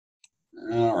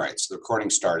right, so the recording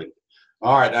started.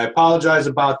 All right, I apologize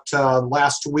about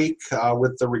last week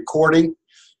with the recording.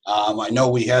 I know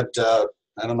we had, I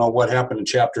don't know what happened in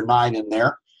Chapter 9 in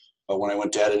there, but when I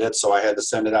went to edit it, so I had to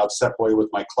send it out separately with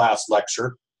my class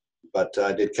lecture. But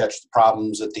I did catch the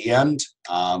problems at the end.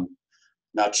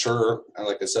 Not sure,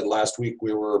 like I said last week,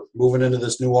 we were moving into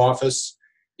this new office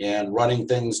and running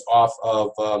things off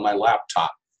of my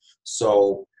laptop.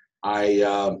 So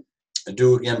I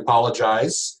do again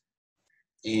apologize.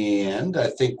 And I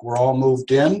think we're all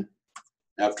moved in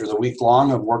after the week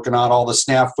long of working out all the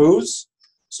snafus.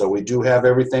 So we do have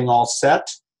everything all set.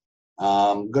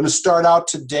 I'm going to start out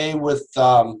today with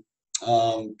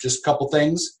just a couple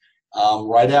things.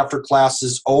 Right after class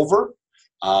is over,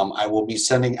 I will be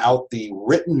sending out the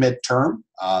written midterm,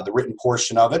 the written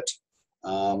portion of it.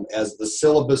 As the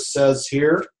syllabus says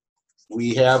here,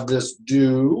 we have this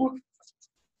due,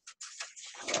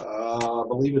 I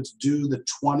believe it's due the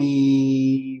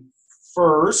 21st.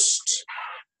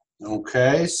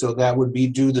 Okay, so that would be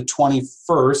due the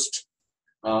 21st.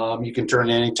 You can turn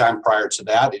it anytime prior to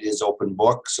that. It is open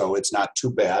book, so it's not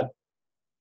too bad.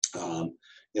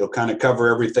 It'll kind of cover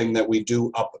everything that we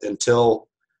do up until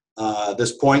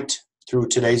this point through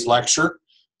today's lecture.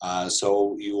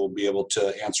 So you will be able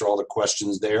to answer all the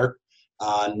questions there.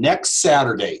 Next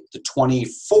Saturday, the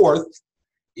 24th,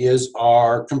 is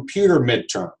our computer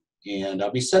midterm. And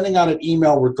I'll be sending out an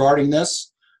email regarding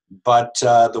this. But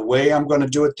the way I'm going to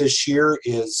do it this year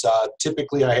is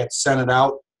typically I had sent it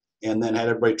out and then had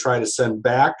everybody try to send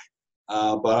back.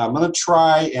 But I'm going to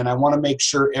try, and I want to make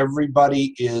sure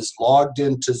everybody is logged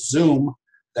into Zoom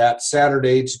that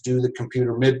Saturday to do the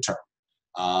computer midterm.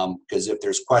 Because if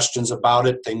there's questions about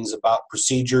it, things about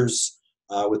procedures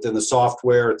within the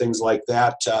software, things like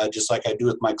that, just like I do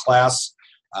with my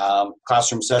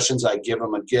classroom sessions, I give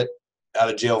them a get out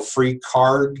of jail free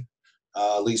card,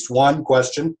 at least one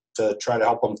question to try to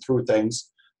help them through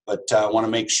things. But I want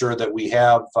to make sure that we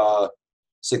have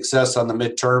success on the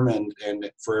midterm and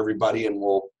for everybody, and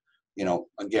we'll,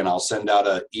 again, I'll send out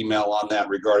an email on that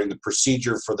regarding the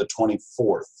procedure for the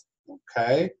 24th.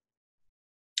 Okay.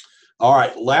 All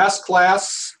right, last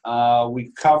class,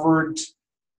 we covered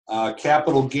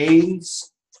capital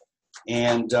gains,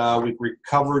 and we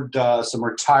covered some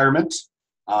retirement.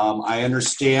 I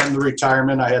understand the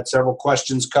retirement. I had several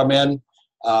questions come in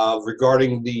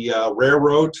regarding the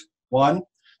railroad one.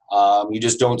 You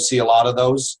just don't see a lot of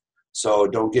those, so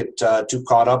don't get too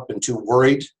caught up and too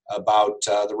worried about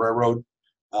the railroad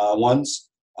ones.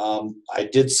 I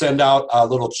did send out a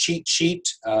little cheat sheet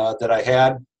that I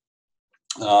had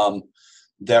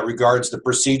that regards the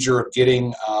procedure of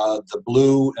getting the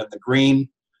blue and the green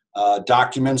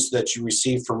documents that you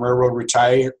receive from railroad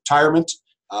retirement,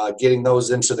 getting those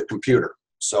into the computer.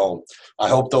 So I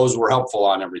hope those were helpful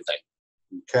on everything.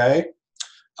 Okay.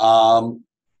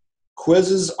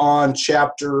 Quizzes on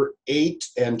Chapter 8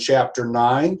 and Chapter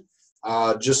 9.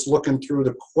 Just looking through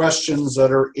the questions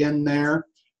that are in there.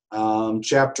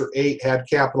 Chapter 8 had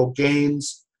capital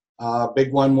gains.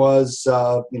 Big one was,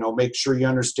 make sure you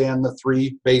understand the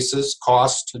three bases: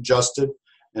 cost, adjusted,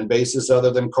 and basis other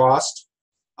than cost.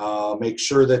 Make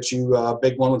sure that you,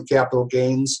 big one with capital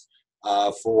gains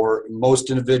for most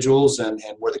individuals, and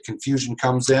where the confusion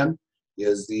comes in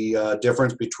is the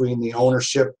difference between the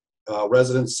ownership,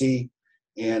 residency,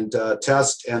 and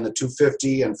test, and the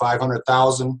 250 and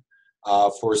 500,000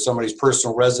 for somebody's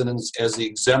personal residence as the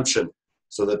exemption,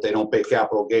 so that they don't pay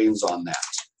capital gains on that.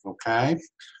 Okay.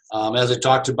 As I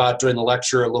talked about during the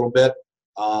lecture a little bit,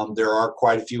 there are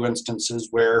quite a few instances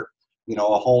where, a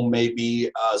home may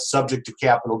be subject to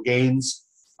capital gains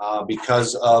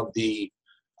because of the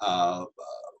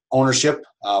ownership.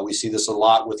 We see this a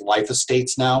lot with life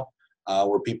estates now,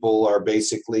 where people are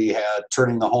basically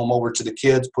turning the home over to the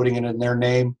kids, putting it in their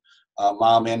name.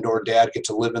 Mom and or dad get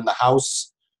to live in the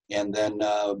house, and then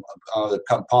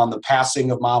upon the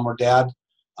passing of mom or dad,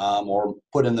 or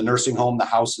put in the nursing home, the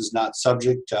house is not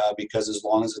subject because as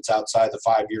long as it's outside the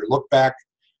 5-year look back,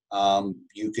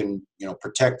 you can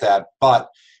protect that. But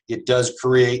it does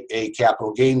create a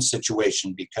capital gains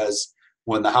situation, because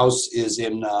when the house is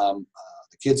in the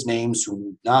kids' names who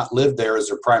do not live there as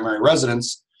their primary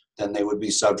residence, then they would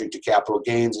be subject to capital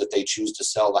gains if they choose to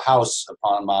sell the house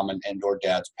upon mom and or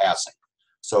dad's passing.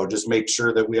 So just make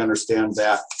sure that we understand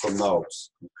that from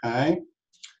those. Okay.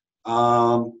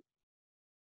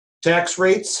 Tax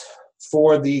rates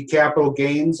for the capital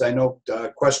gains. I know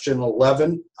question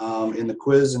 11 in the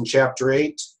quiz in Chapter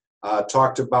 8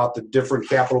 talked about the different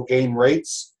capital gain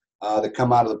rates that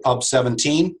come out of the Pub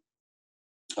 17.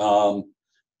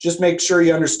 Just make sure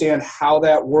you understand how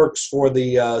that works for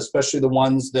the, especially the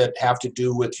ones that have to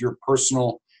do with your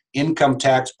personal income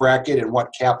tax bracket and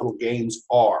what capital gains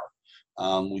are.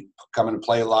 We come into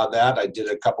play a lot of that. I did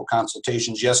a couple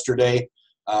consultations yesterday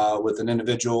with an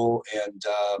individual and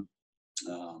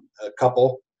a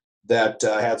couple that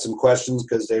had some questions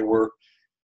because they were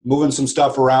moving some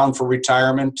stuff around for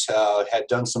retirement, had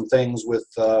done some things with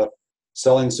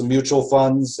selling some mutual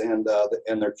funds and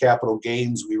their capital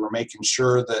gains. We were making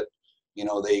sure that, you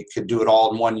know, they could do it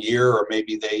all in 1 year, or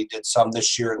maybe they did some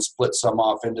this year and split some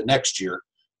off into next year.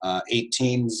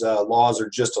 18's laws are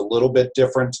just a little bit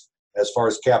different as far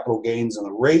as capital gains and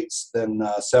the rates than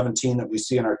 17 that we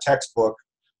see in our textbook.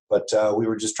 But we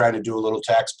were just trying to do a little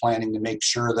tax planning to make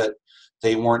sure that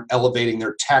they weren't elevating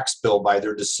their tax bill by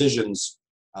their decisions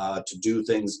to do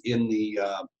things in the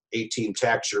 18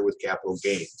 tax year with capital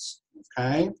gains.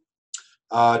 Okay.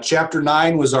 Chapter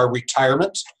 9 was our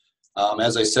retirement.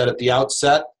 As I said at the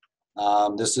outset,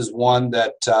 this is one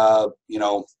that, you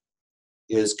know,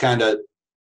 is kind of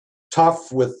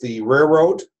tough with the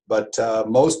railroad, but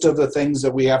most of the things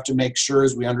that we have to make sure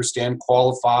is we understand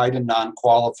qualified and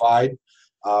non-qualified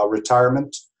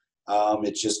retirement.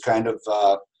 It's just kind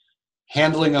of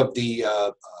handling of the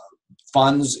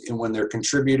funds and when they're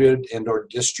contributed and or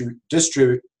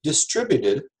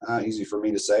distributed, easy for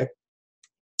me to say,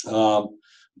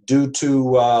 due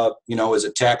to, you know, is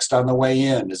it taxed on the way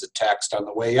in? Is it taxed on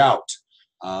the way out?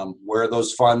 Where are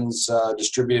those funds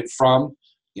distributed from?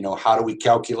 You know, how do we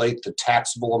calculate the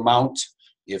taxable amount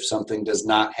if something does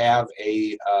not have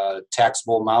a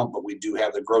taxable amount, but we do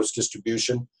have the gross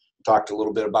distribution? Talked a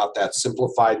little bit about that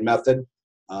simplified method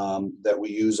that we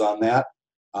use on that.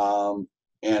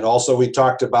 And also we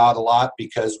talked about a lot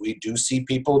because we do see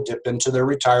people dip into their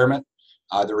retirement,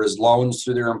 either as loans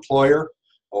through their employer,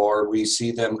 or we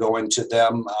see them go into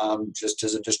them just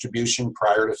as a distribution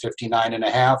prior to 59 and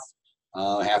a half.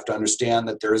 Have to understand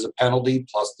that there is a penalty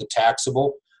plus the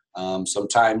taxable.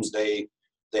 Sometimes they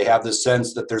have the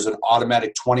sense that there's an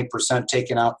automatic 20%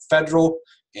 taken out federal,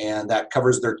 and that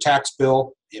covers their tax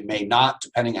bill. It may not,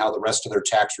 depending how the rest of their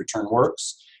tax return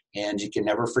works. And you can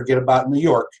never forget about New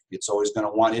York. It's always going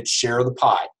to want its share of the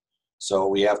pie. So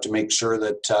we have to make sure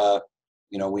that,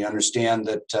 you know, we understand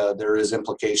that there is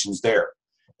implications there.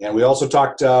 And we also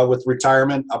talked with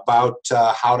retirement about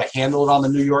how to handle it on the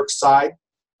New York side.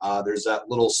 There's that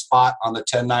little spot on the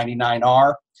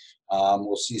 1099-R.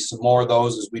 We'll see some more of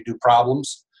those as we do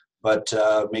problems, but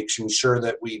making sure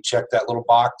that we check that little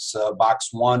box.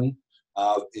 Box 1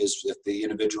 is if the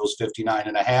individual is 59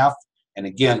 and a half. And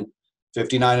again,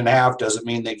 59 and a half doesn't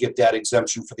mean they get that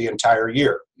exemption for the entire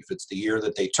year. If it's the year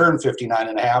that they turn 59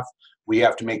 and a half, we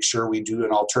have to make sure we do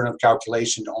an alternative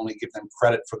calculation to only give them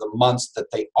credit for the months that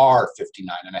they are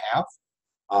 59 and a half.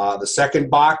 The second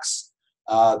box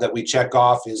that we check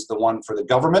off is the one for the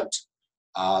government.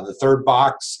 The third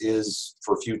box is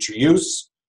for future use.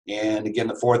 And again,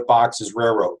 the fourth box is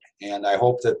railroad. And I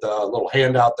hope that the little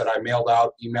handout that I emailed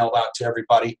out to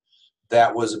everybody,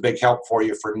 that was a big help for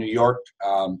you for New York.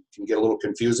 Can get a little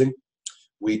confusing.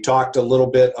 We talked a little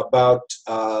bit about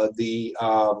the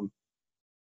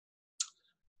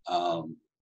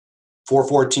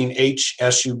 414H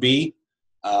SUB.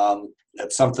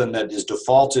 That's something that is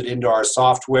defaulted into our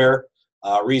software.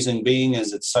 Reason being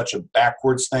is it's such a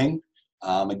backwards thing.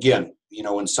 Again, you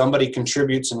know, when somebody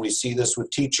contributes, and we see this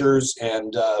with teachers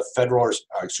and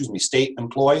state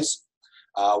employees,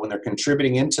 when they're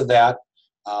contributing into that,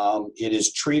 it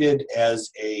is treated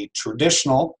as a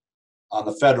traditional on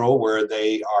the federal, where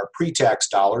they are pre-tax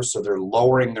dollars, so they're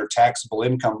lowering their taxable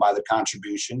income by the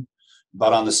contribution.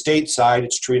 But on the state side,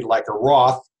 it's treated like a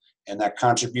Roth, and that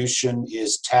contribution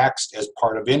is taxed as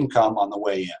part of income on the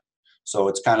way in. So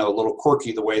it's kind of a little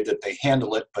quirky the way that they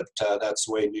handle it, but that's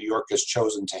the way New York has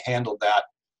chosen to handle that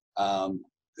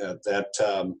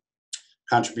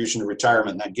contribution to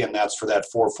retirement. And again, that's for that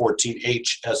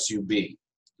 414H SUB.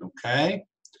 Okay.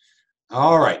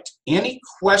 All right. Any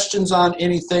questions on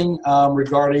anything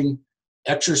regarding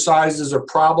exercises or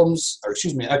problems, or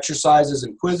excuse me, exercises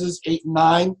and quizzes 8 and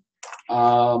 9?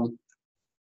 Oh,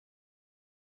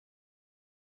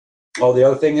 the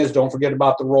other thing is, don't forget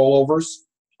about the rollovers,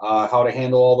 how to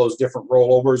handle all those different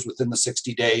rollovers within the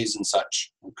 60 days and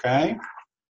such. Okay.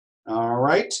 All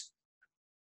right.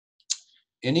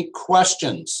 Any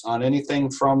questions on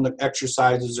anything from the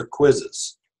exercises or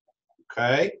quizzes?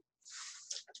 Okay.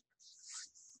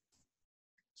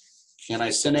 Can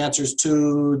I send answers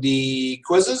to the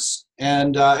quizzes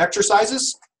and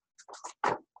exercises?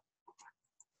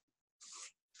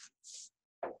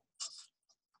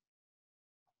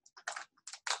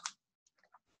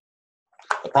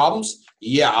 The problems?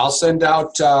 Yeah, I'll send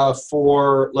out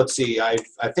for, let's see, I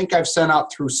think I've sent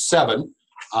out through 7.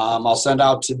 I'll send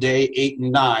out today 8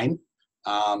 and 9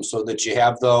 so that you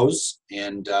have those,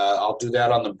 and I'll do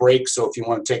that on the break. So if you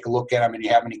want to take a look at them and you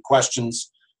have any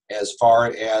questions as far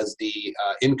as the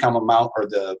income amount or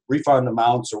the refund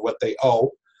amounts or what they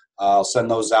owe, I'll send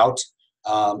those out.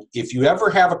 If you ever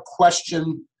have a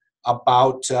question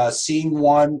about seeing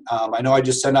one, I know I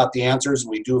just sent out the answers,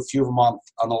 and we do a few of them on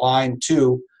the line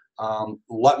too.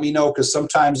 Let me know, because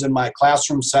sometimes in my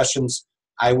classroom sessions,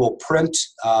 I will print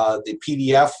the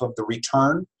PDF of the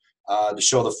return to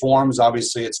show the forms.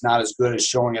 Obviously, it's not as good as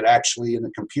showing it actually in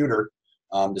the computer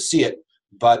to see it.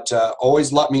 But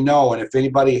always let me know. And if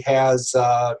anybody has,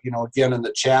 again, in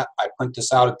the chat, I print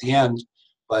this out at the end.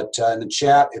 But in the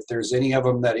chat, if there's any of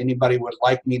them that anybody would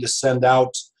like me to send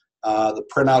out, the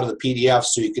printout of the PDF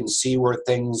so you can see where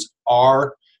things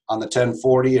are on the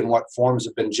 1040 and what forms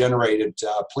have been generated,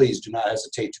 please do not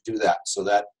hesitate to do that. So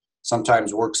that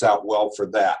sometimes works out well for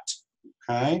that.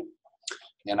 Okay.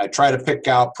 And I try to pick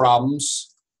out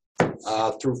problems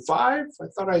through 5. I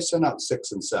thought I sent out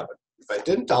 6 and 7. If I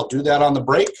didn't, I'll do that on the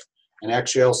break. And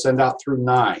actually, I'll send out through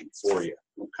 9 for you.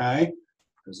 Okay.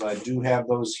 Because I do have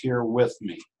those here with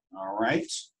me. All right.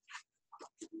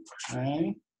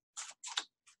 Okay.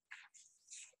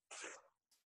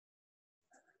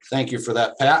 Thank you for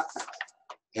that, Pat.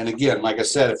 And again, like I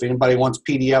said, if anybody wants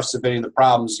PDFs of any of the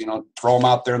problems, throw them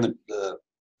out there in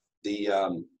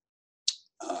the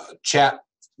chat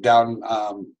down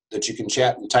that you can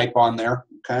chat and type on there.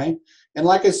 Okay. And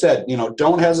like I said,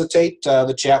 don't hesitate.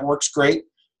 The chat works great,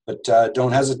 but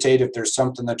don't hesitate if there's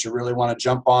something that you really want to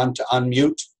jump on to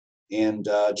unmute and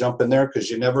jump in there, because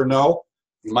you never know.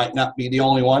 You might not be the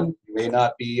only one. You may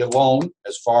not be alone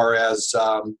as far as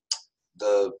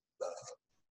the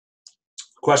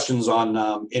questions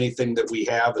on anything that we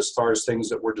have as far as things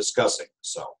that we're discussing.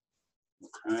 So,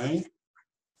 okay.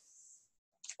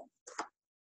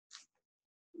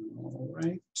 All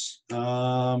right.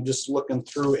 Just looking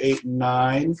through 8 and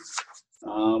 9.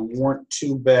 Weren't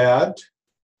too bad.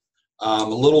 A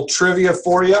little trivia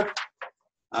for you.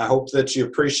 I hope that you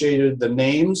appreciated the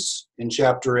names in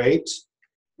Chapter 8.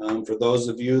 For those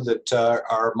of you that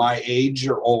are my age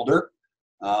or older,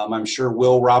 I'm sure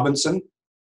Will Robinson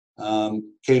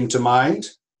came to mind.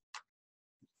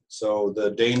 So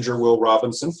the Danger Will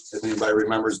Robinson, if anybody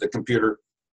remembers the computer,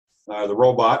 the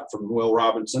robot from Will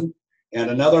Robinson. And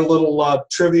another little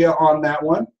trivia on that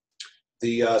one,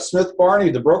 the Smith Barney,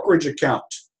 the brokerage account,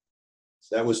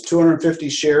 that was 250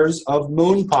 shares of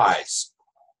Moon Pies.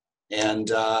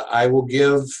 And I will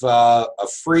give a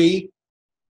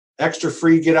extra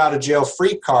free get out of jail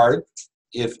free card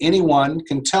if anyone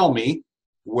can tell me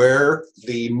where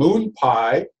the Moon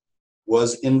Pie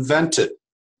was invented.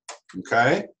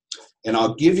 Okay? And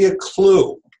I'll give you a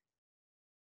clue.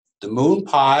 The Moon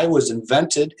Pie was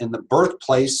invented in the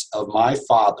birthplace of my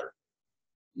father.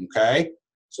 Okay?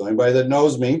 So anybody that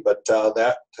knows me, but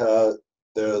the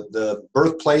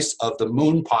birthplace of the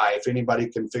Moon Pie, if anybody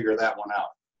can figure that one out.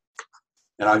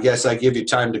 And I guess I give you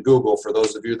time to Google. For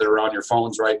those of you that are on your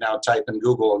phones right now, type in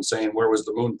Google and saying, where was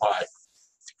the Moon Pie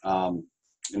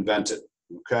invented?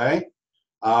 Okay?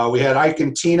 We had Ike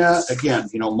and Tina. Again,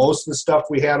 most of the stuff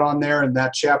we had on there in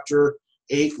that Chapter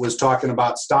 8 was talking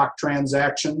about stock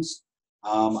transactions.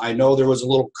 I know there was a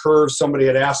little curve. Somebody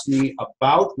had asked me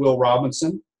about Will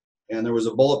Robinson, and there was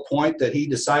a bullet point that he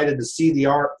decided to see the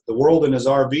world in his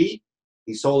RV.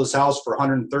 He sold his house for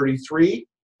 $133,000.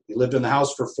 He lived in the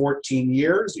house for 14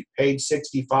 years. He paid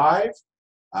 $65,000.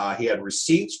 He had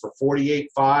receipts for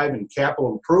 $48,500 in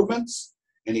capital improvements,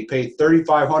 and he paid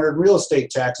 $3,500 in real estate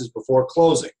taxes before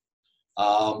closing.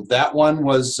 That one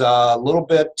was a little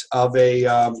bit of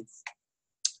a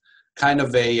kind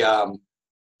of a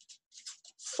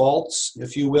false,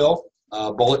 if you will,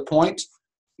 bullet point,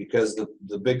 because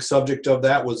the big subject of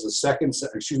that was the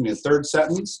third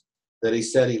sentence, that he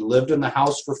said he lived in the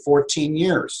house for 14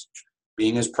 years,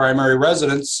 being his primary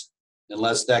residence,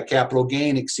 unless that capital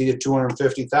gain exceeded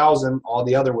 $250,000. All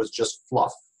the other was just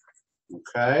fluff.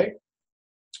 Okay.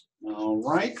 All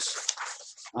right.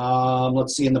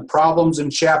 Let's see. In the problems in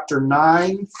Chapter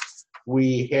 9,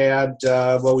 we had,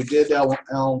 we did Ralph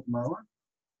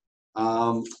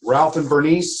and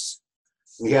Bernice.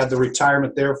 We had the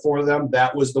retirement there for them.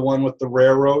 That was the one with the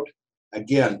railroad.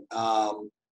 Again,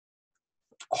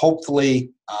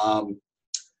 hopefully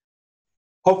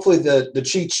the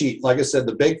cheat sheet, like I said,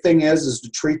 the big thing is to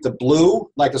treat the blue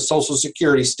like a Social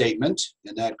Security statement,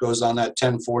 and that goes on that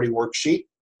 1040 worksheet,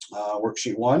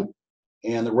 worksheet 1.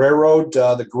 And the railroad,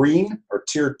 the green, or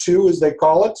Tier 2 as they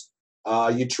call it,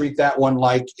 you treat that one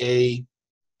like a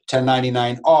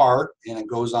 1099-R, and it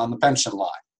goes on the pension line.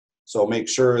 So make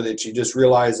sure that you just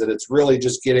realize that it's really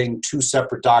just getting two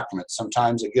separate documents.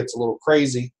 Sometimes it gets a little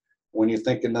crazy when you're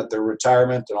thinking that they're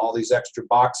retirement and all these extra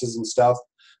boxes and stuff.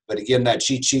 But again, that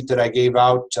cheat sheet that I gave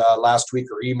out last week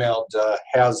or emailed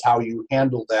has how you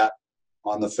handle that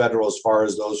on the federal as far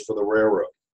as those for the railroad.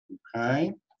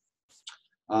 Okay.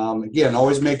 Again,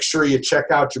 always make sure you check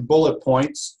out your bullet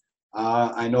points.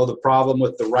 I know the problem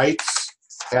with the rights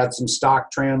had some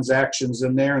stock transactions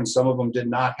in there, and some of them did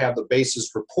not have the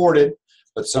basis reported,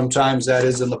 but sometimes that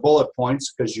is in the bullet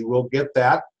points, because you will get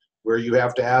that where you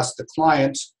have to ask the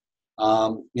client,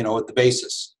 at the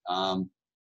basis.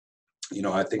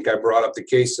 I think I brought up the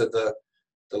case of the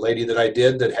lady that I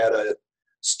did that had a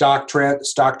stock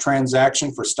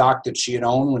transaction for stock that she had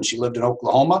owned when she lived in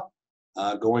Oklahoma,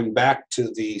 going back to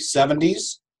the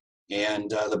 70s, and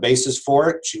the basis for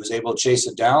it, she was able to chase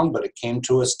it down, but it came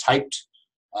to us typed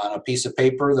on a piece of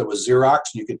paper that was Xerox,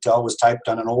 and you could tell it was typed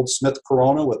on an old Smith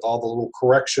Corona with all the little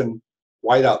correction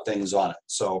whiteout things on it.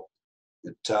 So,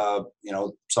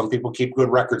 some people keep good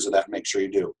records of that. Make sure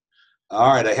you do.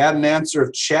 All right, I had an answer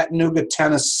of Chattanooga,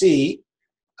 Tennessee.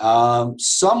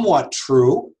 Somewhat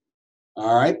true.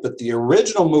 All right, but the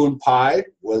original moon pie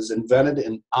was invented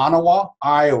in Ottawa,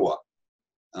 Iowa.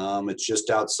 It's just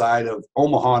outside of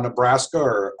Omaha, Nebraska,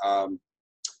 or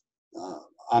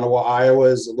Ottawa, Iowa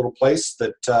is a little place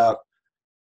that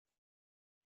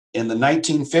in the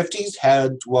 1950s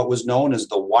had what was known as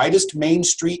the widest main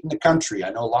street in the country. I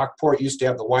know Lockport used to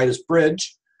have the widest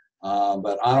bridge,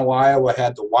 but Ottawa, Iowa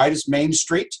had the widest main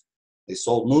street. They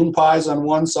sold moon pies on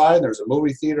one side. There's a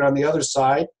movie theater on the other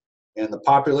side, and the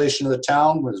population of the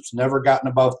town was never gotten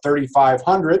above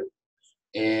 3,500,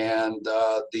 and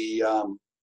the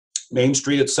main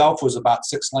street itself was about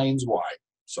 6 lanes wide.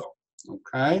 So,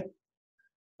 okay.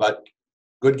 But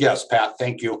good guess, Pat.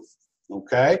 Thank you.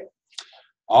 Okay.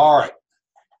 All right.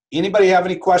 Anybody have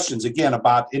any questions, again,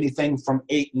 about anything from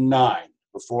 8 and 9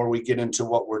 before we get into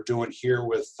what we're doing here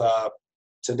with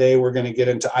today? We're going to get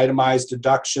into itemized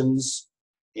deductions,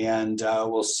 and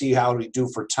we'll see how we do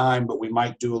for time, but we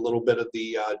might do a little bit of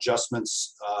the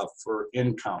adjustments for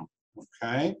income.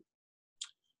 Okay.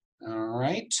 All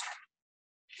right.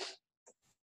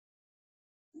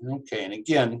 Okay, and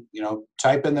again,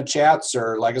 type in the chats,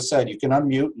 or like I said, you can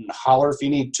unmute and holler if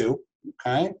you need to,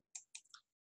 okay?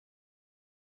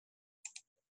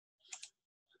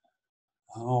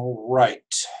 All right.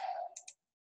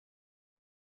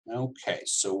 Okay,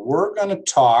 so we're going to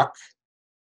talk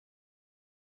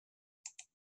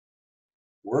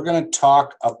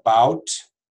about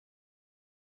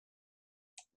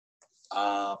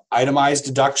itemized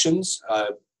deductions.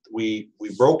 We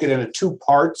broke it into 2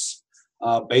 parts.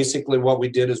 Basically, what we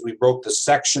did is we broke the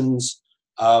sections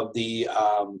of the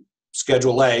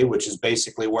Schedule A, which is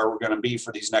basically where we're going to be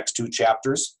for these next 2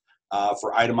 chapters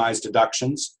for itemized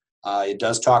deductions. It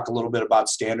does talk a little bit about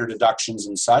standard deductions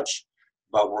and such,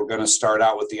 but we're going to start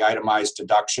out with the itemized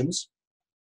deductions.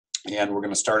 And we're going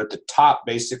to start at the top,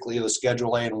 basically, of the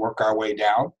Schedule A and work our way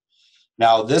down.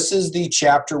 Now, this is the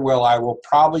chapter where I will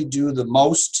probably do the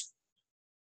most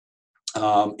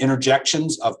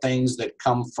interjections of things that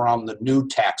come from the new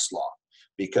tax law,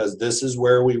 because this is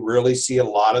where we really see a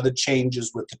lot of the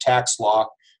changes with the tax law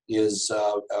is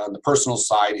on the personal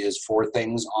side is for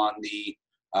things on the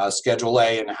Schedule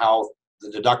A and how the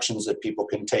deductions that people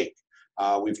can take.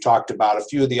 We've talked about a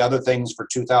few of the other things for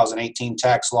 2018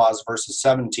 tax laws versus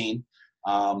 17.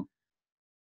 The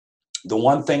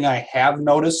one thing I have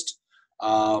noticed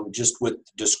just with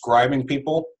describing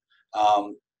people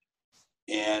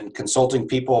and consulting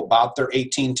people about their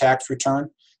 18 tax return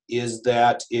is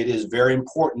that it is very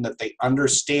important that they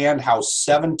understand how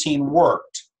 17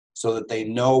 worked so that they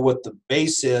know what the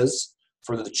base is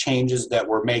for the changes that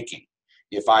we're making.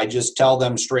 If I just tell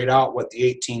them straight out what the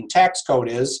 18 tax code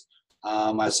is,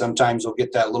 I sometimes will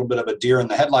get that little bit of a deer in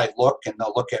the headlight look, and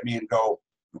they'll look at me and go,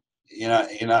 you're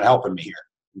not helping me here,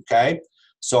 okay?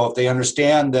 So if they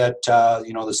understand that,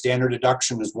 the standard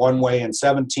deduction is one way in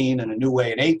 17 and a new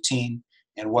way in 18,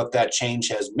 and what that change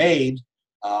has made,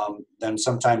 then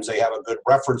sometimes they have a good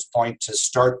reference point to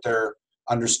start their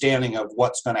understanding of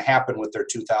what's going to happen with their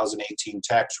 2018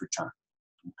 tax return,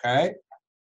 okay?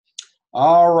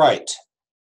 All right.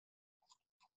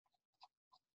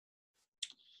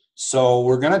 So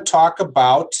we're going to talk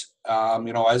about,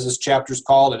 as this chapter is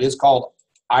called, it is called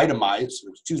itemized,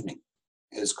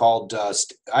 is called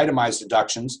itemized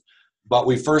deductions, but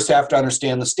we first have to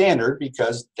understand the standard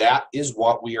because that is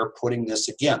what we are putting this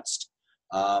against.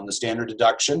 The standard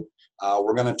deduction.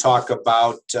 We're going to talk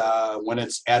about when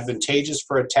it's advantageous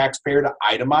for a taxpayer to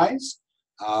itemize.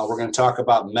 We're going to talk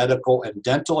about medical and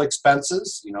dental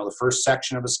expenses, the first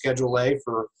section of a Schedule A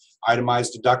for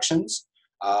itemized deductions.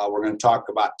 We're going to talk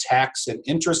about tax and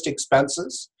interest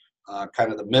expenses,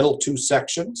 kind of the middle two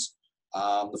sections.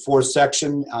 The fourth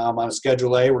section on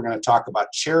Schedule A, we're going to talk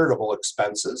about charitable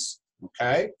expenses,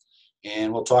 okay?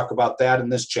 And we'll talk about that in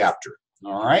this chapter,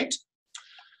 all right?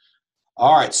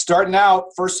 All right, starting out,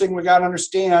 first thing we got to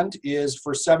understand is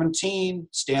for 17,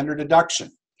 standard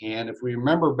deduction. And if we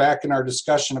remember back in our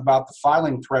discussion about the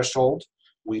filing threshold,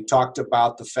 we talked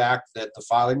about the fact that the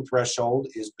filing threshold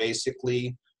is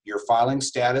basically your filing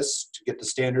status to get the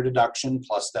standard deduction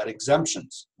plus that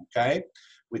exemptions, okay?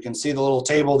 We can see the little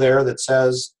table there that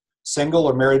says single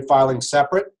or married filing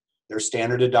separate, their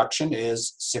standard deduction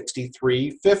is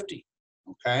 $63.50,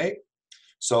 okay?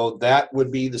 So that would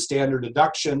be the standard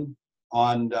deduction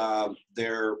on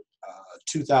their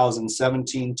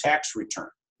 2017 tax return,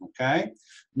 okay?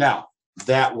 Now,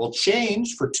 that will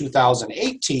change for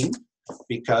 2018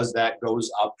 because that goes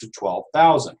up to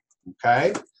 $12,000,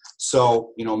 okay?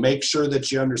 So, make sure that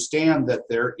you understand that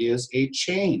there is a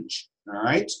change, all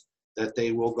right, that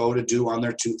they will go to do on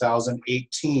their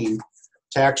 2018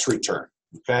 tax return,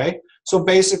 okay? So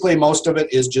basically, most of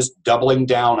it is just doubling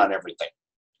down on everything,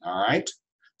 all right?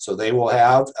 So they will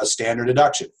have a standard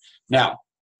deduction. Now,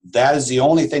 that is the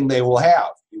only thing they will have.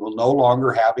 You will no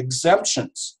longer have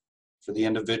exemptions for the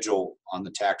individual on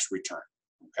the tax return,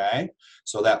 okay?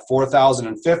 So that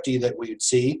 $4,050 that we'd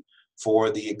see for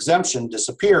the exemption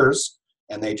disappears,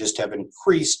 and they just have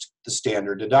increased the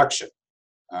standard deduction,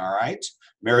 all right?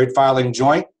 Married filing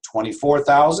joint,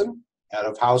 $24,000. Head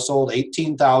of household,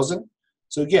 $18,000.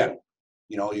 So again,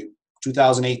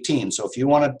 2018. So if you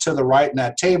wanted to the right in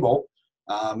that table,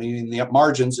 in the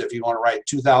margins, if you want to write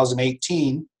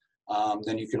 2018,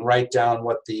 then you can write down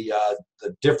what the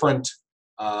different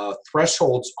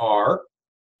thresholds are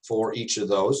for each of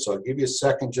those. So I'll give you a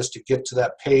second just to get to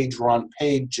that page. We're on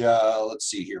page, let's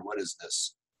see here, what is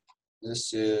this?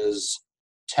 This is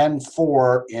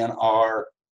 10.4 in our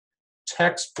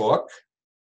textbook.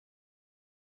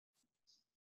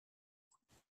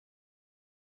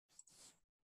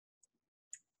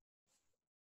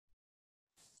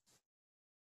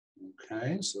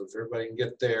 Okay, so if everybody can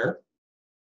get there.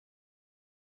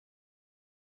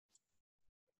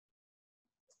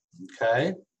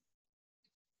 Okay.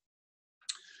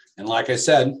 And like I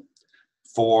said,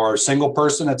 for single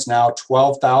person, it's now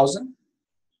 $12,000.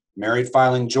 Married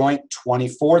filing joint,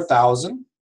 $24,000.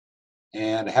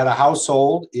 And head of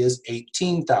household is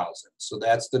 $18,000. So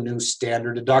that's the new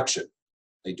standard deduction.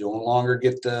 They no longer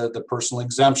get the personal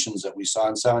exemptions that we saw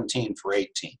in 17 for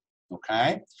 18.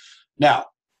 Okay. Now,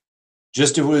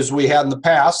 just as we had in the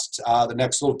past, the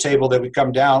next little table that we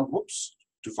come down, whoops,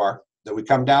 too far, that we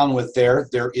come down with there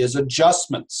is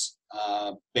adjustments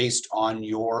based on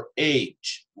your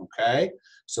age, okay?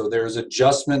 So there's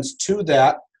adjustments to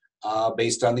that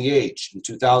based on the age. In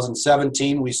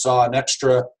 2017, we saw an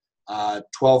extra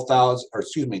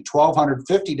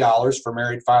 $1,250 for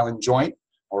married filing joint,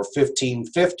 or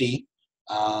 $1,550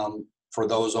 for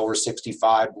those over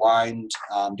 65, blind,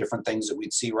 different things that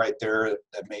we'd see right there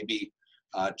that may be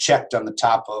checked on the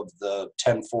top of the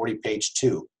 1040 page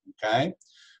 2, okay?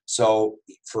 So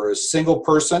for a single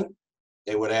person,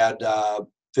 they would add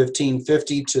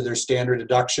 $1,550 to their standard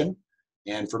deduction,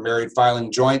 and for married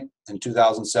filing joint in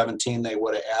 2017, they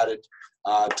would have added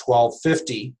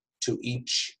 $1,250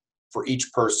 for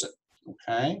each person,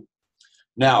 okay?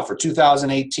 Now for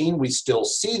 2018, we still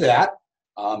see that.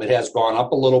 It has gone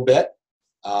up a little bit.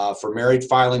 For married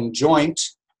filing joint,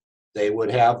 they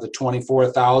would have the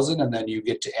 $24,000, and then you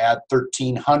get to add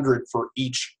 $1,300 for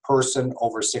each person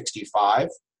over 65.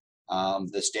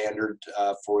 The standard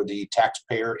for the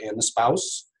taxpayer and the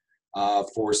spouse.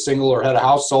 For single or head of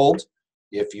household,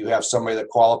 if you have somebody that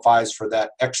qualifies for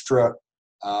that extra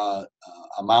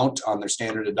amount on their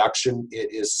standard deduction,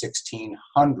 it is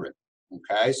 $1,600.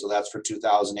 Okay, so that's for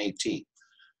 2018.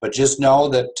 But just know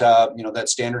that that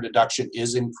standard deduction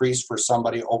is increased for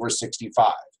somebody over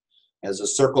 65. As the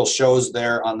circle shows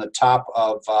there on the top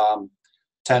of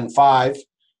 10.5,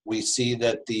 we see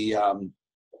that the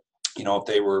if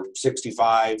they were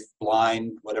 65,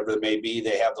 blind, whatever it may be,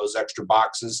 they have those extra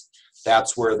boxes.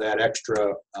 That's where that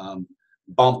extra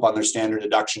bump on their standard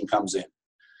deduction comes in.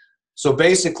 So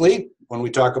basically, when we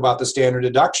talk about the standard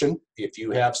deduction, if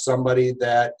you have somebody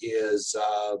that is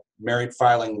married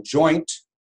filing joint,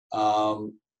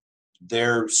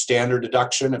 their standard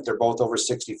deduction, if they're both over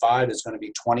 65, is going to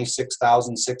be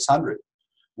 $26,600,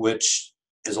 which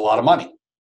is a lot of money.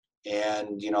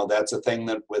 And, that's a thing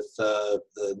that with the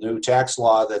new tax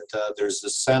law that there's a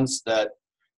sense that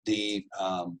the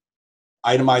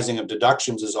itemizing of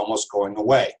deductions is almost going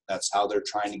away. That's how they're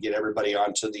trying to get everybody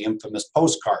onto the infamous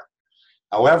postcard.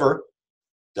 However,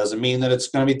 doesn't mean that it's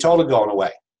going to be totally going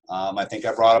away. I think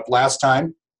I brought up last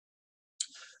time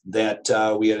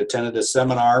that we had attended a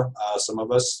seminar, some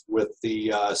of us, with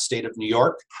the state of New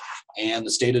York, and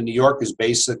the state of New York is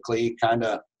basically kind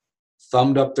of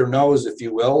thumbed up their nose, if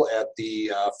you will, at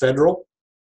the federal,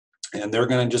 and they're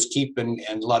going to just keep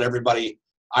and let everybody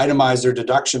itemize their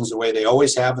deductions the way they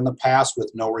always have in the past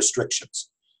with no restrictions.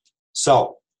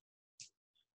 So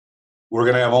we're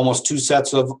going to have almost two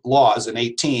sets of laws in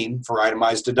 18 for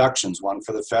itemized deductions, one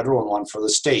for the federal and one for the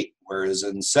state, whereas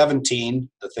in 17,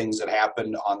 the things that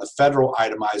happened on the federal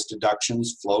itemized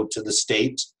deductions flowed to the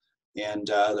state, and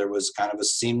there was kind of a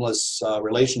seamless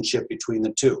relationship between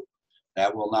the two.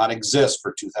 That will not exist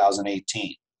for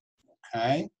 2018.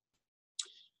 Okay.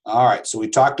 All right, so we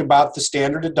talked about the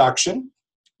standard deduction.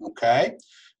 Okay.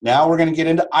 Now we're going to get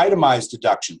into itemized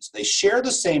deductions. They share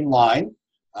the same line,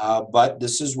 but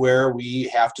this is where we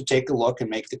have to take a look and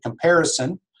make the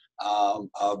comparison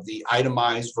of the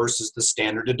itemized versus the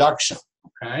standard deduction.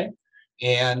 Okay.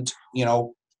 And, you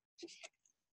know,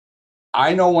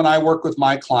 I know when I work with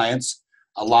my clients,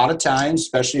 a lot of times,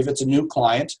 especially if it's a new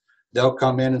client, they'll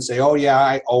come in and say, oh yeah,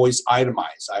 I always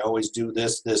itemize. I always do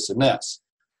this, this, and this.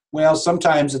 Well,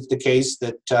 sometimes it's the case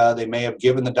that they may have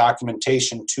given the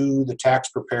documentation to the tax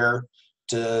preparer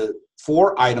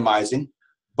for itemizing,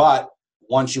 but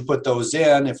once you put those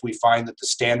in, if we find that the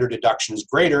standard deduction is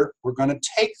greater, we're going to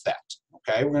take that.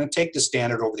 Okay, we're going to take the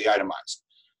standard over the itemized.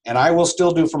 And I will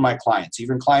still do for my clients,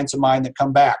 even clients of mine that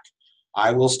come back.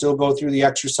 I will still go through the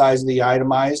exercise of the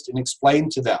itemized and explain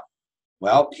to them,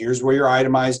 well, here's where your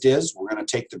itemized is. We're going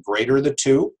to take the greater of the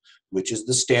two, which is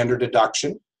the standard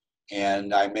deduction.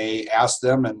 And I may ask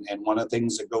them, and one of the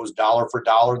things that goes dollar for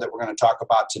dollar that we're going to talk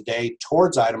about today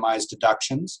towards itemized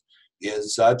deductions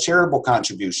is charitable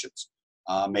contributions,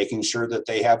 making sure that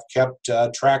they have kept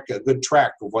a good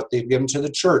track of what they've given to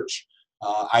the church,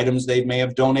 items they may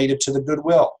have donated to the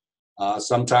Goodwill.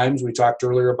 Sometimes we talked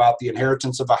earlier about the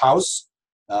inheritance of a house,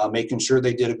 making sure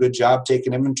they did a good job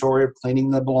taking inventory of cleaning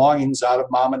the belongings out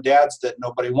of mom and dad's that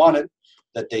nobody wanted,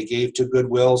 that they gave to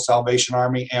Goodwill, Salvation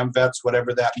Army, AMVETS,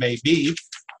 whatever that may be,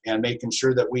 and making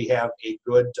sure that we have a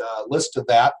good list of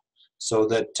that so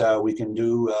that we can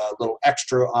do a little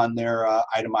extra on their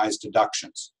itemized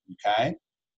deductions. Okay?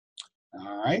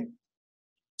 All right.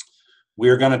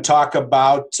 We're going to talk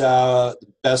about the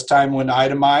best time when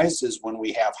itemized is when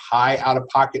we have high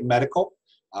out-of-pocket medical,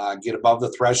 get above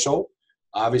the threshold.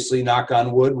 Obviously, knock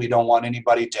on wood, we don't want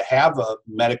anybody to have a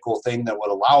medical thing that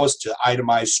would allow us to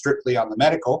itemize strictly on the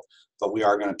medical, but we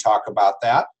are going to talk about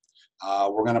that.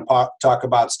 We're going to talk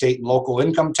about state and local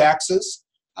income taxes.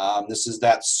 This is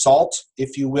that SALT,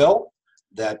 if you will,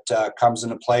 that comes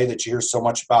into play that you hear so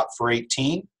much about for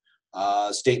 18.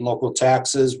 State and local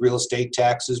taxes, real estate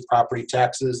taxes, property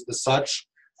taxes, the such.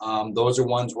 Those are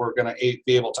ones we're going to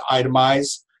be able to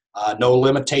itemize. No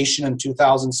limitation in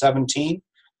 2017.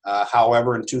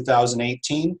 However, in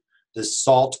 2018, this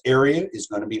SALT area is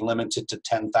going to be limited to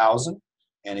 10,000.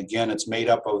 And again, it's made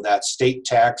up of that state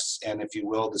tax, and if you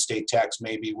will, the state tax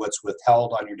may be what's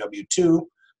withheld on your W-2,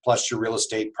 plus your real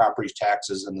estate property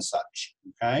taxes and the such.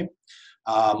 Okay.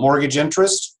 Mortgage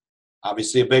interest,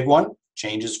 obviously a big one.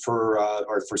 Changes for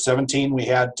 17, we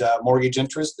had mortgage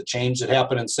interest. The change that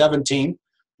happened in 17,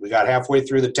 we got halfway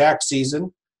through the tax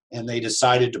season, and they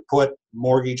decided to put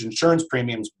mortgage insurance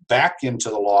premiums back into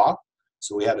the law.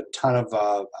 So we had a ton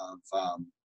of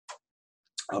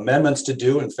amendments to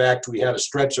do. In fact, we had a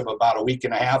stretch of about a week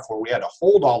and a half where we had to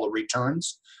hold all the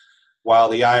returns while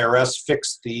the IRS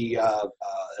fixed the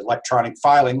electronic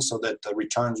filing so that the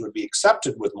returns would be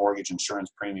accepted with mortgage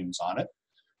insurance premiums on it.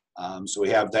 So we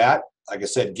have that. Like I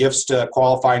said, gifts to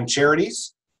qualifying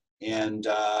charities and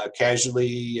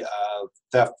casualty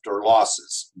theft or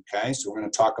losses. Okay, so we're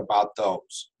going to talk about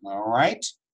those. All right.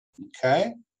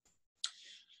 Okay.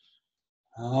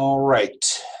 All right.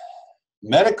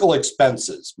 Medical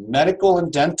expenses, medical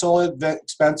and dental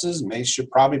expenses. They should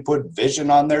probably put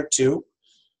vision on there too.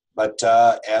 But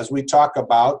as we talk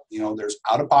about, you know, there's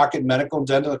out-of-pocket medical and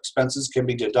dental expenses can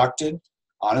be deducted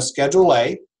on a Schedule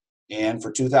A. And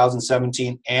for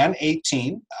 2017 and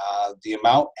 18, the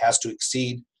amount has to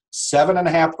exceed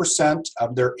 7.5%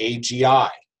 of their AGI.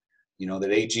 You know, that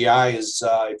AGI is,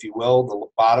 if you will, the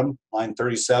bottom, line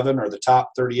 37, or the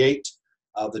top 38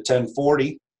 of the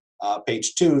 1040,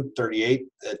 page 238,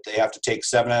 that they have to take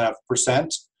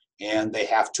 7.5%, and they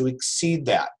have to exceed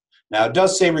that. Now, it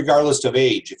does say regardless of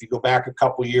age. If you go back a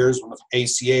couple years when the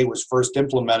ACA was first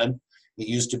implemented, it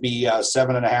used to be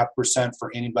 7.5%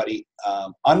 for anybody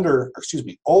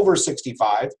over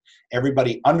 65.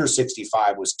 Everybody under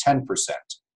 65 was 10%.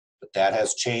 but that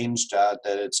has changed, that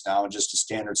it's now just a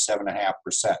standard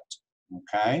 7.5%.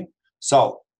 Okay,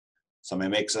 so somebody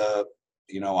makes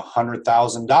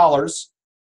 $100,000.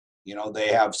 They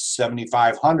have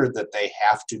 7,500 that they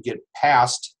have to get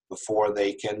past before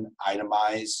they can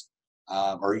itemize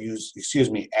add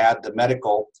the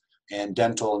medical and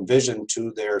dental and vision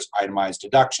to their itemized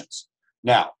deductions.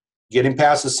 Now, getting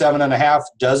past the 7.5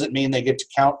 doesn't mean they get to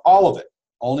count all of it,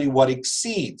 only what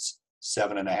exceeds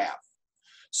 7.5.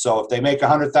 So if they make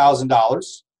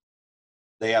 $100,000,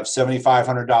 they have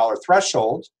 $7,500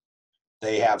 threshold,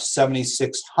 they have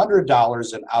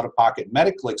 $7,600 in out-of-pocket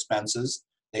medical expenses,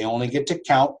 they only get to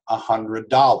count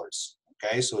 $100.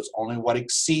 Okay, so it's only what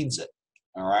exceeds it.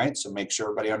 All right, so make sure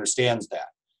everybody understands that.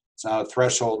 It's not a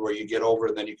threshold where you get over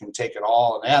and then you can take it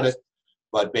all and add it,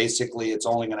 but basically it's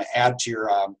only going to add to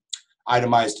your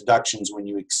itemized deductions when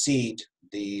you exceed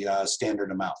the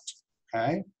standard amount.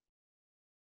 Okay.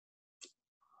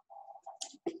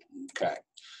 Okay.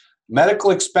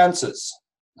 Medical expenses.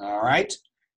 All right.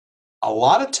 A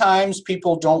lot of times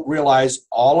people don't realize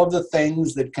all of the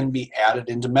things that can be added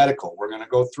into medical. We're going to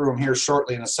go through them here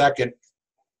shortly in a second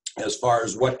as far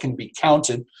as what can be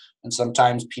counted, and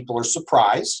sometimes people are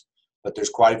surprised, but there's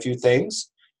quite a few things.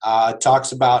 It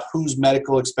talks about whose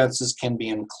medical expenses can be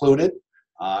included.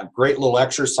 Great little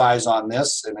exercise on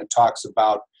this, and it talks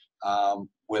about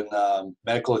when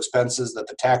medical expenses that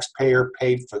the taxpayer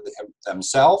paid for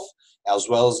themselves, as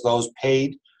well as those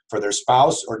paid for their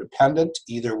spouse or dependent,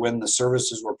 either when the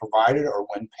services were provided or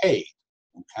when paid.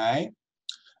 Okay.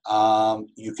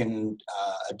 You can,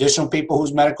 additional people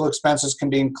whose medical expenses can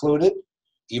be included,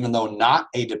 even though not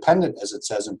a dependent, as it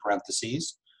says in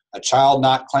parentheses. A child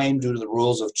not claimed due to the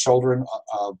rules of children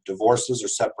of divorces or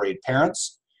separated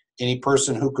parents. Any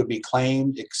person who could be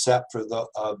claimed except for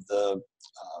the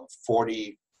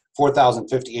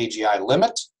 4,050 AGI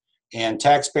limit. And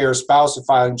taxpayer spouse of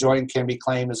filing joint can be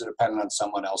claimed as a dependent on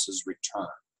someone else's return.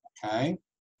 Okay.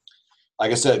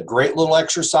 Like I said, great little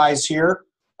exercise here.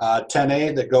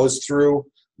 10A that goes through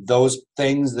those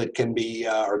things that can be,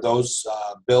 or those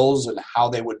bills and how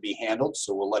they would be handled.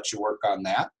 So we'll let you work on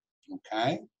that.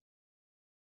 Okay.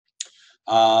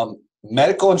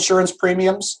 Medical insurance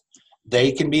premiums,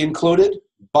 they can be included,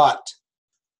 but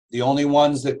the only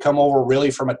ones that come over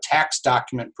really from a tax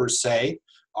document per se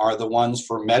are the ones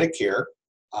for Medicare.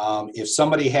 If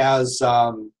somebody has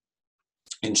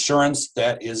insurance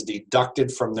that is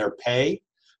deducted from their pay,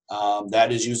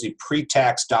 that is usually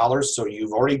pre-tax dollars, so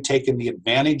you've already taken the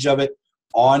advantage of it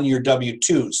on your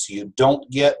W-2, so you don't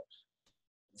get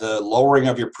the lowering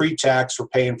of your pre-tax for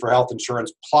paying for health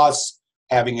insurance plus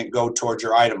having it go towards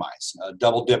your itemized,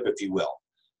 double dip if you will.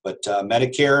 But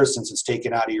Medicare, since it's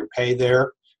taken out of your pay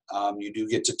there, you do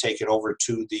get to take it over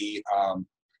to the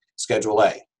Schedule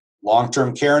A.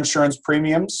 Long-term care insurance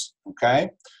premiums, okay?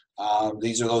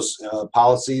 These are those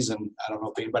policies, and I don't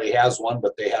know if anybody has one,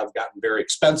 but they have gotten very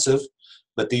expensive.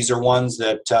 But these are ones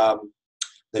that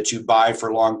that you buy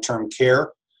for long-term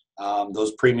care.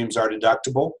 Those premiums are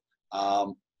deductible.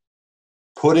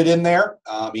 Put it in there.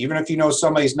 Even if you know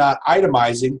somebody's not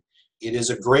itemizing, it is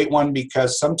a great one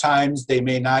because sometimes they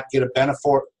may not get a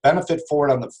benefit for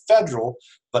it on the federal,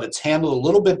 but it's handled a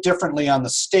little bit differently on the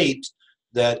state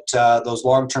that those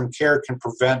long-term care can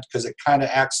prevent, because it kind of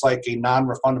acts like a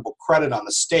non-refundable credit on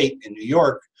the state in New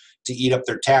York to eat up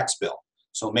their tax bill.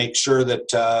 So make sure that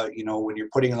when you're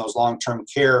putting in those long-term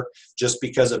care, just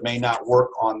because it may not work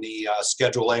on the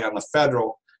Schedule A on the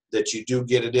federal, that you do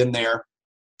get it in there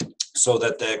so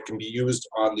that that can be used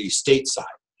on the state side.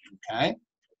 Okay.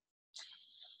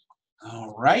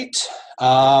 All right.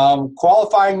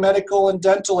 Qualifying medical and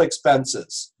dental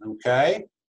expenses. Okay.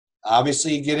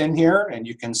 Obviously, you get in here and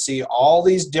you can see all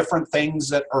these different things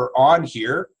that are on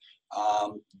here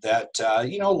that,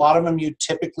 a lot of them you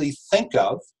typically think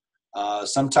of.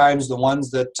 Sometimes the ones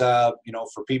that,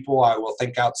 for people, I will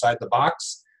think outside the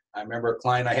box. I remember a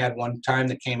client I had one time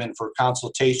that came in for a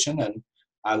consultation, and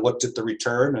I looked at the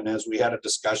return, and as we had a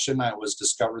discussion, I was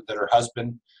discovered that her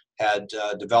husband had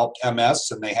developed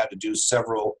MS, and they had to do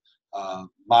several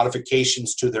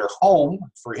modifications to their home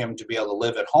for him to be able to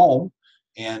live at home.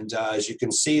 And as you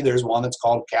can see, there's one that's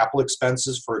called capital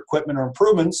expenses for equipment or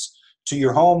improvements to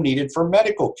your home needed for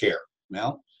medical care.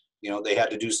 Well, they had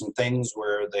to do some things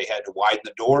where they had to widen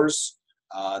the doors,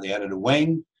 they added a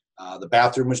wing, the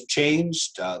bathroom was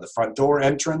changed, the front door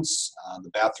entrance, the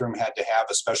bathroom had to have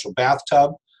a special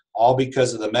bathtub, all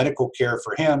because of the medical care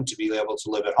for him to be able to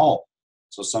live at home.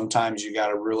 So sometimes you got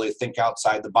to really think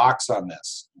outside the box on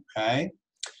this, okay?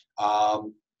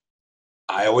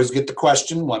 I always get the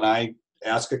question when I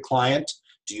ask a client,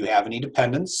 do you have any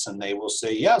dependents? And they will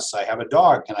say, yes, I have a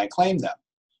dog. Can I claim them?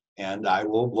 and I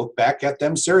will look back at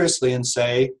them seriously and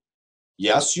say,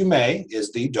 yes, you may.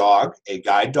 Is the dog a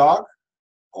guide dog,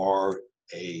 or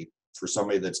for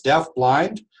somebody that's deaf,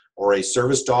 blind, or a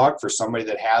service dog for somebody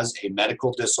that has a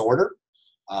medical disorder?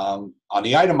 On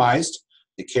the itemized,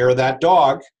 the care of that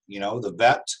dog, the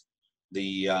vet,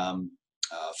 the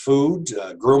food,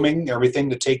 grooming, everything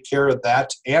to take care of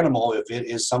that animal, if it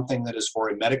is something that is for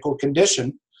a medical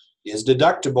condition, is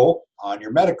deductible on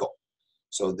your medical.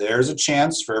 So there's a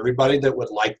chance for everybody that would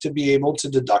like to be able to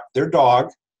deduct their dog,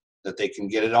 that they can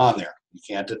get it on there. You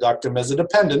can't deduct them as a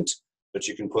dependent, but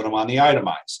you can put them on the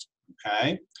itemized.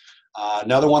 Okay.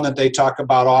 Another one that they talk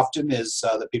about often is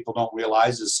that people don't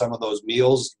realize is some of those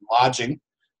meals, lodging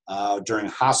during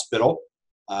hospital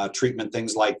treatment,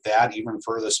 things like that, even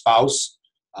for the spouse.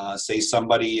 Say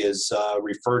somebody is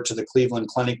referred to the Cleveland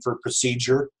Clinic for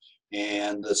procedure,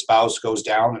 and the spouse goes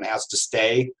down and has to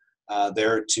stay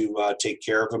there to take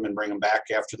care of them and bring them back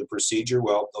after the procedure.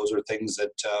 Well, those are things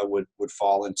that would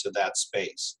fall into that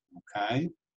space. Okay.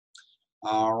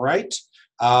 All right.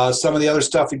 Some of the other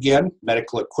stuff, again,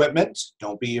 medical equipment.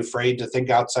 Don't be afraid to think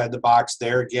outside the box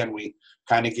there. Again, we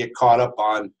kind of get caught up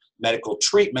on medical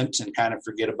treatment and kind of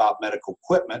forget about medical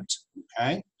equipment.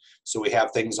 Okay. So we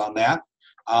have things on that.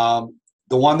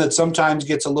 The one that sometimes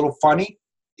gets a little funny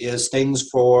is things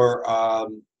for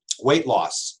weight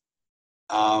loss.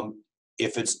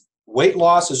 If it's weight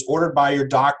loss is ordered by your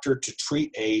doctor to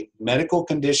treat a medical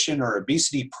condition or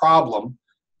obesity problem,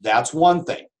 that's one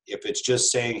thing. If it's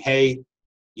just saying, hey,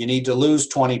 you need to lose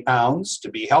 20 pounds to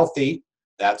be healthy,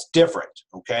 that's different.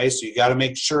 Okay, so you got to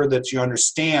make sure that you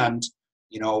understand,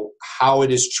 how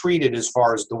it is treated as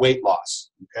far as the weight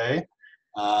loss. Okay,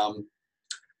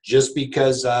 just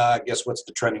because I guess what's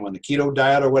the trending one, the keto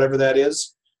diet or whatever that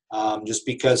is, just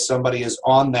because somebody is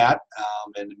on that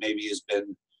and maybe has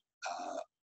been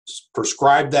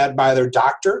prescribed that by their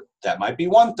doctor, that might be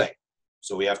one thing.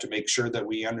 So we have to make sure that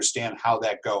we understand how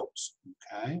that goes.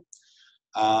 Okay.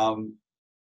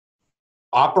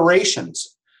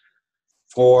 Operations.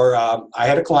 I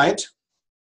had a client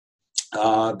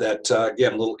that,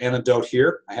 again, a little anecdote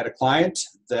here. I had a client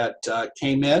that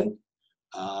came in,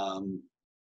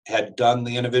 had done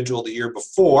the individual the year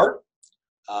before.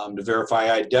 To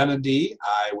verify identity,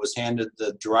 I was handed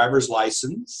the driver's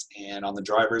license, and on the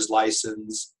driver's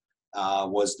license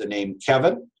was the name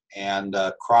Kevin, and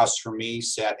across from me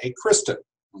sat a Kristen.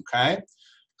 Okay,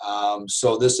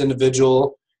 so this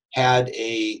individual had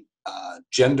a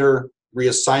gender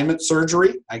reassignment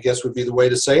surgery, I guess would be the way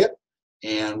to say it,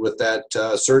 and with that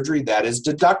surgery, that is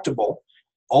deductible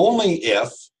only if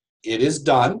it is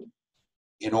done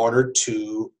in order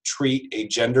to treat a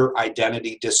gender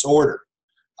identity disorder.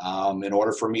 In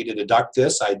order for me to deduct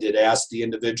this, I did ask the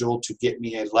individual to get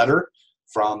me a letter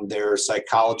from their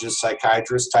psychologist,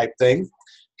 psychiatrist type thing,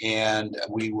 and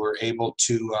we were able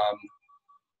to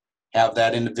have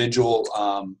that individual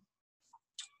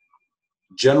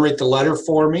generate the letter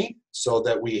for me so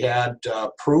that we had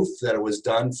proof that it was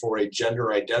done for a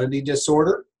gender identity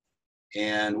disorder.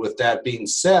 And with that being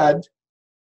said,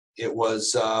 it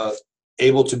was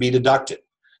able to be deducted.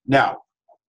 Now,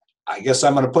 I guess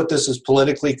I'm going to put this as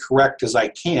politically correct as I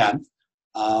can.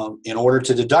 In order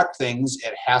to deduct things,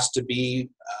 it has to be,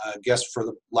 I guess for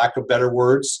the lack of better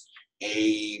words,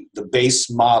 the base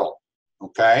model,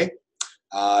 okay?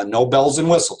 No bells and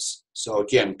whistles. So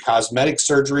again, cosmetic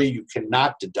surgery, you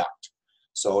cannot deduct.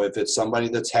 So if it's somebody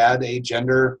that's had a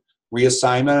gender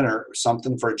reassignment or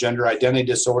something for a gender identity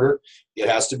disorder, it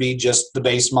has to be just the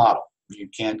base model. You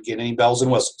can't get any bells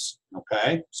and whistles,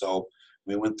 okay? So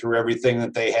we went through everything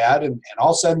that they had, and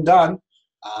all said and done,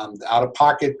 out of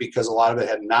pocket, because a lot of it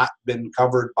had not been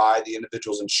covered by the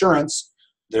individual's insurance,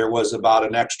 there was about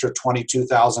an extra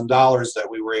 $22,000 that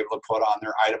we were able to put on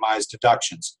their itemized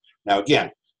deductions. Now, again,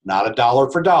 not a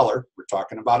dollar for dollar. We're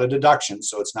talking about a deduction,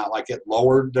 so it's not like it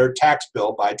lowered their tax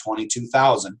bill by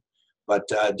 $22,000, but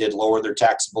did lower their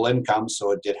taxable income,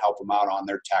 so it did help them out on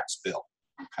their tax bill.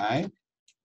 Okay.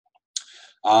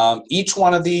 Each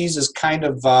one of these is kind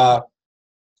of,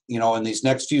 in these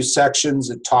next few sections,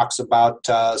 it talks about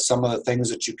some of the things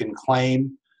that you can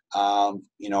claim.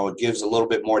 It gives a little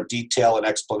bit more detail and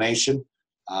explanation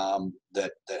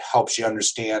that helps you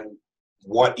understand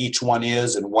what each one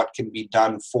is and what can be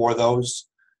done for those.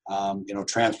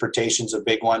 Transportation's a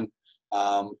big one.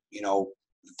 The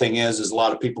thing is a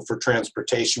lot of people for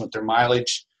transportation with their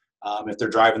mileage. If they're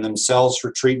driving themselves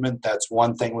for treatment, that's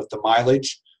one thing with the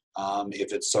mileage.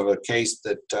 If it's a case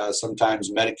that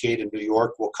sometimes Medicaid in New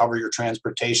York will cover your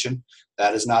transportation,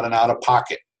 that is not an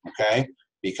out-of-pocket, okay?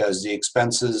 Because the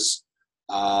expenses,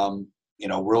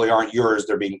 really aren't yours.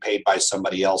 They're being paid by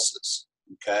somebody else's,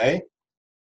 okay?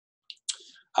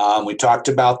 We talked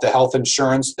about the health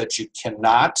insurance that you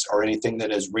cannot, or anything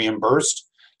that is reimbursed.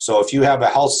 So if you have a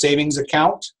health savings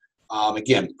account,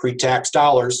 again, pre-tax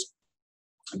dollars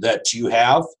that you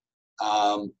have,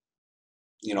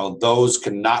 those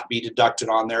cannot be deducted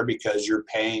on there because you're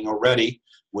paying already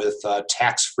with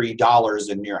tax-free dollars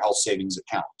in your health savings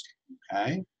account.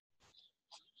 Okay.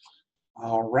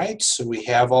 All right, so we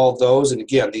have all those, and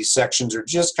again, these sections are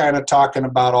just kind of talking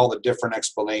about all the different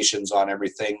explanations on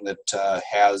everything that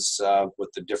has with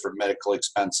the different medical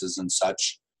expenses and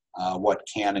such, what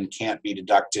can and can't be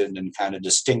deducted, and kind of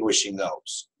distinguishing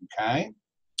those. Okay.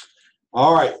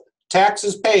 All right,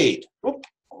 taxes paid. Oop,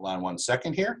 hold on one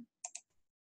second here.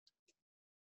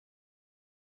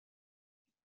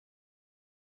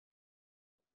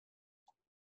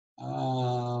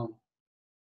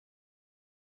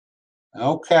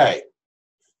 Okay,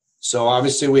 so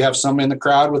obviously we have somebody in the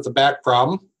crowd with a back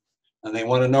problem, and they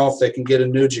want to know if they can get a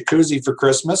new jacuzzi for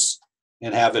Christmas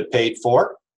and have it paid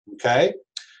for. Okay,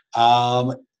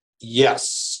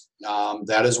 yes,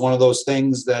 that is one of those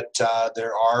things that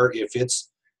there are, if it's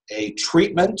a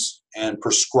treatment and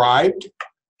prescribed,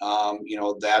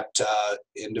 that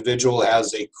individual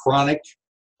has a chronic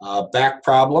back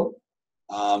problem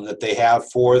that they have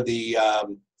for the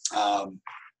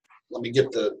let me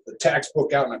get the tax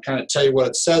book out and I'll kind of tell you what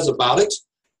it says about it.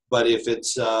 But if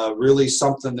it's really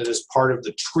something that is part of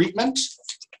the treatment,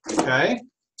 okay,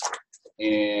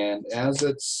 and as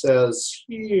it says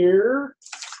here,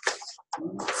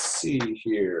 let's see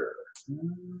here. All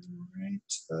right.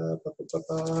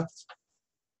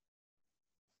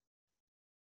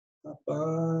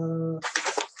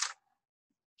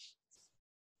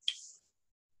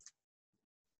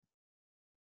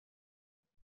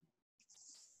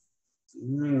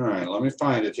 All right, let me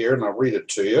find it here and I'll read it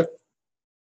to you.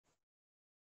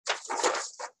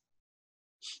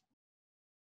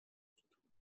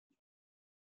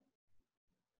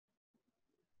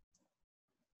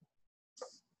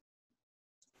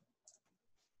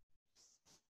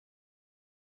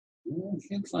 I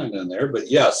can't find it in there, but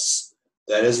yes,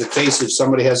 that is the case if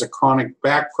somebody has a chronic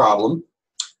back problem,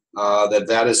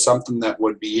 that is something that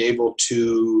would be able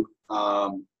to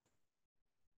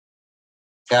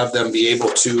have them be able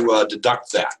to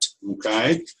deduct that,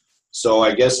 okay? So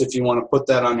I guess if you want to put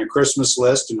that on your Christmas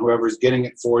list and whoever's getting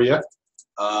it for you,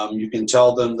 you can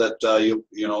tell them that,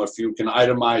 if you can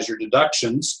itemize your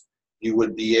deductions, you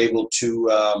would be able to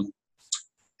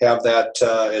have that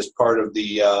as part of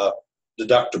the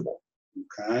deductible,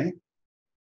 okay?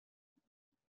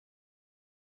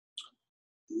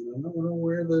 I don't know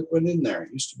where that went in there.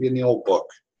 It used to be in the old book.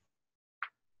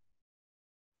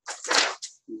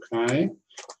 Okay.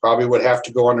 Probably would have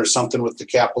to go under something with the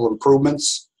capital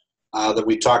improvements that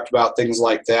we talked about, things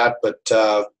like that. But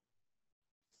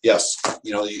yes,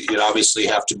 you'd obviously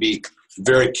have to be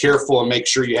very careful and make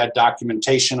sure you had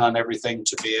documentation on everything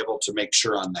to be able to make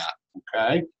sure on that.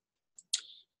 Okay.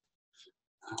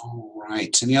 All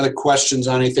right. Any other questions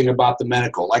on anything about the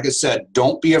medical? Like I said,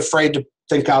 don't be afraid to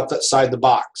think outside the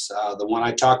box. The one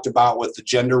I talked about with the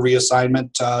gender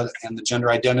reassignment and the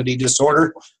gender identity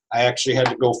disorder, I actually had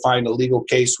to go find a legal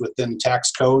case within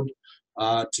tax code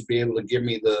to be able to give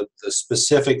me the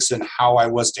specifics and how I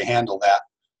was to handle that.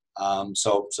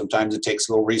 So sometimes it takes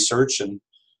a little research,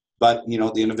 but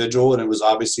the individual, and it was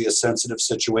obviously a sensitive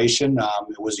situation.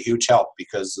 It was a huge help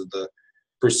because of the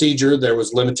procedure. There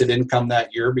was limited income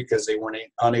that year because they weren't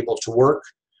unable to work,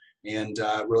 and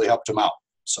really helped them out.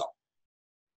 So,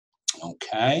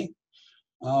 okay.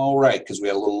 All right, because we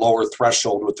had a little lower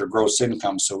threshold with their gross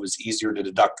income, so it was easier to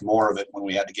deduct more of it when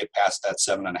we had to get past that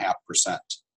 7.5%.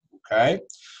 Okay.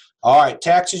 All right,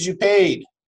 taxes you paid.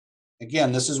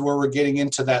 Again, this is where we're getting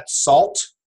into that SALT,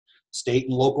 state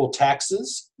and local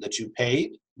taxes that you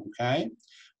paid. Okay.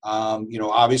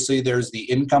 Obviously there's the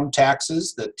income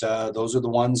taxes that those are the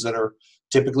ones that are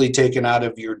typically taken out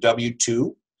of your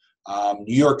W-2.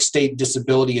 New York State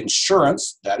Disability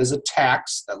Insurance, that is a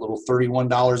tax, that little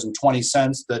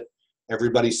 $31.20 that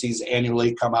everybody sees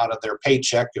annually come out of their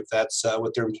paycheck if that's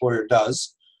what their employer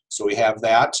does. So we have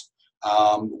that.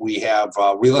 We have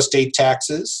real estate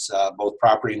taxes, both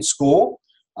property and school.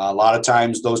 A lot of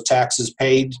times those taxes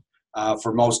paid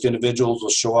for most individuals will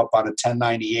show up on a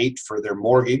 1098 for their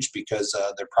mortgage because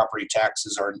their property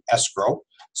taxes are in escrow,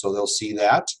 so they'll see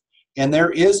that. And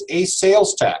there is a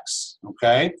sales tax,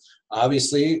 okay?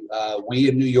 Obviously, we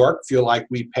in New York feel like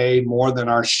we pay more than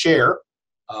our share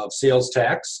of sales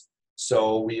tax,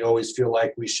 so we always feel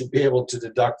like we should be able to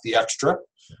deduct the extra.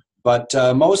 But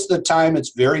most of the time,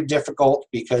 it's very difficult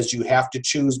because you have to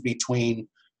choose between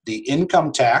the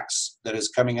income tax that is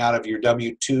coming out of your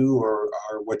W-2 or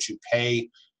what you pay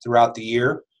throughout the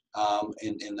year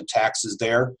in the taxes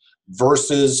there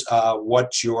versus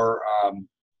what your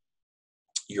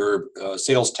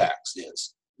sales tax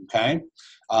is. Okay,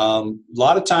 a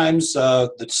lot of times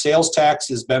the sales tax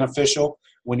is beneficial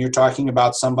when you're talking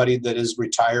about somebody that is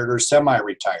retired or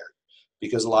semi-retired,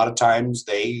 because a lot of times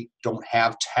they don't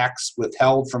have tax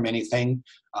withheld from anything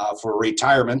for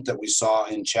retirement that we saw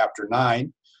in Chapter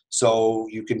 9. So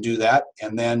you can do that.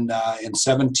 And then in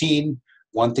 17,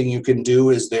 one thing you can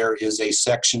do is there is a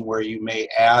section where you may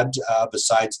add,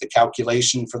 besides the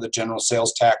calculation for the general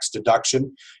sales tax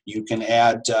deduction, you can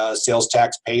add sales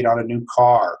tax paid on a new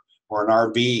car or an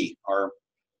RV, or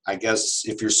I guess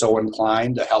if you're so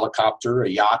inclined, a helicopter, a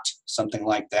yacht, something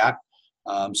like that.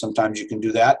 Sometimes you can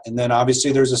do that. And then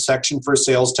obviously there's a section for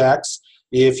sales tax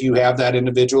if you have that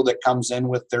individual that comes in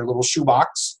with their little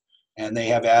shoebox and they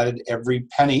have added every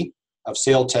penny of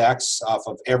sales tax off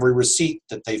of every receipt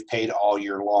that they've paid all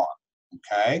year long.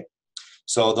 Okay,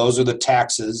 so those are the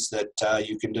taxes that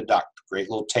you can deduct. Great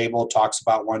little table, talks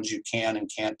about ones you can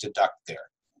and can't deduct there.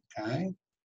 Okay,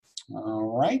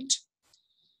 all right.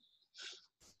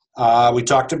 We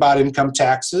talked about income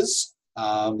taxes.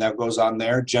 That goes on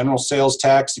there. General sales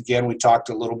tax, again, we talked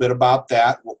a little bit about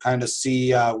that. We'll kind of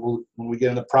see when we get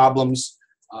into problems,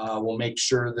 we'll make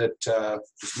sure that,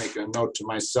 just make a note to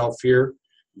myself here,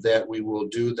 that we will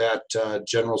do that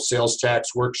general sales tax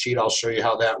worksheet. I'll show you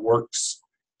how that works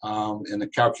in the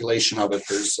calculation of it.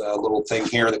 There's a little thing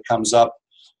here that comes up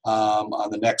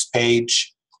on the next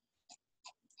page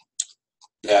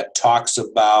that talks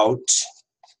about,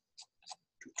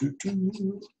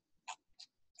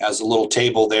 has a little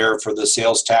table there for the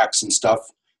sales tax and stuff.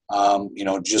 You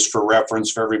know, just for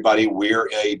reference for everybody, we're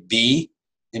a B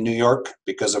in New York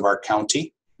because of our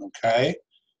county. Okay,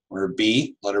 we're a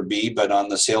B, letter B, but on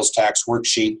the sales tax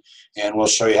worksheet, and we'll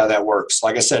show you how that works.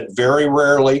 Like I said, very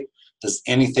rarely does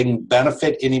anything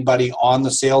benefit anybody on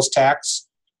the sales tax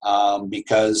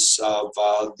because of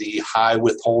the high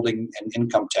withholding and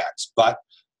income tax. But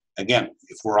again,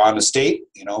 if we're on a state,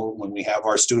 you know, when we have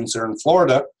our students that are in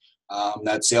Florida,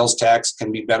 that sales tax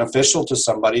can be beneficial to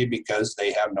somebody because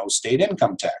they have no state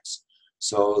income tax.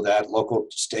 So that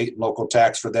state local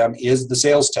tax for them is the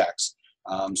sales tax.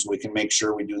 So we can make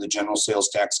sure we do the general sales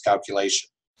tax calculation.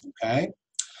 Okay.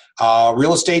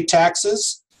 Real estate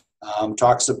taxes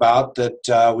talks about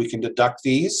that we can deduct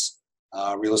these.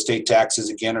 Real estate taxes,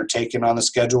 again, are taken on the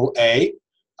Schedule A.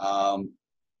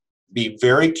 Be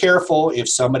very careful if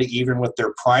somebody, even with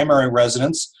their primary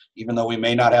residence, even though we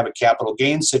may not have a capital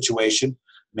gain situation,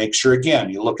 make sure, again,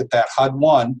 you look at that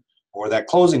HUD-1 or that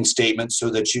closing statement so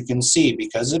that you can see,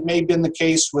 because it may have been the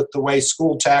case with the way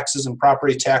school taxes and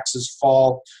property taxes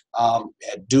fall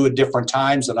due at different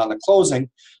times, and on the closing,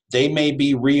 they may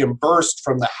be reimbursed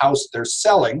from the house they're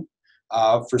selling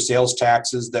for sales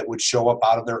taxes that would show up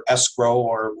out of their escrow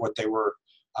or what they were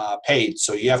paid.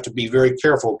 So you have to be very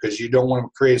careful because you don't want to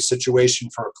create a situation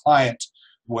for a client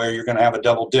where you're going to have a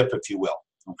double dip, if you will.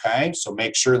 Okay, so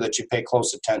make sure that you pay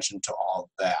close attention to all of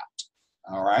that.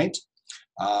 All right.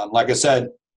 Like I said,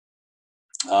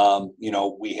 you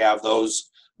know, we have those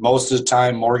most of the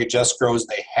time. Mortgage escrows,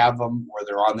 they have them where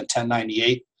they're on the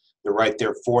 1098. They're right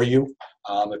there for you.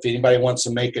 If anybody wants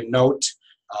to make a note,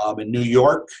 in New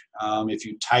York, if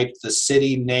you type the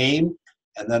city name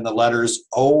and then the letters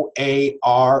OARS,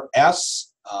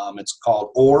 it's called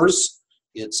ORS.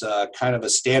 It's kind of a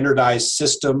standardized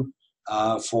system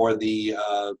for the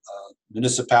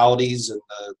municipalities and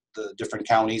the different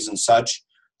counties and such.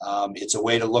 It's a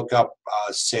way to look up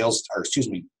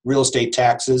real estate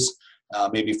taxes,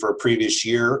 maybe for a previous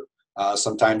year.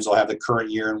 Sometimes they'll have the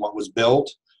current year and what was billed.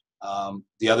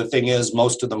 The other thing is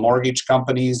most of the mortgage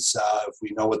companies, if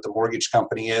we know what the mortgage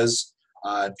company is,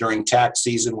 during tax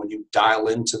season, when you dial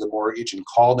into the mortgage and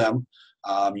call them,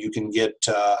 you can get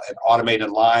an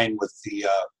automated line with the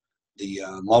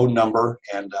loan number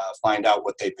and find out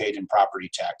what they paid in property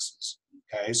taxes.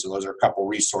 Okay, so those are a couple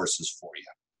resources for you.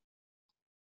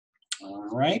 All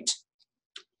right.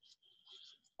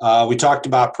 We talked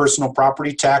about personal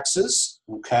property taxes.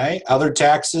 Okay, other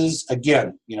taxes,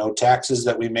 again, you know, taxes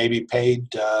that we may be paid.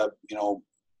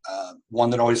 One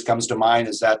that always comes to mind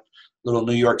is that little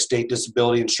New York State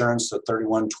disability insurance, the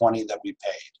 $31.20 that we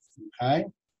paid. Okay.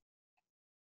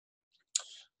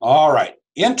 All right,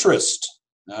 interest.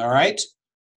 All right,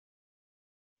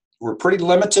 we're pretty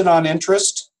limited on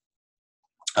interest.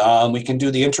 We can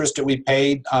do the interest that we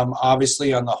paid,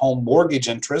 obviously, on the home mortgage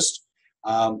interest.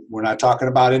 We're not talking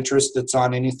about interest that's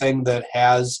on anything that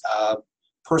has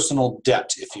personal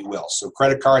debt, if you will. So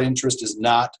credit card interest is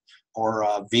not, or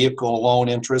vehicle loan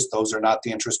interest. Those are not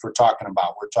the interest we're talking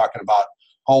about. We're talking about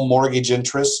home mortgage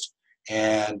interest.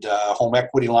 and home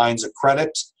equity lines of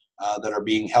credit that are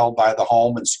being held by the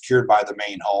home and secured by the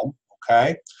main home,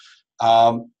 okay?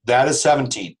 That is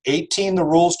 17. 18, the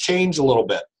rules change a little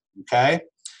bit, okay?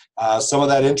 Some of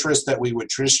that interest that we would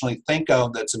traditionally think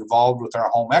of that's involved with our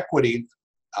home equity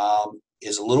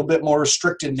is a little bit more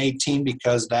restricted in 18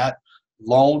 because that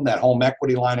loan, that home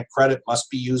equity line of credit, must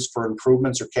be used for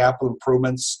improvements or capital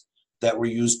improvements that were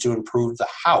used to improve the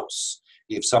house.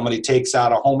 If somebody takes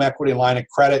out a home equity line of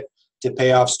credit to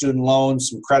pay off student loans,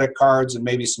 some credit cards, and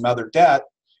maybe some other debt,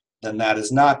 then that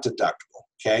is not deductible,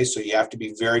 okay? So you have to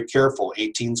be very careful.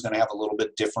 18 is going to have a little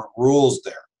bit different rules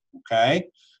there, okay?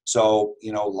 So,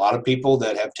 you know, a lot of people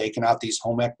that have taken out these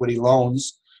home equity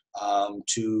loans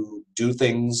to do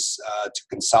things to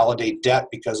consolidate debt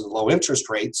because of low interest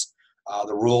rates,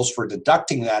 the rules for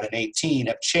deducting that in 18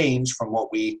 have changed from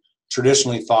what we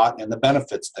traditionally thought and the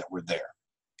benefits that were there,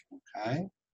 okay?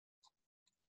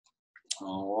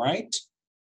 All right.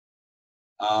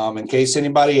 In case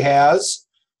anybody has,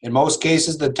 in most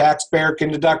cases, the taxpayer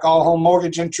can deduct all home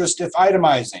mortgage interest if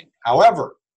itemizing.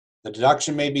 However, the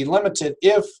deduction may be limited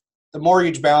if the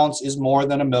mortgage balance is more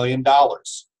than $1 million.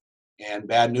 And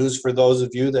bad news for those of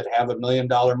you that have $1 million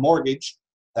mortgage,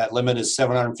 that limit is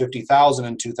 $750,000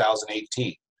 in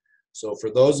 2018. So for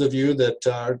those of you that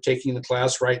are taking the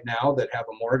class right now that have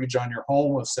a mortgage on your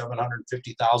home of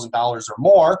 $750,000 or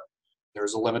more,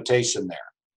 there's a limitation there.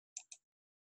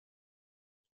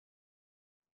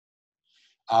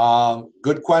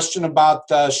 Good question about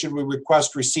should we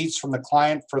request receipts from the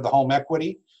client for the home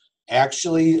equity?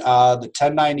 Actually, the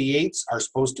 1098s are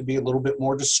supposed to be a little bit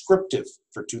more descriptive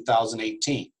for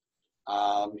 2018.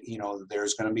 You know,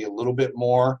 there's going to be a little bit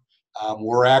more.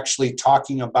 We're actually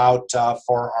talking about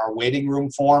for our waiting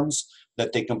room forms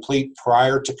that they complete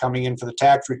prior to coming in for the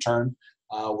tax return.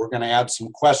 We're going to add some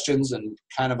questions and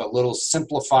kind of a little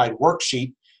simplified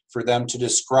worksheet for them to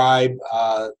describe,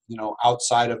 you know,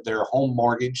 outside of their home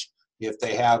mortgage, if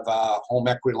they have a home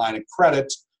equity line of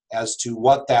credit, as to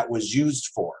what that was used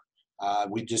for.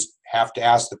 We just have to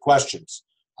ask the questions.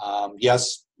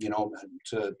 Yes, you know,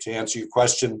 to answer your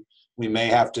question, we may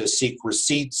have to seek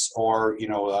receipts or, you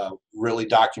know, really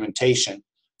documentation.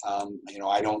 You know,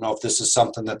 I don't know if this is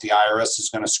something that the IRS is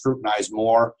going to scrutinize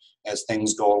more as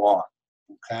things go along,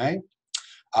 okay?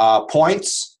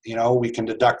 Points, you know, we can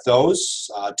deduct those.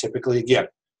 Typically, again,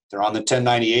 they're on the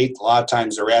 1098. A lot of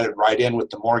times they're added right in with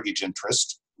the mortgage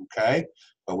interest, okay?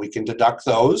 But we can deduct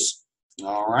those,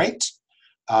 all right?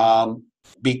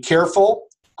 Be careful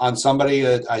on somebody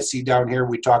that I see down here.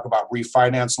 We talk about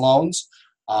refinance loans.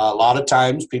 A lot of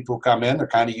times people come in, they're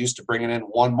kind of used to bringing in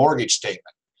one mortgage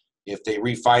statement. If they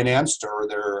refinanced or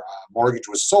their mortgage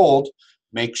was sold,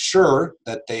 make sure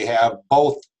that they have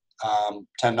both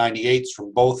 1098s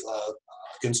from both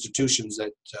institutions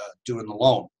that doing the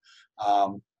loan.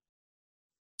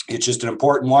 It's just an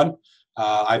important one.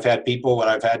 I've had people when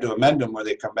I've had to amend them where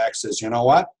they come back and says, you know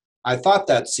what, I thought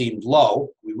that seemed low.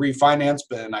 We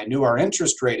refinanced, and I knew our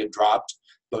interest rate had dropped,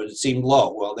 but it seemed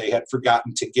low. Well, they had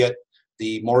forgotten to get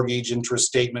the mortgage interest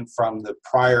statement from the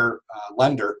prior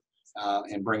lender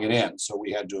and bring it in, so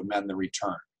we had to amend the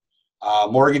return.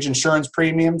 Mortgage insurance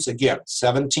premiums, again,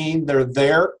 17, they're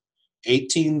there.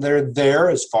 18, they're there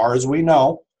as far as we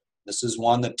know. This is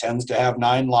one that tends to have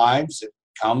 9 lives. It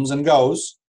comes and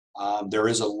goes. There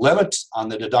is a limit on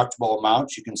the deductible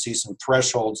amount. You can see some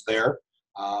thresholds there.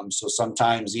 So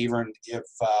sometimes even if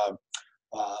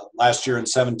last year in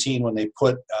 17 when they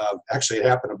put, actually it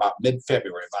happened about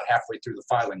mid-February, about halfway through the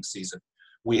filing season,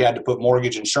 we had to put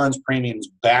mortgage insurance premiums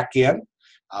back in.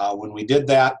 When we did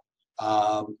that,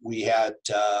 we had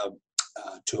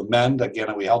to amend.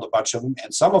 Again, we held a bunch of them,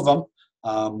 and some of them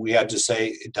we had to say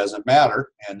it doesn't matter,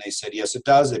 and they said yes it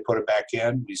does. They put it back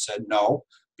in. We said no,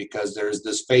 because there's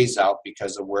this phase out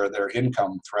because of where their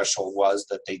income threshold was,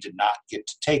 that they did not get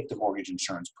to take the mortgage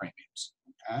insurance premiums.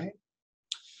 Okay.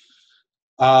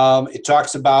 It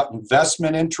talks about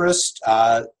investment interest.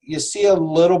 You see a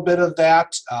little bit of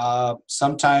that.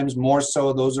 Sometimes more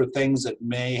so, those are things that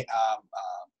may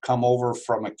come over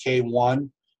from a K-1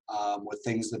 with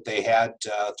things that they had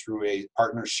through a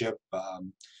partnership,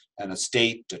 an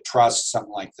estate, a trust,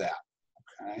 something like that.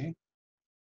 Okay.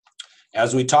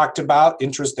 As we talked about,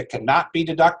 interest that cannot be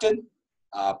deducted,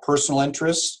 personal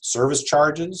interest, service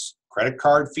charges, credit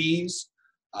card fees,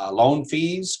 loan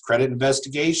fees, credit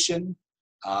investigation.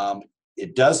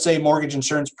 It does say mortgage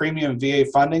insurance premium and VA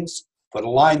fundings. Put a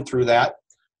line through that.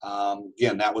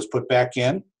 Again, that was put back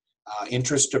in.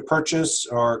 Interest to purchase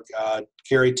or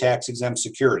carry tax-exempt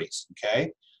securities.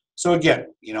 Okay. So again,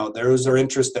 you know, those are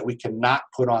interests that we cannot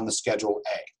put on the Schedule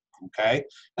A. okay?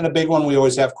 And a big one we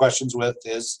always have questions with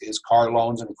is car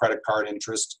loans and credit card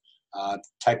interest,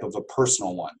 type of a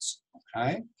personal ones,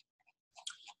 okay?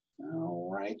 All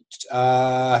right,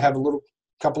 I have a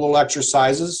couple of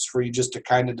exercises for you just to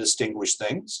kind of distinguish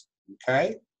things,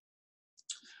 okay?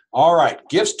 All right,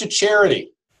 gifts to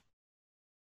charity.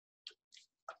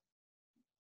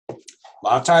 A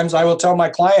lot of times I will tell my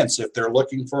clients if they're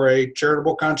looking for a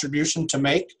charitable contribution to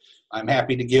make, I'm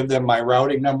happy to give them my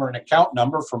routing number and account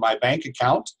number for my bank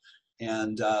account,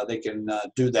 and they can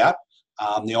do that.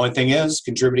 The only thing is,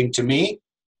 contributing to me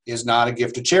is not a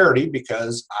gift to charity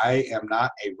because I am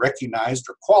not a recognized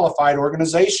or qualified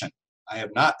organization. I have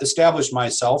not established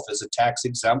myself as a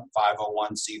tax-exempt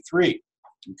 501c3,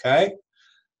 okay?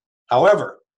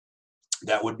 However,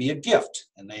 that would be a gift,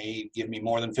 and they give me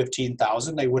more than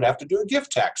 $15,000, they would have to do a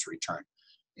gift tax return.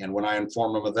 And when I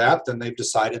inform them of that, then they've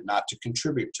decided not to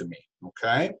contribute to me,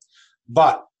 okay?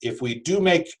 But if we do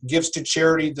make gifts to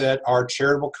charity that are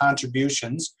charitable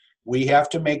contributions, we have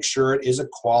to make sure it is a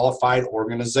qualified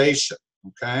organization,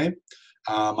 okay?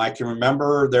 I can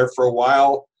remember there for a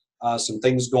while, some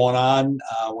things going on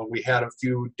when we had a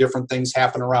few different things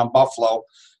happen around Buffalo.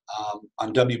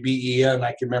 On WBEN,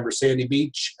 I can remember Sandy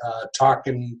Beach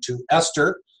talking to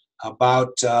Esther about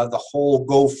the whole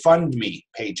GoFundMe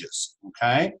pages,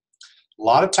 okay? A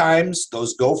lot of times,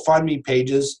 those GoFundMe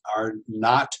pages are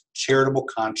not charitable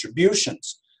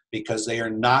contributions because they are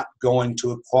not going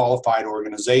to a qualified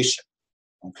organization,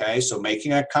 okay? So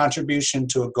making a contribution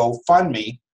to a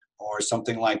GoFundMe or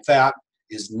something like that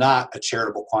is not a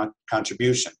charitable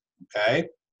contribution, okay?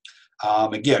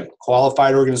 Again,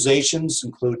 qualified organizations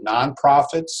include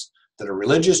nonprofits that are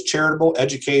religious, charitable,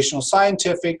 educational,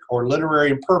 scientific, or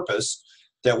literary in purpose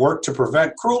that work to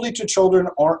prevent cruelty to children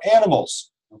or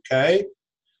animals, okay?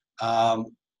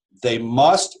 They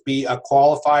must be a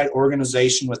qualified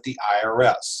organization with the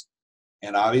IRS.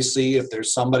 And obviously, if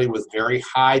there's somebody with very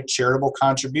high charitable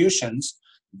contributions,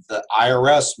 the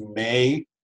IRS may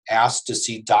ask to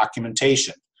see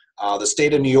documentation. The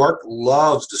state of New York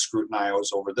loves to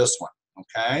scrutinize over this one,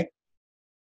 okay?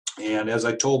 And as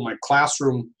I told my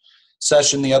classroom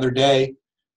session the other day,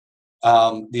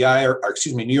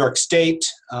 New York State,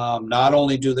 not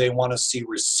only do they want to see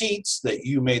receipts that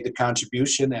you made the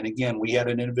contribution, and again, we had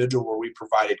an individual where we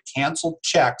provided canceled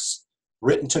checks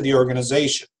written to the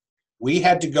organization. We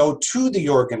had to go to the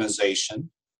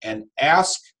organization and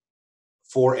ask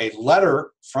for a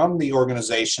letter from the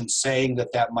organization saying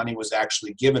that that money was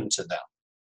actually given to them,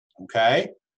 okay?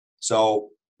 So,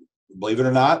 believe it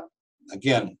or not,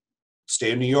 again,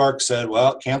 state of New York said,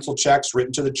 well, canceled checks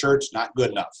written to the church, not good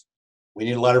enough. We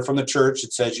need a letter from the church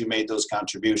that says you made those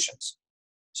contributions.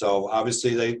 So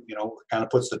obviously they, kind of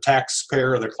puts the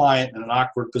taxpayer or the client in an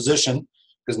awkward position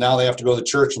because now they have to go to the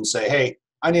church and say, hey,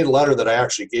 I need a letter that I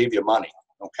actually gave you money,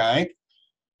 okay?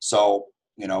 So,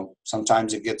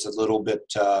 sometimes it gets a little bit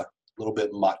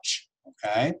much,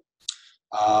 okay?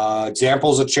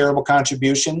 Examples of charitable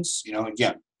contributions,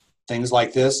 again, things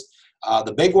like this.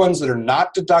 The big ones that are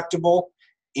not deductible,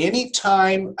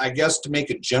 anytime, I guess to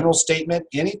make a general statement,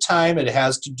 anytime it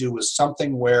has to do with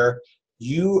something where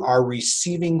you are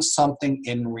receiving something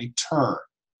in return,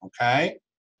 okay?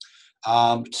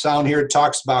 Down here it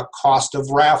talks about cost of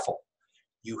raffle.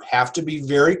 You have to be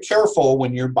very careful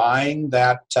when you're buying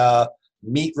that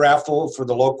meat raffle for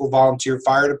the local volunteer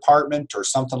fire department or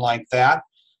something like that,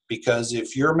 because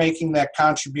if you're making that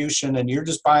contribution and you're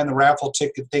just buying the raffle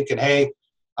ticket thinking, hey,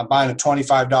 I'm buying a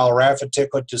 $25 raffle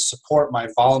ticket to support my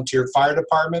volunteer fire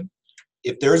department,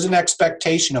 if there's an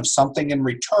expectation of something in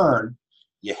return,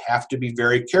 you have to be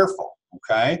very careful,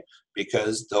 okay?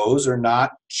 Because those are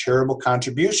not charitable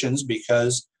contributions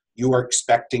because you are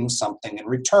expecting something in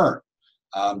return.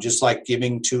 Just like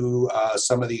giving to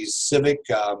some of these civic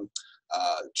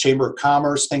chamber of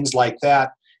commerce, things like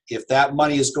that, if that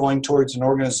money is going towards an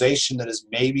organization that is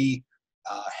maybe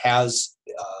has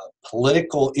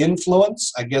political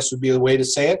influence, I guess would be the way to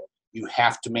say it, you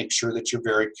have to make sure that you're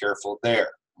very careful there,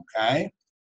 okay?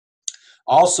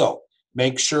 Also,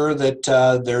 make sure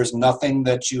that there's nothing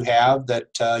that you have that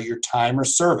your time or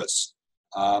service.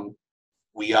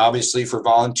 We obviously, for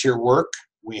volunteer work,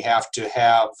 we have to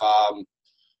have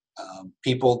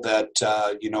people that,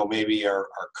 maybe are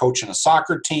coaching a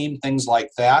soccer team, things like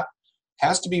that.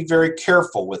 Has to be very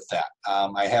careful with that.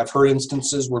 I have heard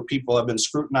instances where people have been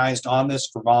scrutinized on this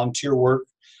for volunteer work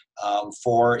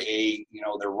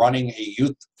they're running a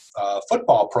youth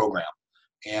football program.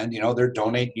 And, they're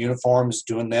donating uniforms,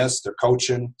 doing this, they're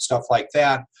coaching, stuff like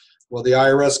that. Well, the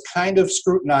IRS kind of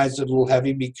scrutinized it a little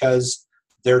heavy because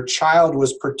their child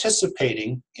was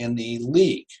participating in the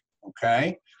league,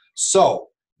 okay? So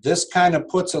this kind of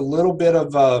puts a little bit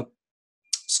of a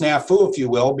snafu, if you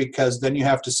will, because then you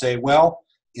have to say, well,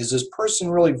 is this person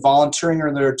really volunteering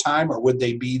their time, or would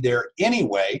they be there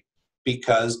anyway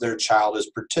because their child is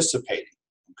participating?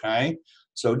 Okay,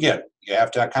 so again, you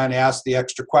have to kind of ask the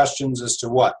extra questions as to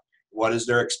what is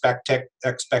their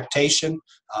expectation?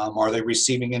 Are they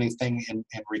receiving anything in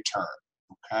return?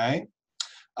 Okay,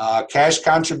 cash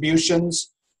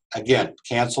contributions, again,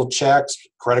 canceled checks,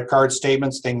 credit card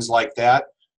statements, things like that.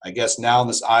 I guess now in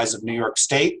this eyes of New York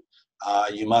State,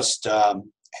 you must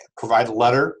provide a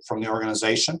letter from the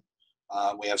organization.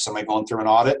 We have somebody going through an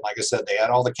audit. Like I said, they had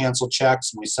all the canceled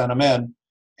checks, and we sent them in.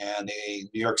 And the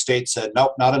New York State said,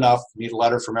 nope, not enough. We need a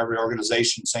letter from every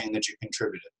organization saying that you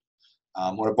contributed.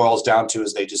 What it boils down to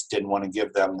is they just didn't want to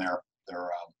give them their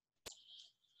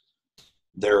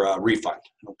refund.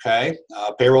 Okay,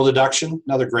 payroll deduction,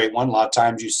 another great one. A lot of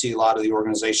times you see a lot of the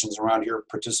organizations around here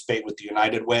participate with the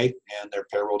United Way, and their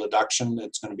payroll deduction,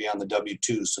 it's going to be on the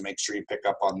W-2, so make sure you pick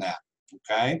up on that.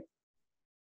 Okay,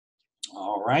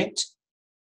 all right.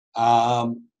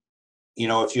 You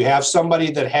know, if you have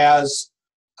somebody that has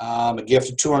a gift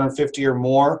of $250 or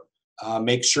more,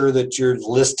 make sure that you're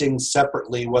listing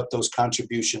separately what those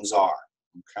contributions are.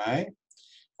 Okay,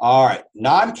 all right.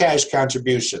 Non-cash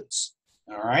contributions.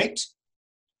 All right,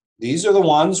 these are the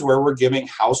ones where we're giving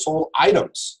household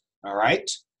items. All right,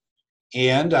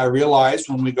 and I realized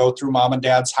when we go through mom and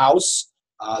dad's house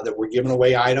that we're giving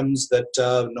away items that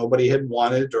nobody had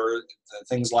wanted, or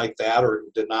things like that, or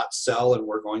did not sell, and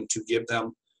we're going to give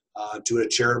them to a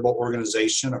charitable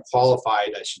organization, a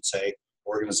qualified, I should say,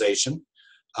 organization.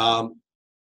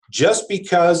 Just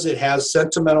because it has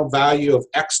sentimental value of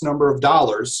X number of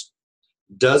dollars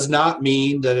does not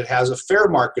mean that it has a fair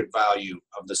market value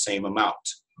of the same amount.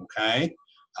 Okay,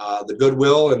 the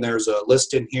Goodwill, and there's a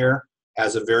list in here,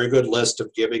 has a very good list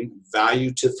of giving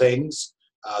value to things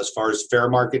as far as fair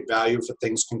market value for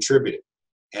things contributed.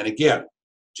 And again,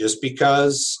 just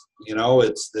because, you know,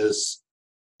 it's this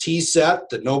tea set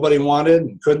that nobody wanted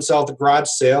and couldn't sell at the garage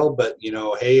sale, but, you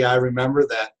know, hey, I remember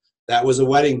that was a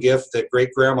wedding gift that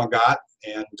great grandma got,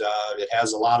 and it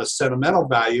has a lot of sentimental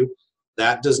value.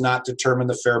 That does not determine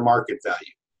the fair market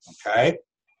value. Okay,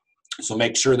 so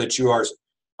make sure that you are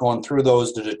going through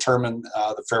those to determine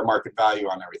the fair market value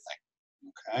on everything.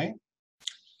 Okay.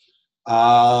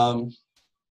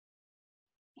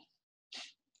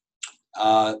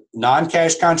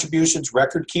 Non-cash contributions,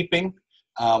 record keeping.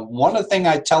 One of the things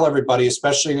I tell everybody,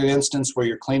 especially in an instance where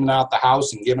you're cleaning out the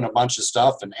house and giving a bunch of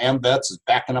stuff and AmVets is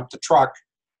backing up the truck,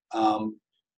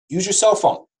 use your cell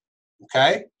phone.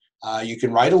 Okay, you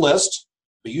can write a list,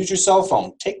 but use your cell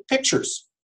phone. Take pictures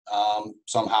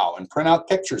somehow and print out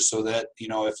pictures so that, you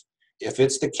know, if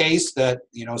it's the case that,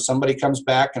 you know, somebody comes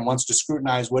back and wants to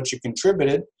scrutinize what you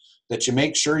contributed, that you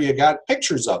make sure you got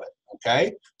pictures of it.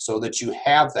 Okay, so that you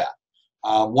have that.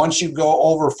 Once you go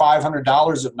over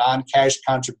 $500 of non-cash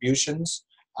contributions,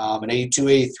 in 82,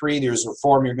 83, there's a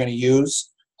form you're going to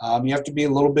use. You have to be a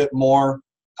little bit more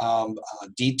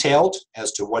detailed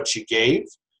as to what you gave.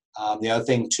 The other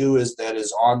thing too is that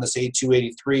is on this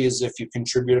 8283 is if you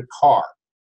contribute a car.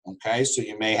 Okay, so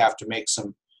you may have to make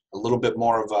a little bit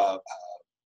more of a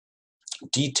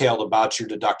detailed about your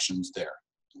deductions there.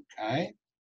 Okay,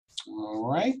 all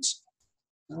right,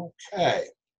 okay.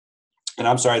 And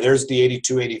I'm sorry, there's the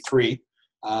 8283.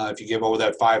 If you give over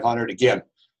that 500, again,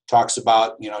 talks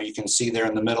about, you know, you can see there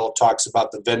in the middle, talks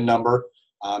about the VIN number.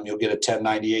 You'll get a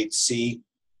 1098C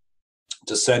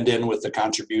to send in with the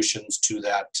contributions to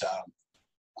that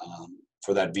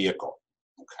for that vehicle.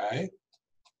 Okay.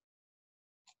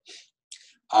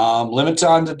 Limits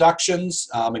on deductions.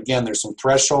 Again, there's some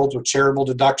thresholds with charitable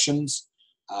deductions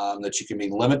that you can be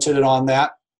limited on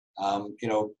that. You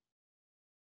know,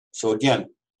 so again,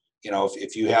 you know,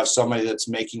 if you have somebody that's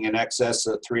making in excess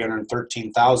of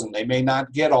 $313,000, they may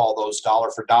not get all those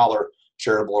dollar for dollar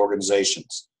charitable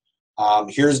organizations.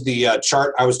 Here's the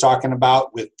chart I was talking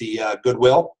about with the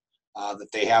Goodwill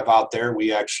that they have out there.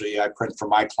 I print for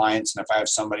my clients, and if I have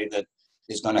somebody that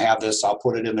is going to have this, I'll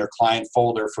put it in their client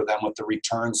folder for them with the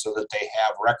return so that they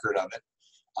have record of it.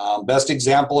 Best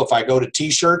example, if I go to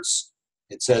t-shirts,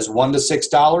 it says $1 to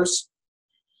 $6.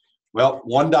 Well,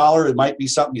 $1, it might be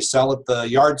something you sell at the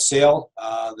yard sale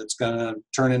that's going to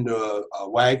turn into a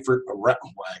rag for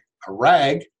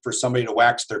somebody to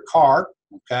wax their car.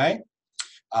 Okay,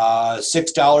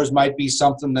 $6 might be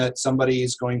something that somebody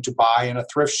is going to buy in a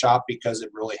thrift shop because it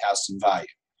really has some value.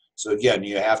 So again,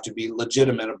 you have to be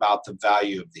legitimate about the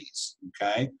value of these.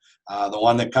 Okay, the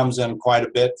one that comes in quite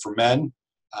a bit for men,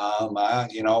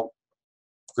 you know,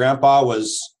 Grandpa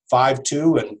was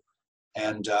 5'2" and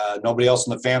and nobody else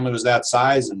in the family was that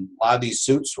size, and a lot of these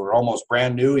suits were almost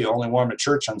brand new. You only wore them to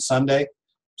church on Sunday.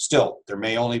 Still, there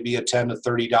may only be a $10 to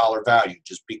 $30 value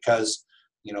just because,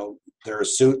 you know, they're a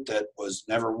suit that was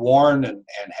never worn and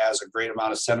has a great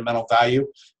amount of sentimental value.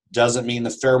 Doesn't mean the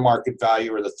fair market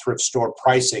value or the thrift store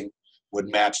pricing would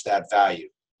match that value,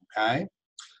 okay?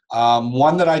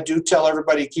 One that I do tell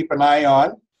everybody to keep an eye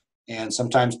on, and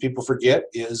sometimes people forget,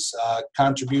 is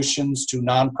contributions to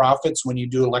nonprofits when you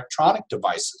do electronic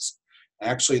devices.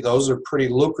 Actually, those are pretty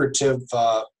lucrative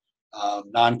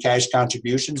non-cash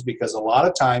contributions, because a lot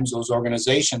of times those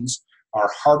organizations are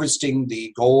harvesting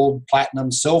the gold,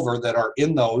 platinum, silver that are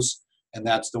in those, and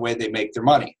that's the way they make their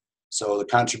money. So the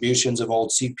contributions of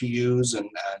old CPUs and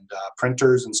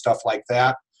printers and stuff like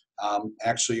that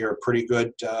actually are a pretty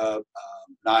good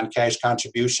non-cash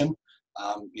contribution.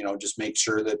 You know, just make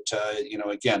sure that, you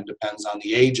know, again, depends on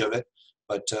the age of it,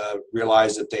 but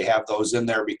realize that they have those in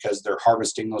there because they're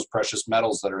harvesting those precious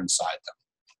metals that are inside them,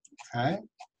 okay?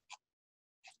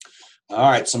 All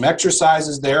right, some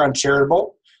exercises there on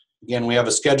charitable. Again, we have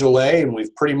a Schedule A, and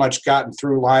we've pretty much gotten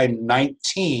through line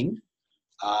 19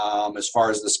 as far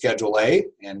as the Schedule A.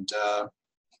 And,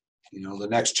 you know, the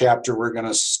next chapter we're going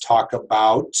to talk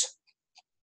about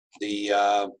the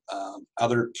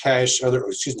other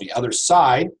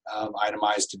side,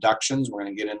 itemized deductions. We're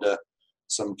going to get into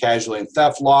some casualty and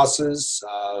theft losses,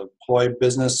 employee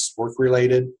business,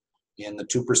 work-related, in the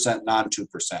 2%,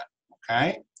 non-2%,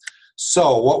 okay?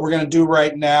 So what we're going to do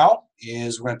right now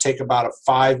is we're going to take about a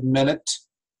 5-minute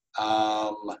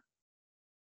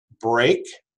break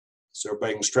so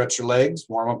everybody can stretch their legs,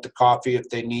 warm up the coffee if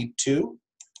they need to.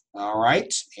 All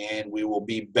right, and we will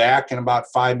be back in about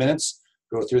 5 minutes,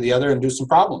 go through the other and do some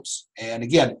problems. And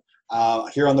again,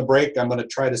 here on the break, I'm going to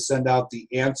try to send out the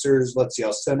answers. Let's see,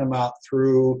 I'll send them out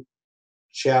through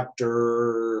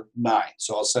chapter 9.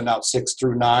 So I'll send out 6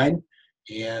 through 9,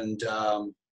 and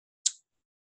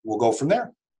we'll go from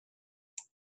there.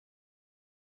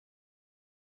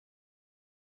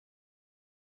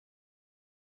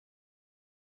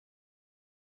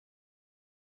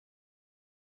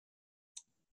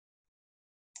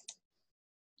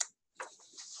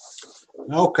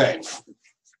 Okay,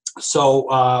 so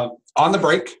on the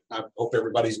break, I hope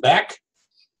everybody's back.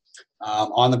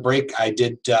 On the break, I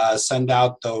did send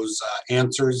out those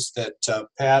answers that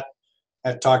Pat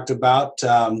had talked about.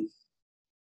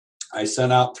 I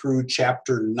sent out through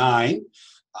chapter 9,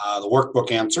 the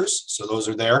workbook answers, so those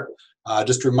are there.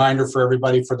 Just a reminder for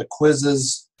everybody for the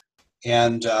quizzes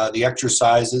and the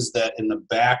exercises that in the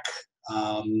back,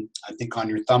 I think on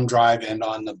your thumb drive and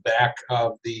on the back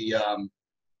of the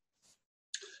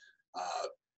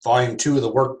volume 2 of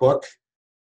the workbook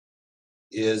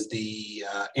is the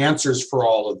answers for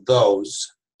all of those.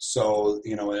 So,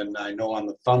 you know, and I know on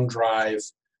the thumb drive,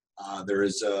 there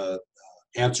is a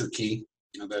answer key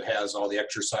that has all the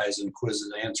exercise and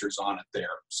quizzes and answers on it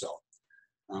there. So,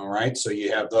 all right, so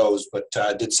you have those, but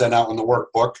I did send out in the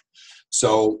workbook.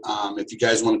 So if you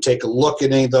guys want to take a look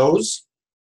at any of those,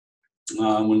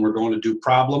 when we're going to do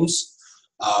problems,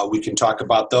 we can talk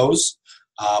about those.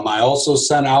 I also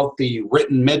sent out the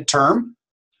written midterm.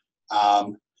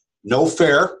 No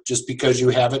fair, just because you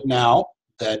have it now,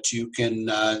 that you can,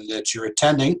 that you're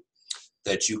attending,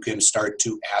 that you can start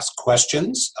to ask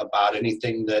questions about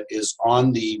anything that is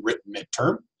on the written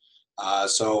midterm.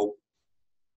 So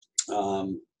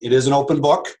it is an open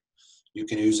book. You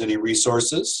can use any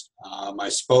resources. I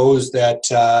suppose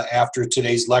that after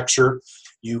today's lecture,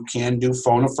 you can do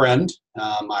phone a friend.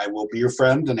 I will be your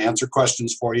friend and answer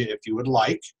questions for you if you would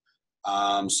like.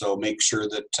 So make sure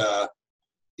that,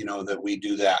 you know, that we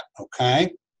do that,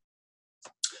 okay?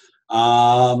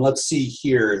 Let's see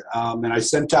here. And I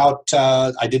sent out,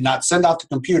 I did not send out the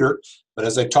computer, but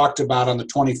as I talked about on the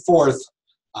 24th,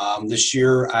 this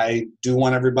year I do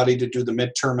want everybody to do the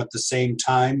midterm at the same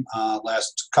time.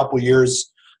 Last couple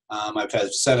years, I've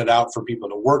had sent it out for people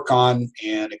to work on,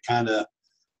 and it kind of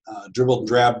dribbled and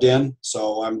drabbed in.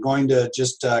 So I'm going to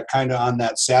just kind of on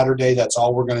that Saturday, that's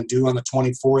all we're going to do on the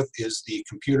 24th is the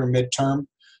computer midterm.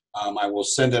 I will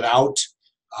send it out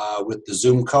with the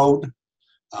Zoom code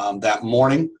that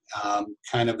morning,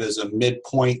 kind of as a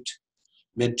mid-checkpoint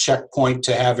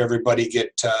to have everybody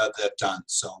get that done.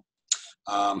 So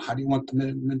how do you want the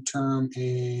midterm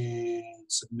and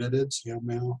submitted?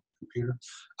 Mail, computer.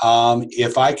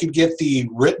 If I could get the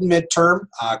written midterm,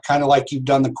 kind of like you've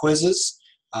done the quizzes,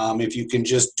 if you can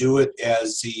just do it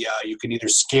as the, you can either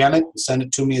scan it and send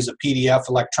it to me as a PDF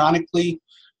electronically,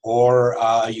 or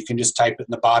you can just type it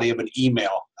in the body of an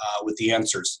email with the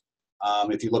answers.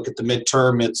 If you look at the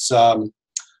midterm, it's a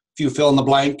few fill in the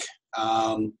blank,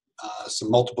 some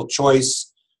multiple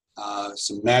choice,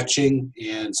 some matching,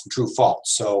 and some true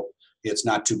false. So it's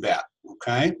not too bad,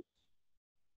 okay?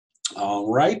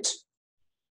 All right.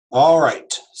 All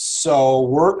right, so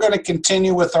we're going to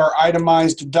continue with our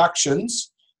itemized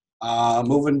deductions,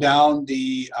 moving down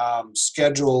the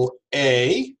Schedule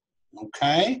A,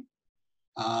 okay?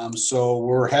 So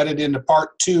we're headed into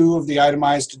Part 2 of the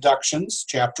itemized deductions,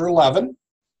 Chapter 11,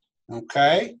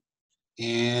 okay?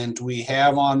 And we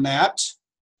have on that,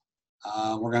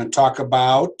 we're going to talk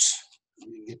about, let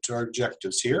me get to our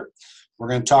objectives here. We're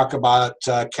going to talk about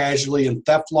casualty and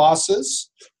theft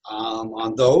losses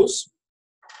on those.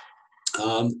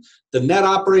 The net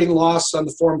operating loss on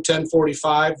the Form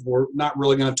 1045, we're not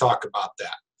really going to talk about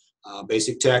that.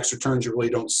 Basic tax returns, you really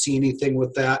don't see anything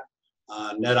with that.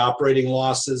 Net operating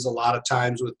losses, a lot of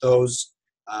times with those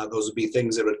would be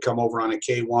things that would come over on a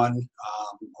K-1,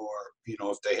 or, you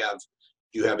know, if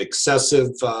you have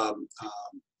excessive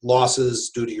losses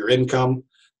due to your income,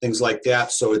 things like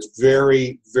that. So it's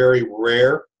very, very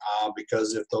rare,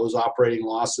 because if those operating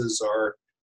losses are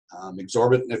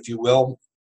exorbitant, if you will,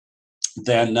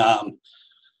 then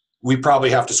we probably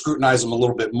have to scrutinize them a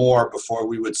little bit more before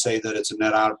we would say that it's a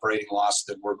net operating loss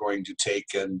that we're going to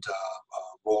take and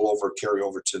roll over, carry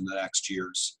over to the next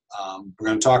years. We're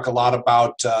going to talk a lot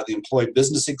about the employee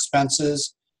business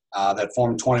expenses, that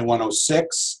Form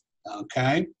 2106,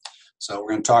 okay? So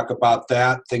we're going to talk about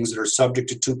that, things that are subject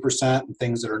to 2% and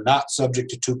things that are not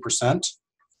subject to 2%,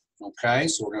 okay?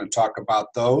 So we're going to talk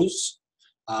about those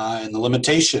and the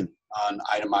limitation on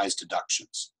itemized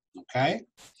deductions. Okay.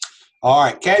 All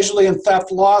right. Casualty and theft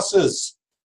losses.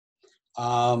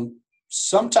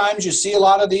 Sometimes you see a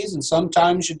lot of these and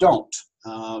sometimes you don't.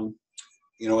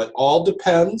 You know, it all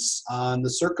depends on the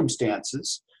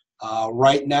circumstances.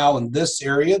 Right now in this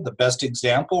area, the best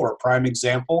example or prime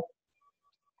example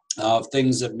of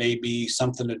things that may be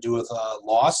something to do with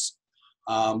loss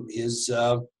is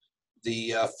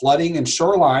the flooding and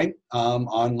shoreline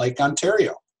on Lake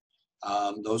Ontario.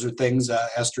 Those are things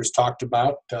Esther's talked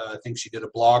about. I think she did a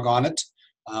blog on it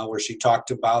where she talked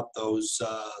about those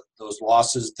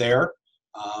losses there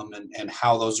and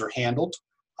how those are handled.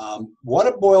 What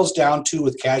it boils down to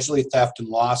with casualty, theft, and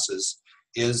losses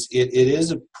is it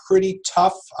is a pretty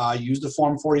tough, use the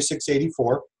Form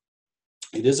 4684.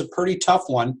 It is a pretty tough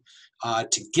one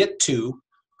to get to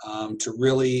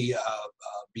really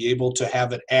be able to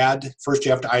have it add. First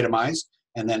you have to itemize,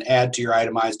 and then add to your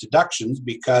itemized deductions,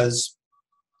 because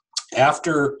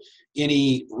after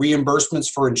any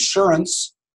reimbursements for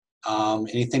insurance,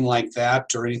 anything like that,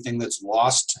 or anything that's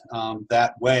lost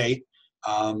that way,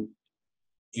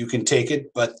 you can take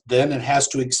it, but then it has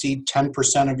to exceed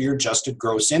 10% of your adjusted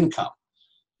gross income.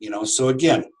 You know, so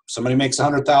again, somebody makes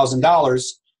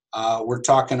 $100,000, we're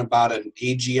talking about an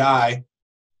AGI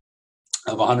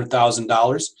of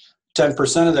 $100,000.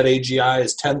 10% of that AGI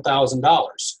is $10,000.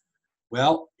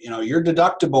 Well, you know, your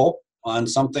deductible on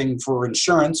something for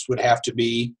insurance would have to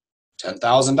be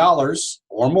 $10,000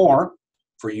 or more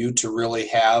for you to really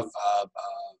have a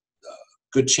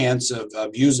good chance of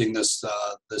using this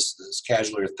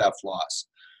casualty or theft loss.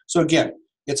 So again,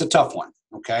 it's a tough one.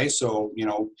 Okay, so you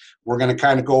know we're going to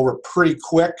kind of go over pretty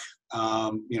quick.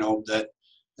 You know that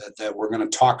we're going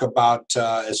to talk about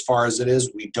as far as it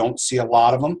is. We don't see a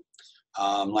lot of them.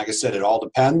 Like I said, it all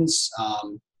depends.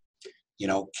 You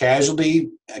know,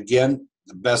 casualty, again,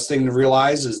 the best thing to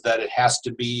realize is that it has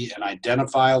to be an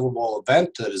identifiable event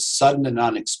that is sudden and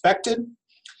unexpected.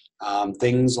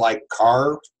 Things like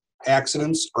car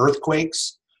accidents,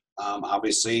 earthquakes,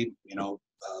 obviously, you know,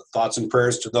 thoughts and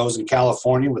prayers to those in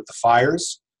California with the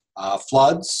fires,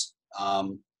 floods,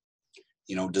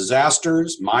 you know,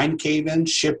 disasters, mine cave-ins,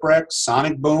 shipwrecks,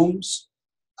 sonic booms,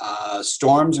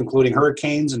 storms, including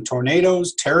hurricanes and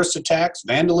tornadoes, terrorist attacks,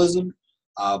 vandalism,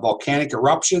 volcanic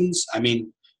eruptions. I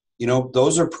mean, you know,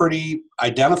 those are pretty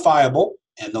identifiable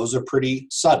and those are pretty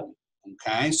sudden.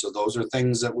 Okay, so those are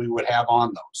things that we would have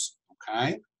on those.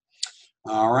 Okay,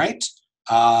 all right.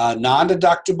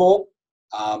 Non-deductible.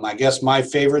 I guess my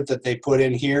favorite that they put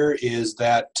in here is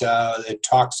that it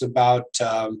talks about,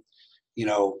 you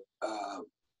know,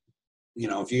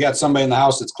 if you got somebody in the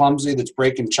house that's clumsy, that's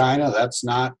breaking china, that's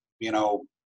not, you know,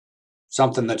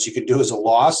 something that you could do as a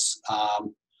loss.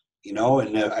 You know,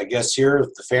 and I guess here,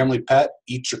 if the family pet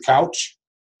eats your couch,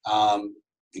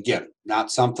 again,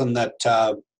 not something that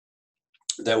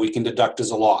that we can deduct as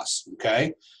a loss.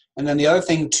 Okay, and then the other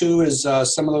thing too is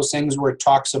some of those things where it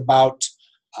talks about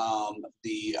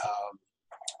the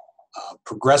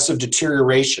progressive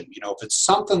deterioration. You know, if it's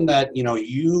something that you know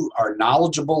you are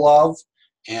knowledgeable of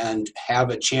and have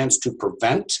a chance to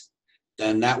prevent,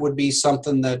 then that would be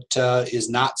something that is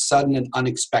not sudden and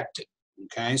unexpected.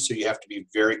 Okay, so you have to be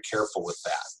very careful with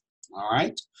that. All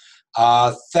right.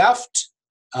 Theft.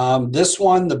 This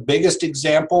one, the biggest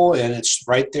example, and it's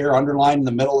right there underlined in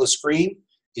the middle of the screen,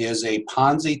 is a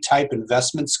Ponzi type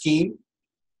investment scheme.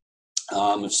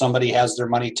 If somebody has their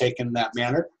money taken in that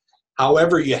manner.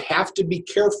 However, you have to be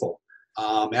careful.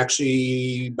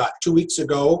 Actually, about 2 weeks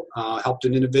ago, helped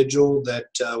an individual that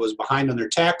was behind on their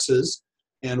taxes.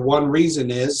 And one reason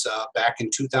is back in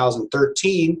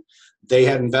 2013, they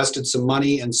had invested some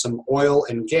money in some oil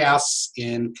and gas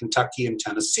in Kentucky and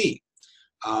Tennessee.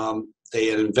 They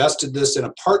had invested this in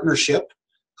a partnership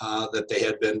that they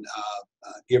had been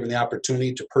given the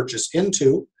opportunity to purchase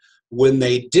into. When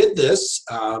they did this,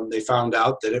 they found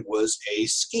out that it was a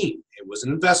scheme. It was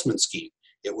an investment scheme.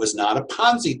 It was not a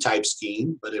Ponzi type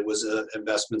scheme, but it was an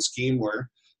investment scheme where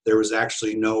there was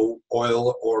actually no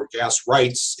oil or gas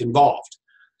rights involved.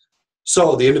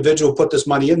 So the individual put this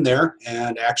money in there,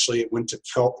 and actually it went to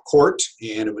court,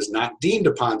 and it was not deemed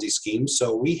a Ponzi scheme,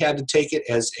 so we had to take it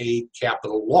as a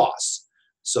capital loss.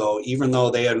 So even though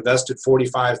they had invested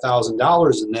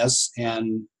 $45,000 in this,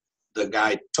 and the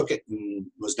guy took it and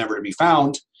was never to be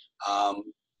found,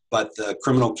 but the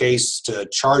criminal case to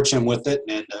charge him with it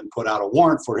and put out a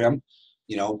warrant for him,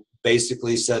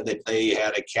 basically said that they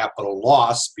had a capital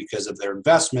loss because of their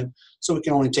investment, so we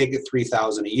can only take it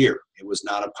 $3,000 a year. It was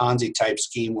not a Ponzi type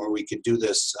scheme where we could do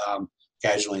this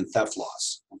casualty and theft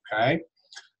loss. Okay,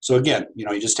 so again,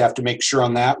 you just have to make sure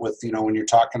on that with when you're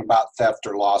talking about theft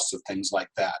or loss of things like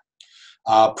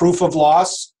that. Proof of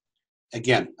loss.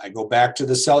 Again, I go back to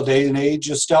the day and age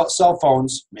of cell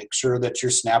phones. Make sure that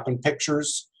you're snapping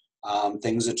pictures,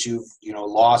 things that you've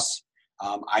lost.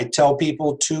 I tell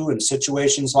people too in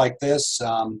situations like this,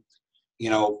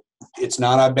 it's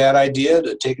not a bad idea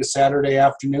to take a Saturday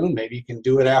afternoon. Maybe you can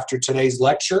do it after today's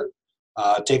lecture.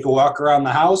 Take a walk around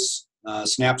the house,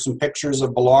 snap some pictures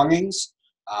of belongings.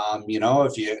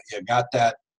 If you got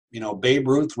that, Babe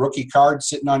Ruth rookie card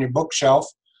sitting on your bookshelf,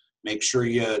 make sure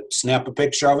you snap a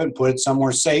picture of it and put it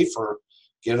somewhere safe, or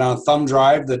get it on a thumb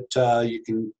drive that you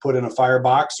can put in a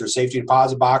firebox or safety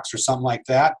deposit box or something like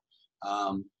that.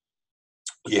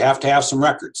 You have to have some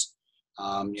records.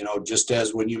 Just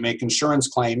as when you make insurance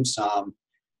claims,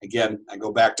 again, I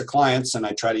go back to clients and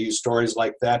I try to use stories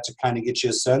like that to kind of get you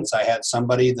a sense. I had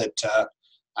somebody that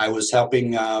I was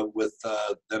helping with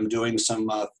them doing some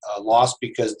loss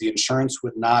because the insurance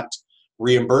would not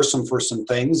reimburse them for some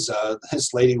things.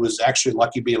 This lady was actually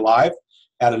lucky to be alive.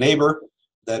 Had a neighbor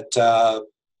that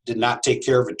did not take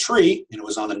care of a tree, and it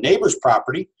was on the neighbor's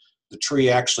property. The tree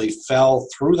actually fell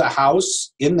through the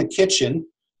house in the kitchen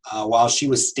while she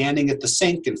was standing at the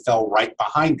sink and fell right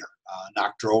behind her.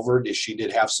 Knocked her over. She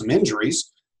did have some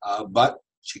injuries, but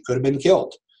she could have been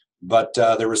killed. But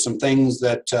there were some things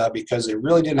that, because they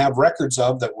really didn't have records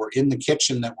of, that were in the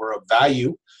kitchen that were of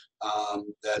value,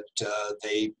 that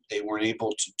they weren't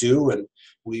able to do, and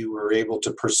we were able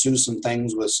to pursue some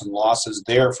things with some losses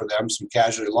there for them, some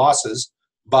casualty losses.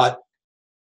 But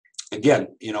again,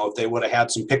 if they would have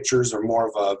had some pictures or more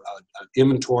of an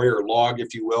inventory or log,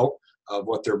 if you will, of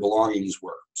what their belongings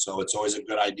were. So it's always a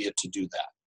good idea to do that.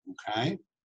 Okay.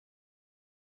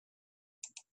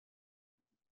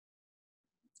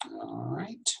 All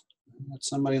right. Got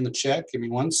somebody in the chat. Give me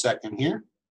 1 second here.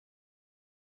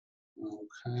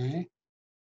 Okay.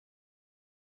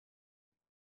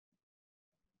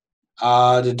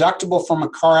 Deductible from a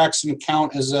car accident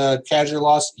count as a casualty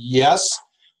loss? Yes.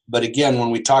 But again,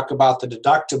 when we talk about the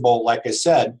deductible, like I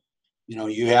said,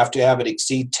 you have to have it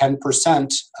exceed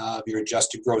 10% of your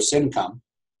adjusted gross income.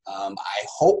 I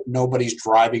hope nobody's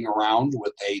driving around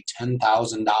with a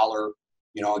 $10,000,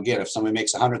 again, if somebody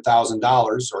makes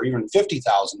 $100,000 or even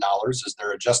 $50,000 as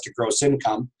their adjusted gross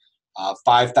income,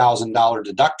 $5,000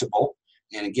 deductible.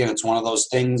 And again, it's one of those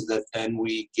things that then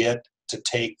we get to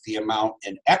take the amount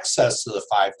in excess of the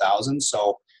 $5,000.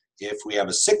 So if we have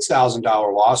a $6,000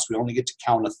 loss, we only get to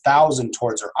count $1,000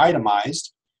 towards our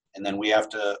itemized, and then we have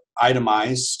to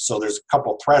itemize. So there's a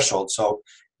couple thresholds. So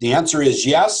the answer is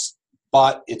yes,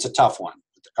 but it's a tough one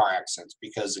with the car accidents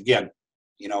because again,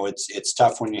 it's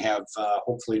tough when you have,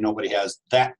 hopefully nobody has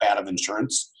that bad of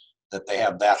insurance that they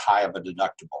have that high of a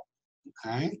deductible.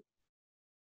 Okay.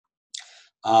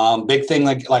 Big thing,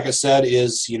 like I said,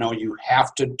 is, you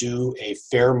have to do a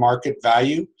fair market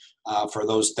value for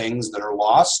those things that are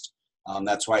lost.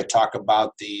 That's why I talk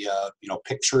about the,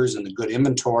 pictures and the good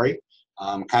inventory.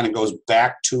 Kind of goes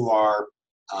back to our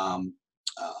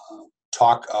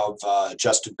talk of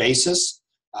adjusted basis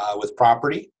with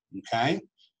property. Okay.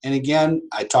 And again,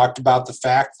 I talked about the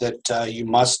fact that you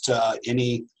must,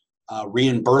 any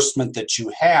reimbursement that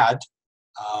you had,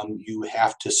 you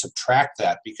have to subtract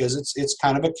that because it's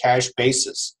kind of a cash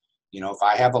basis. If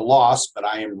I have a loss, but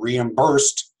I am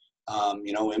reimbursed,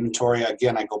 inventory,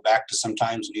 again, I go back to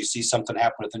sometimes when you see something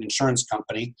happen with an insurance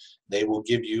company, they will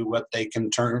give you what they can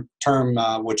term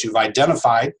what you've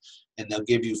identified, and they'll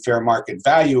give you fair market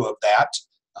value of that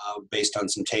based on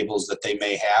some tables that they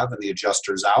may have and the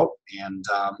adjusters out. And,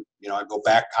 I go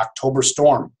back October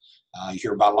storm. You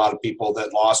hear about a lot of people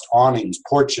that lost awnings,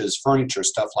 porches, furniture,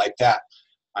 stuff like that.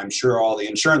 I'm sure all the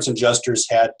insurance adjusters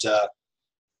had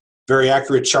very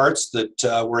accurate charts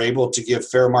that were able to give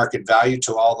fair market value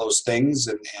to all those things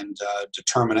and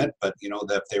determine it. But,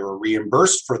 that if they were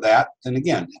reimbursed for that, then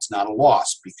again, it's not a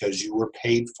loss because you were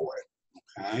paid for it.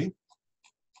 Okay.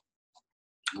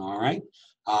 All right.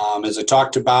 As I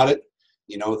talked about it,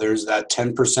 there's that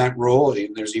 10% rule.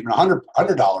 There's even a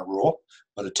 $100 rule,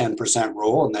 but a 10%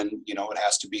 rule. And then, it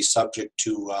has to be subject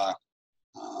to a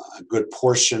good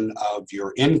portion of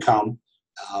your income,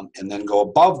 and then go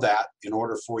above that in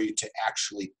order for you to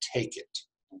actually take it.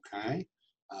 Okay.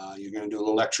 You're going to do a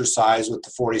little exercise with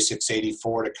the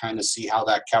 4684 to kind of see how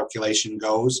that calculation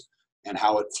goes and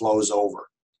how it flows over.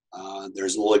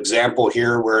 There's a little example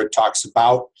here where it talks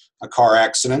about a car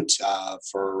accident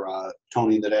for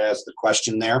Tony that asked the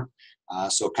question there.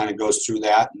 So it kind of goes through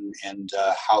that and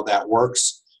how that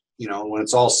works. When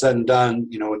it's all said and done,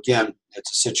 again,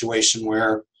 it's a situation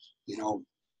where,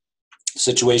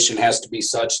 situation has to be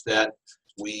such that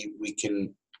we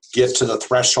can get to the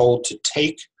threshold to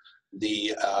take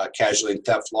the casualty and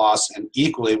theft loss, and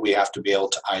equally we have to be able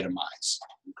to itemize.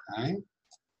 Okay.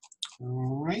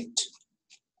 All right.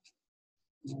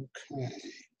 Okay.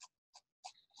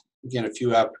 Again, a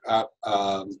few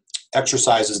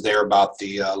exercises there about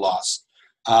the loss.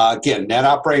 Again, net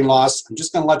operating loss, I'm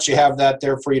just going to let you have that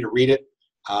there for you to read it.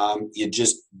 You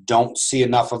just don't see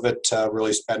enough of it to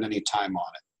really spend any time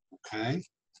on it. Okay.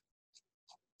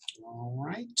 All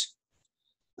right.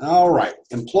 All right.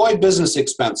 Employee business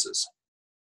expenses.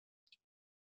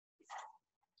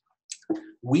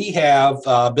 We have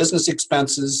business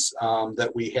expenses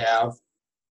that we have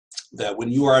that when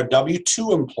you are a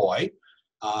W-2 employee,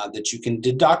 that you can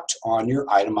deduct on your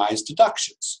itemized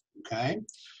deductions. Okay.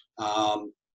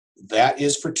 That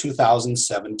is for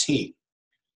 2017.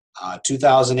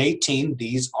 2018,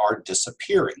 these are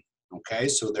disappearing. Okay,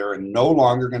 so they're no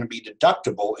longer going to be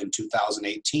deductible in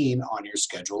 2018 on your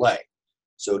Schedule A.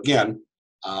 So again,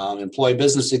 employee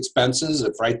business expenses,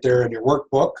 if right there in your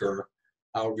workbook or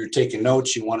however you're taking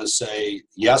notes, you want to say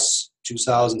yes,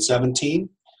 2017,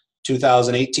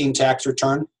 2018 tax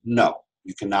return, no,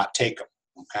 you cannot take them.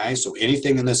 Okay, so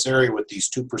anything in this area with these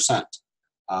 2%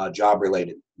 job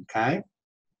related. Okay.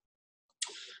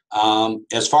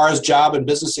 As far as job and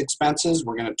business expenses,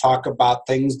 we're going to talk about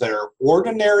things that are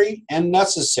ordinary and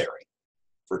necessary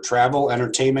for travel,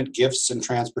 entertainment, gifts, and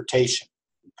transportation.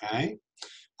 Okay.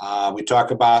 We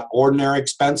talk about ordinary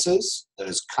expenses that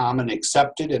is common and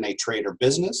accepted in a trade or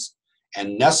business,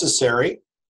 and necessary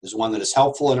is one that is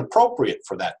helpful and appropriate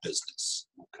for that business.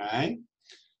 Okay.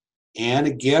 And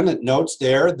again, it notes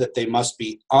there that they must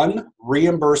be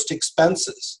unreimbursed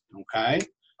expenses. Okay.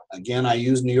 Again, I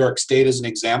use New York State as an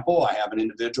example. I have an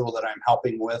individual that I'm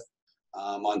helping with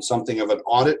on something of an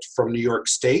audit from New York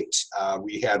State.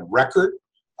 We had record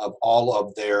of all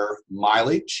of their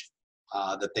mileage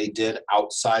that they did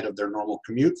outside of their normal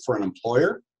commute for an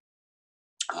employer,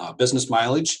 business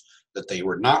mileage that they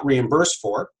were not reimbursed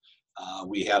for.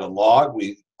 We had a log.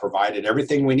 We provided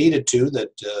everything we needed to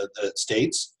that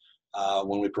states.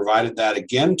 When we provided that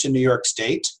again to New York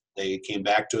State, they came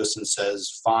back to us and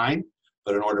says, fine.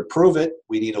 But in order to prove it,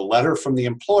 we need a letter from the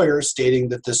employer stating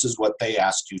that this is what they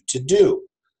asked you to do.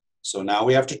 So now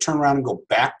we have to turn around and go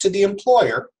back to the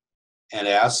employer and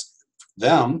ask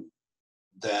them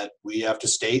that we have to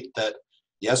state that,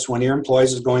 yes, one of your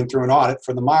employees is going through an audit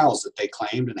for the miles that they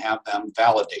claimed and have them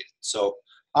validated. So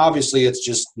obviously it's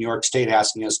just New York State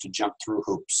asking us to jump through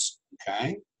hoops.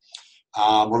 Okay.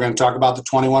 We're going to talk about the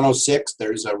 2106.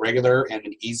 There's a regular and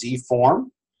an easy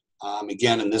form.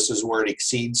 Again, and this is where it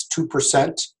exceeds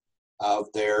 2% of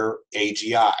their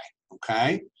AGI,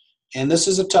 okay? And this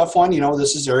is a tough one.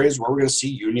 This is areas where we're going to see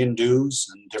union dues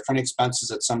and different expenses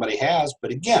that somebody has.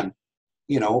 But again,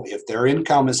 if their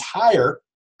income is higher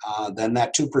than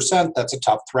that 2%, that's a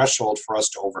tough threshold for us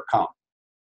to overcome.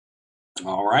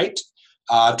 All right.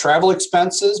 Travel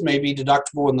expenses may be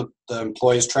deductible when the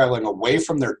employee is traveling away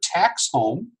from their tax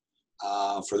home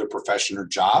for their profession or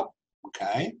job,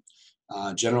 okay?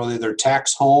 Generally, their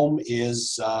tax home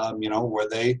is, where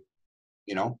they,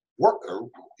 work or,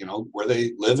 where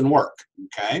they live and work.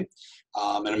 Okay.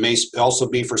 And it may also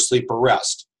be for sleep or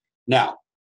rest. Now,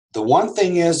 The one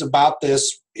thing is about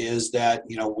this is that,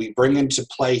 we bring into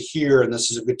play here, and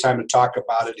this is a good time to talk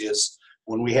about it, is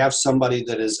when we have somebody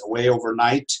that is away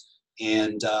overnight,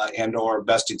 and or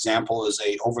best example is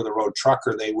a over-the-road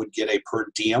trucker, they would get a per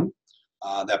diem.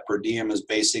 That per diem is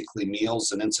basically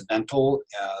meals and incidental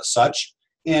such.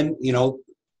 And,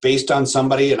 based on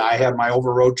somebody, and I have my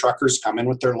over-road truckers come in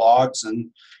with their logs, and,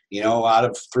 out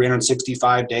of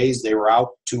 365 days, they were out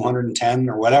 210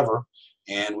 or whatever.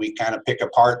 And we kind of pick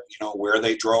apart, where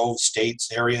they drove,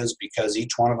 states, areas, because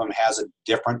each one of them has a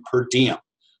different per diem.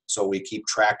 So we keep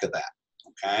track of that,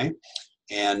 okay?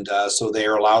 And so they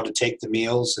are allowed to take the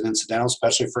meals and incidental,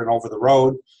 especially for an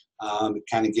over-the-road. It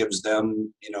kind of gives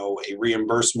them, a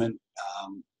reimbursement,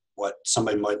 what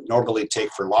somebody might normally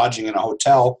take for lodging in a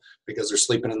hotel because they're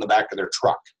sleeping in the back of their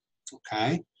truck,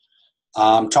 okay?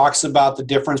 Talks about the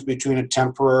difference between a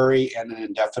temporary and an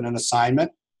indefinite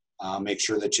assignment. Make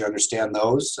sure that you understand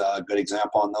those. A good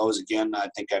example on those, again, I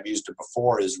think I've used it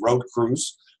before, is road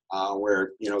crews,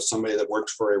 where, somebody that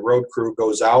works for a road crew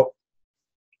goes out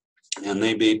and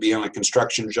they may be on a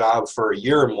construction job for a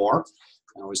year or more.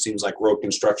 It seems like road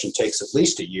construction takes at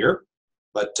least a year,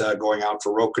 but going out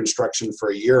for road construction for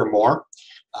a year or more,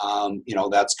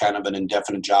 that's kind of an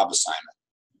indefinite job assignment,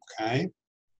 okay?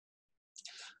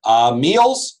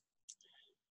 Meals,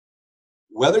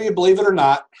 whether you believe it or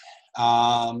not,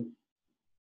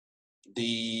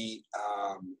 the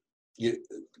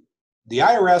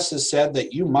IRS has said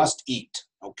that you must eat,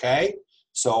 okay?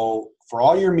 So for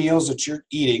all your meals that you're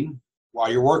eating while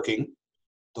you're working,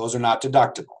 those are not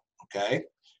deductible, okay?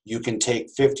 You can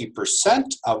take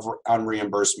 50% of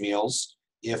unreimbursed meals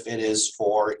if it is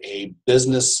for a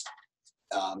business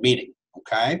meeting,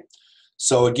 okay?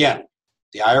 So again,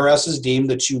 the IRS has deemed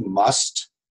that you must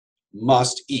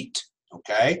eat,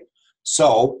 okay?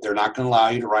 So they're not going to allow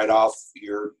you to write off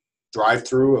your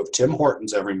drive-through of Tim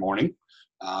Hortons every morning.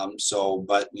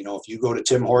 But if you go to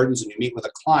Tim Hortons and you meet with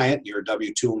a client, you're a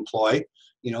W-2 employee,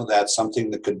 that's something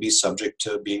that could be subject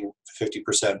to being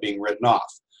 50% being written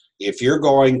off. If you're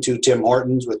going to Tim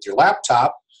Hortons with your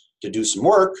laptop to do some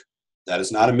work, that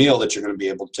is not a meal that you're going to be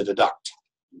able to deduct.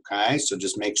 Okay, so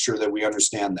just make sure that we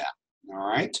understand that. All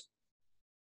right.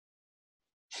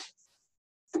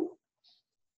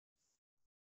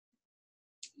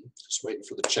 Just waiting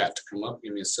for the chat to come up.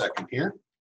 Give me a second here.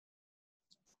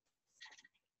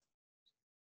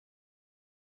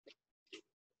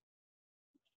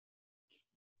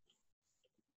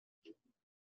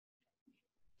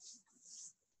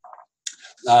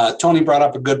 Tony brought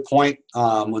up a good point.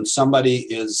 When somebody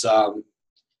is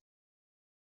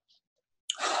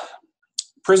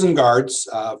prison guards,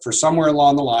 for somewhere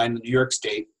along the line in New York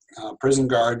State, prison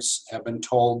guards have been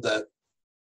told that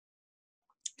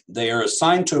they are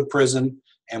assigned to a prison,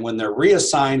 and when they're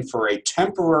reassigned for a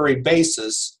temporary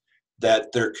basis,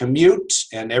 that their commute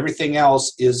and everything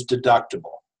else is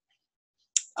deductible.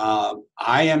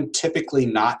 I am typically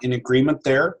not in agreement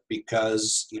there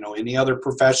because, any other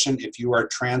profession, if you are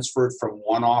transferred from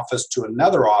one office to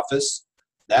another office,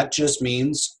 that just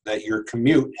means that your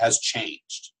commute has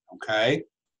changed, okay?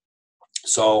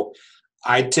 So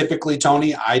I typically,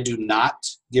 Tony, I do not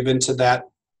give into that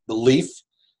belief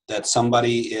that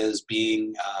somebody is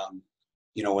being,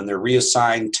 when they're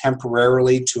reassigned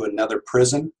temporarily to another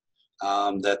prison,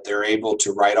 that they're able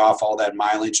to write off all that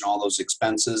mileage and all those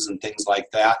expenses and things like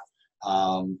that.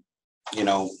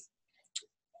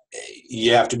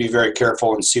 You have to be very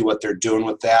careful and see what they're doing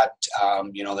with that.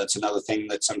 That's another thing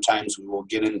that sometimes we will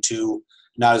get into,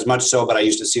 not as much so, but I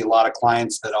used to see a lot of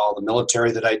clients that all the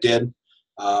military that I did,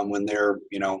 when they're,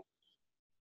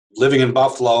 living in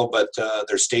Buffalo, but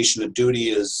their station of duty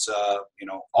is,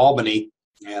 Albany,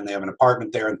 and they have an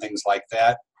apartment there and things like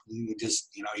that. You just,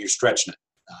 you're stretching it.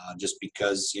 Just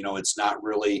because, it's not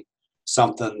really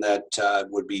something that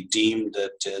would be deemed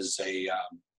that as a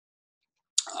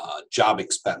job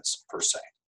expense per se,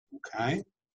 okay?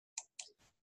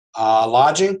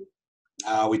 Lodging,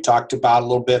 we talked about a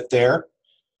little bit there.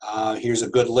 Here's a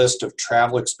good list of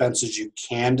travel expenses you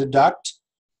can deduct.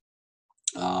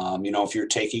 If you're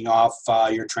taking off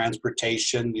your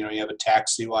transportation, you have a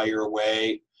taxi while you're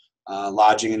away,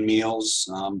 lodging and meals,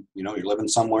 you're living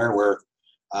somewhere where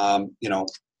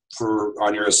for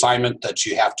on your assignment that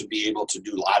you have to be able to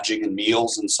do lodging and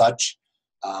meals and such,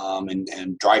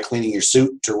 and dry cleaning your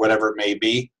suit or whatever it may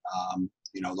be.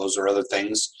 Those are other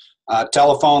things.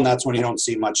 Telephone, that's when you don't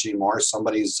see much anymore.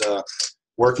 Somebody's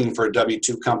working for a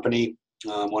W-2 company.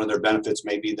 One of their benefits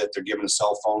may be that they're given a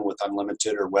cell phone with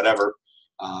unlimited or whatever,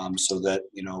 so that,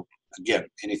 again,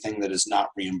 anything that is not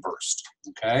reimbursed,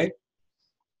 okay?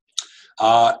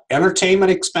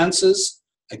 Entertainment expenses.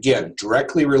 Again,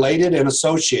 directly related and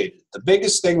associated. The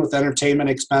biggest thing with entertainment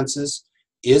expenses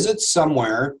is it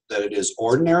somewhere that it is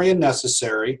ordinary and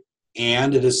necessary,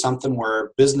 and it is something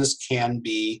where business can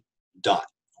be done,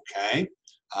 okay?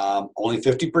 Only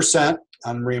 50%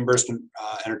 on reimbursement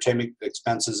entertainment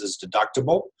expenses is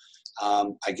deductible.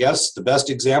 I guess the best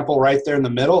example right there in the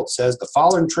middle, it says the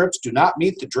following trips do not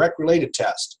meet the direct related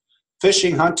test: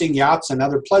 fishing, hunting, yachts, and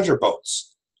other pleasure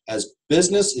boats, as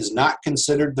business is not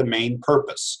considered the main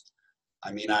purpose.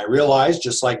 I mean, I realize,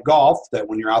 just like golf, that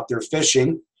when you're out there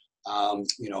fishing,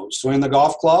 swinging the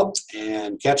golf club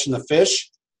and catching the fish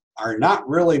are not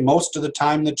really most of the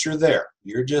time that you're there.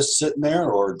 You're just sitting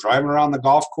there or driving around the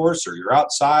golf course, or you're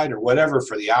outside or whatever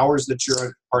for the hours that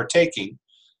you're partaking.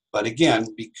 But again,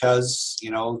 because,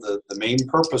 the main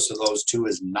purpose of those two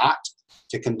is not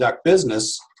to conduct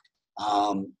business,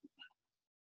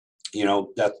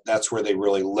 that's where they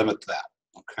really limit that,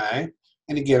 okay?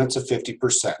 And again, it's a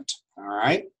 50%, all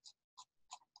right?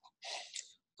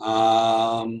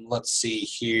 Let's see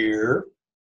here.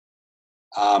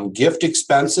 Gift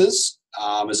expenses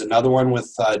is another one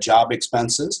with job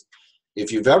expenses.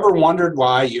 If you've ever wondered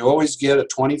why you always get a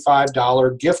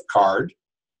 $25 gift card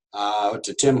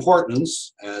to Tim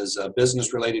Hortons as a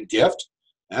business-related gift,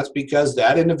 that's because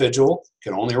that individual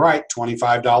can only write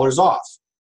 $25 off.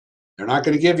 They're not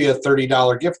going to give you a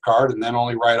 $30 gift card and then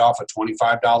only write off a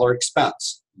 $25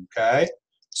 expense, okay?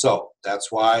 So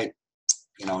that's why,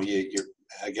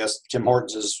 I guess Tim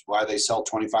Hortons is why they sell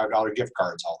 $25 gift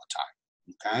cards all the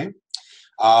time,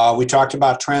 okay? We talked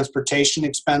about transportation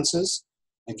expenses.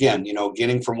 Again,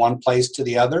 getting from one place to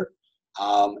the other.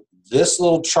 This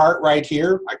little chart right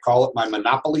here, I call it my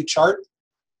Monopoly chart.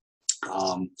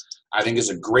 I think is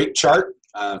a great chart.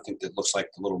 I think it looks like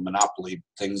the little Monopoly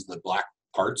things, the black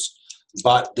parts.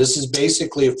 But this is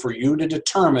basically for you to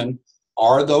determine,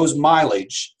 is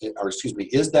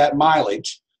that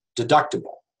mileage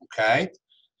deductible, okay?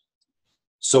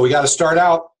 So we got to start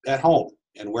out at home.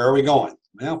 And where are we going?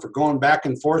 Well, if we're going back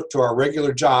and forth to our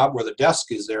regular job where the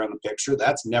desk is there on the picture,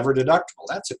 that's never deductible.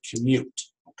 That's a commute,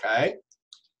 okay?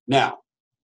 Now,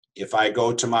 if I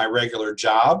go to my regular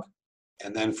job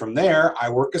and then from there I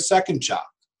work a second job.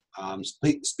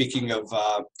 Speaking of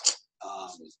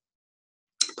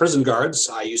prison guards,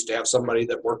 I used to have somebody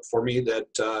that worked for me that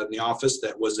in the office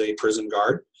that was a prison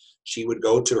guard. She would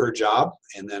go to her job,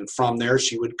 and then from there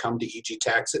she would come to EG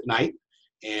Tax at night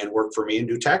and work for me and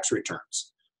do tax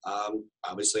returns.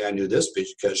 Obviously, I knew this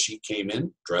because she came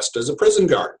in dressed as a prison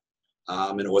guard,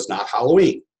 and it was not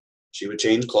Halloween. She would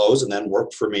change clothes and then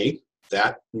work for me.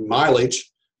 That mileage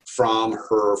from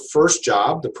her first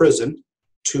job, the prison,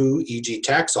 to EG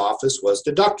Tax office was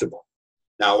deductible.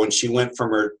 Now, when she went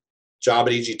from her job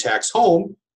at EG Tax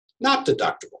home, not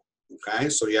deductible, okay?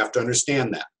 So you have to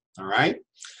understand that, all right?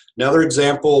 Another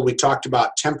example, we talked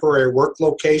about temporary work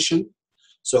location.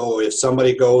 So if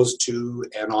somebody goes to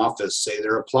an office, say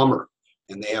they're a plumber,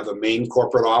 and they have a main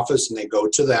corporate office and they go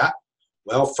to that,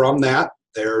 well, from that,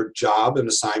 their job and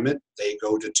assignment, they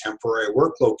go to temporary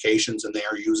work locations and they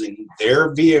are using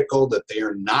their vehicle that they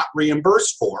are not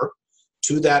reimbursed for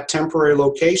to that temporary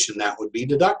location. That would be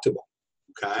deductible,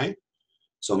 okay?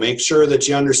 So make sure that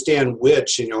you understand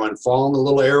which, and follow the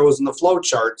little arrows in the flow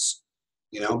charts,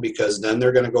 because then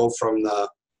they're going to go from the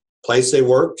place they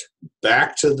worked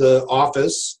back to the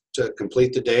office to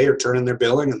complete the day or turn in their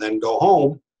billing and then go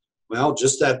home. Well,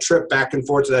 just that trip back and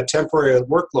forth to that temporary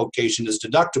work location is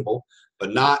deductible,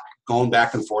 but not going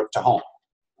back and forth to home,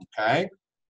 okay?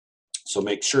 So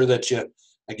make sure that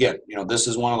this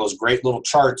is one of those great little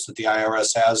charts that the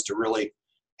IRS has to really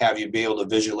have you be able to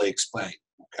visually explain,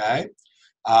 okay?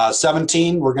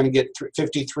 17, we're going to get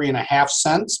 53.5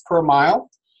 cents per mile.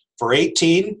 For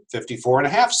 18,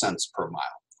 54.5 cents per mile,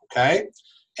 okay?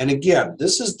 And again,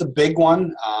 this is the big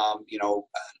one,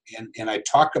 and I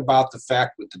talk about the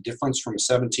fact with the difference from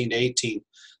 17 to 18.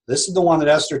 This is the one that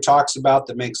Esther talks about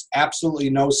that makes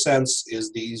absolutely no sense,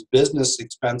 is these business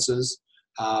expenses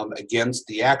against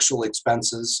the actual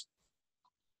expenses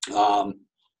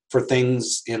for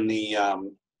things in the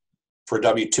for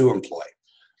W-2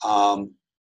 employee.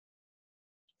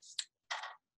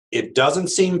 It doesn't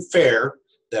seem fair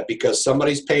that because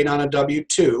somebody's paid on a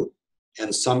W-2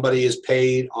 and somebody is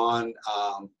paid on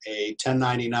a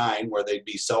 1099 where they'd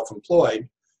be self-employed,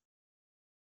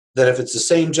 that if it's the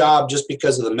same job, just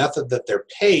because of the method that they're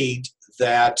paid,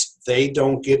 that they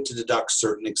don't get to deduct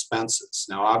certain expenses.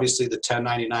 Now, obviously, the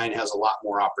 1099 has a lot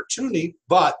more opportunity,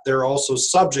 but they're also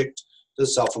subject to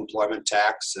self-employment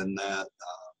tax and the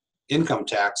income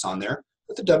tax on there,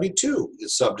 but the W-2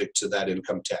 is subject to that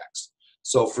income tax.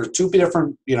 So for two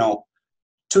different,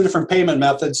 two different payment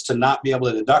methods to not be able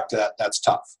to deduct that, that's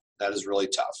tough. That is really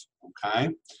tough, okay?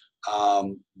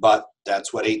 But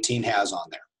that's what 18 has on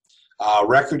there.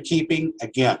 Record keeping,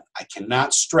 again, I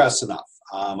cannot stress enough.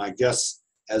 I guess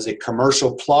as a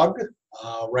commercial plug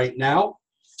right now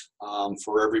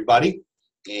for everybody.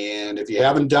 And if you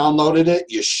haven't downloaded it,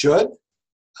 you should.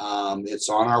 It's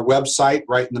on our website,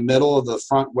 right in the middle of the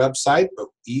front website, but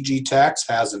EG Tax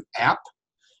has an app,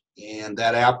 and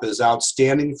that app is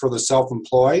outstanding for the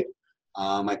self-employed.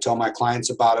 I tell my clients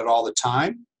about it all the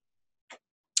time.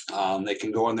 They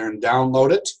can go in there and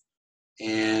download it,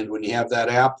 and when you have that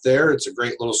app there, it's a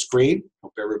great little screen.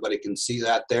 Hope everybody can see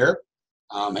that there.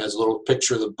 Has a little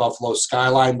picture of the Buffalo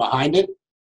skyline behind it,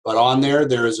 but on there,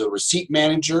 there is a receipt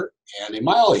manager and a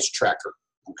mileage tracker,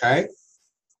 okay?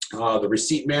 The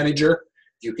receipt manager,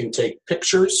 you can take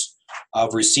pictures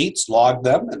of receipts, log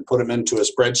them, and put them into a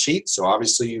spreadsheet. So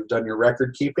obviously you've done your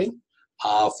record keeping.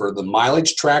 For the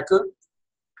mileage tracker,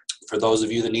 for those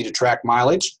of you that need to track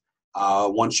mileage,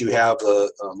 once you have a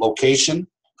location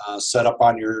set up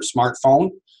on your smartphone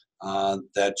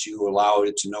that you allow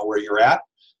it to know where you're at,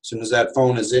 as soon as that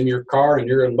phone is in your car and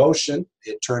you're in motion,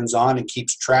 it turns on and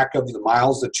keeps track of the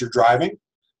miles that you're driving.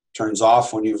 Turns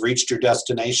off when you've reached your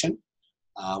destination.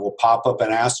 Will pop up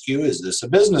and ask you, is this a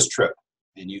business trip?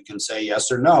 And you can say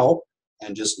yes or no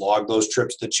and just log those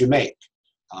trips that you make.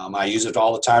 I use it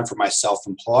all the time for my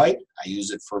self-employed. I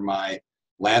use it for my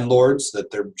landlords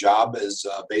that their job is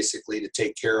basically to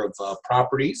take care of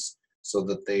properties so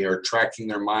that they are tracking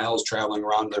their miles, traveling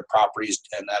around their properties,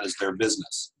 and that is their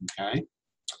business, okay?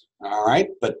 All right,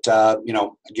 but you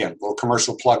know, again, a little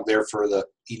commercial plug there for the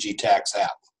EG Tax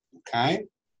app, okay?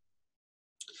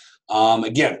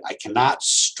 Again, I cannot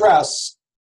stress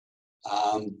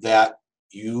that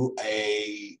you,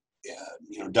 a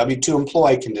W-2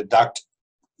 employee, can deduct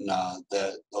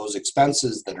those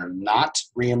expenses that are not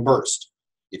reimbursed.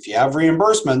 If you have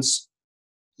reimbursements,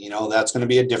 you know, that's going to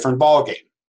be a different ballgame.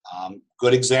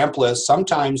 Good example is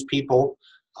sometimes people,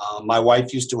 my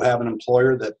wife used to have an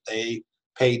employer that they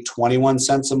paid 21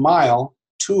 cents a mile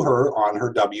to her on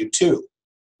her W-2.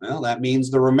 Well, that means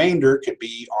the remainder could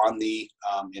be on the,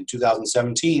 in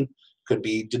 2017, could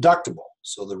be deductible.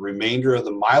 So the remainder of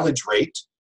the mileage rate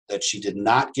that she did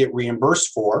not get reimbursed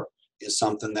for is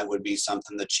something that would be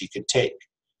something that she could take.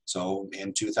 So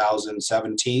in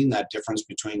 2017, that difference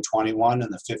between 21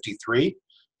 and the 53,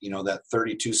 you know, that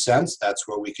 32 cents, that's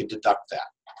where we could deduct that,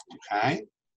 okay?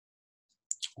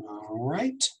 All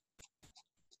right.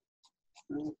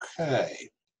 Okay.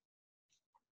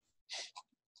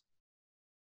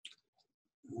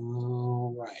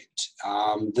 All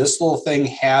right. This little thing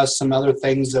has some other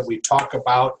things that we talk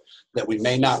about that we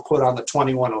may not put on the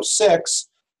 2106,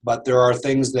 but there are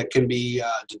things that can be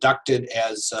deducted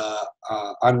as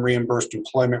unreimbursed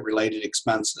employment-related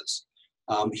expenses.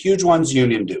 Huge ones,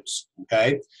 union dues,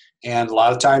 okay? And a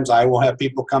lot of times I will have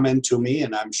people come in to me,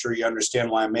 and I'm sure you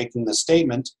understand why I'm making the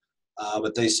statement,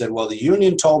 but they said, well, the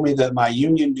union told me that my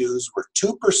union dues were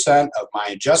 2% of my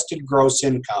adjusted gross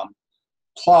income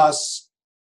plus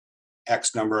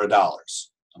X number of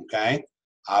dollars, okay?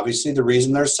 Obviously, the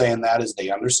reason they're saying that is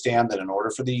they understand that in order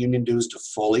for the union dues to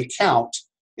fully count,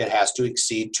 it has to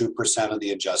exceed 2% of the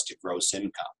adjusted gross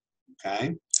income,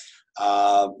 okay?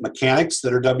 Mechanics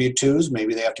that are W-2s,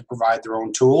 maybe they have to provide their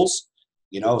own tools.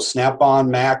 You know, Snap-on,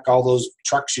 Mac, all those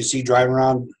trucks you see driving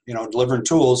around, you know, delivering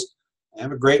tools, they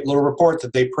have a great little report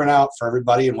that they print out for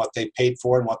everybody and what they paid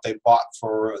for and what they bought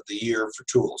for the year for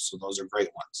tools. So those are great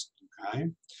ones, okay?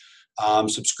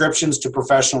 Subscriptions to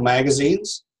professional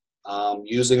magazines.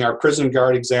 Using our prison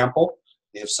guard example,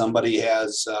 if somebody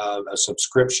has a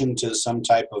subscription to some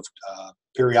type of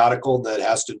periodical that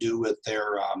has to do with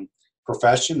their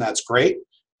profession, that's great.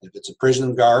 If it's a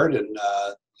prison guard and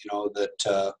you know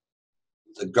that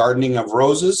the gardening of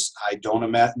roses, I don't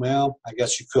imagine, well, I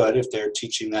guess you could if they're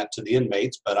teaching that to the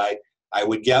inmates, but I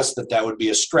would guess that that would be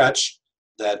a stretch,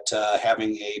 that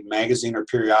having a magazine or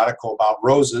periodical about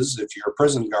roses, if you're a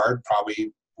prison guard,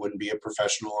 probably wouldn't be a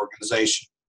professional organization,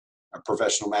 a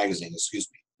professional magazine, excuse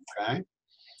me, okay?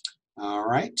 All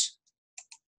right.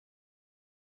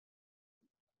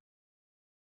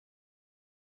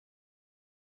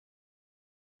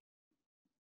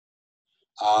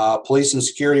 Police and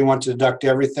security want to deduct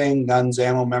everything, guns,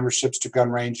 ammo, memberships to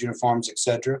gun range, uniforms,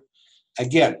 etc.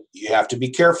 Again, you have to be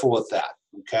careful with that,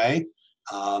 okay?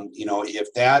 You know,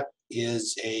 if that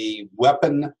is a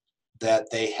weapon that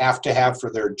they have to have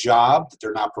for their job, that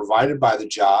they're not provided by the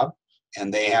job,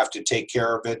 and they have to take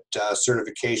care of it,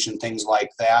 certification, things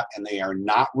like that, and they are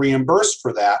not reimbursed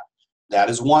for that, that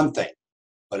is one thing.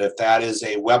 But if that is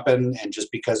a weapon and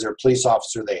just because they're a police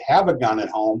officer, they have a gun at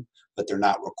home, but they're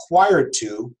not required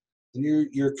to,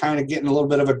 you're kind of getting a little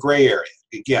bit of a gray area.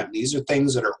 Again, these are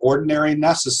things that are ordinary and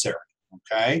necessary,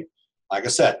 okay? Like I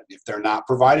said, if they're not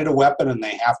provided a weapon and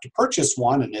they have to purchase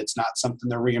one and it's not something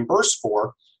they're reimbursed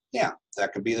for, yeah,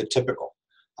 that could be the typical.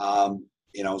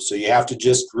 You know, so you have to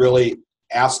just really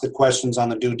ask the questions on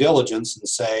the due diligence and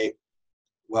say,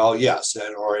 well, yes,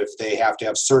 or if they have to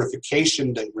have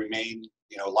certification to remain,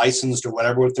 you know, licensed or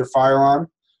whatever with their firearm,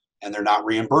 and they're not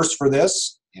reimbursed for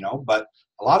this, you know. But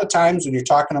a lot of times when you're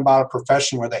talking about a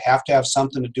profession where they have to have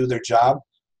something to do their job,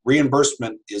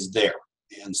 reimbursement is there.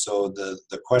 And so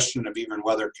the question of even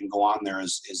whether it can go on there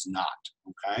is not,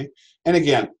 okay? And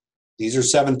again, these are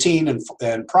 17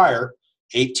 and prior,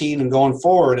 18 and going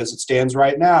forward as it stands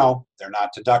right now, they're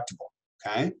not deductible,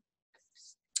 okay?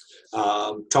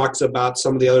 Talks about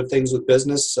some of the other things with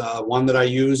business. One that I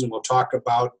use and we'll talk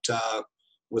about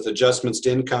with adjustments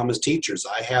to income is teachers.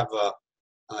 I have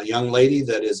a young lady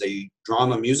that is a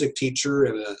drama music teacher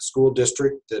in a school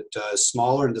district that is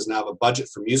smaller and doesn't have a budget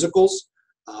for musicals.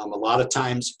 A lot of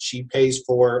times she pays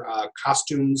for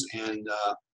costumes and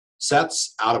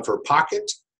sets out of her pocket.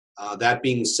 That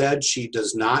being said, she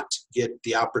does not get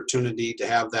the opportunity to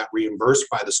have that reimbursed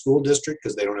by the school district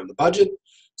because they don't have the budget.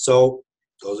 So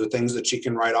those are things that she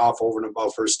can write off over and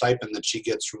above her stipend that she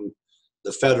gets from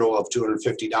the federal of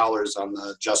 $250 on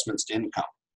the adjustments to income,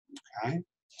 okay?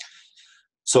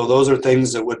 So those are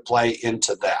things that would play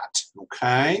into that,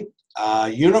 okay?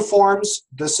 Uniforms,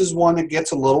 this is one that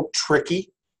gets a little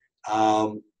tricky.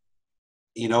 You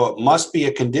know, it must be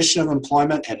a condition of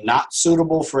employment and not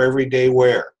suitable for everyday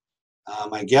wear.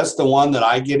 I guess the one that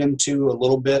I get into a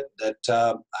little bit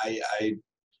that I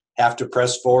have to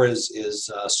press for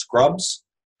is scrubs.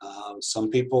 Some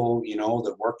people, you know,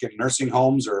 that work in nursing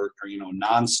homes or you know,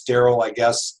 non-sterile, I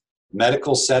guess,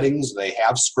 medical settings, they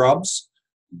have scrubs,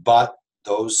 but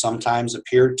those sometimes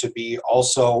appear to be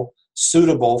also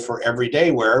suitable for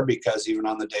everyday wear because even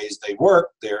on the days they work,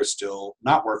 they're still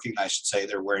not working, I should say,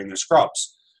 they're wearing their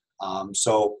scrubs.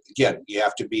 So again, you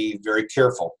have to be very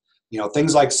careful. You know,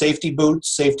 things like safety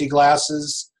boots, safety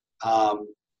glasses.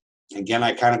 Again,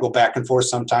 I kind of go back and forth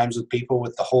sometimes with people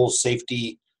with the whole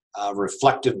safety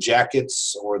reflective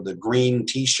jackets or the green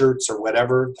t-shirts or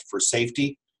whatever for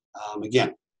safety.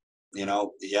 Again, you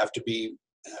know, you have to be,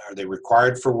 are they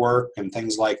required for work and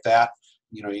things like that?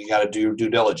 You know, you got to do due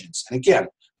diligence. And again,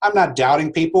 I'm not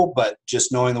doubting people, but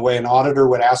just knowing the way an auditor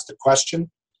would ask the question,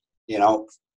 you know,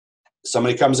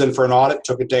 somebody comes in for an audit,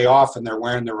 took a day off, and they're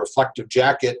wearing their reflective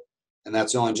jacket, and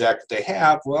that's the only jacket they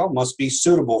have, well, must be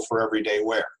suitable for everyday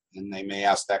wear. And they may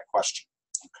ask that question,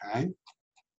 okay?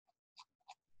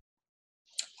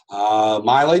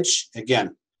 Mileage,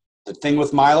 again, the thing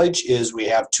with mileage is we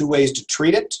have two ways to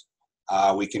treat it.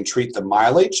 We can treat the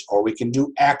mileage or we can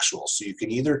do actual. So you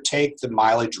can either take the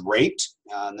mileage rate,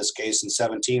 in this case in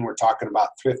 17, we're talking about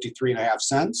 53.5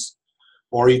 cents,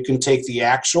 or you can take the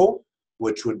actual,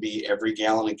 which would be every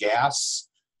gallon of gas,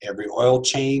 every oil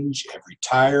change, every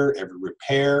tire, every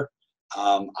repair.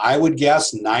 I would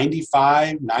guess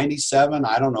 95, 97,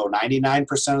 I don't know,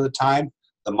 99% of the time,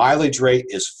 the mileage rate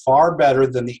is far better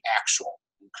than the actual,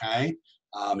 okay?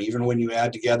 Even when you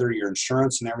add together your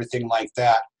insurance and everything like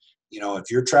that, you know,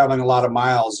 if you're traveling a lot of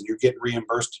miles and you're getting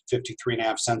reimbursed at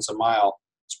 53.5 cents a mile,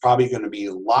 it's probably going to be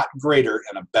a lot greater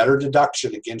and a better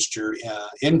deduction against your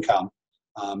income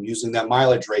using that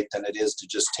mileage rate than it is to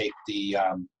just take the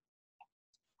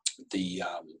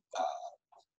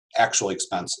actual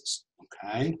expenses,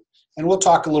 okay? And we'll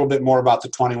talk a little bit more about the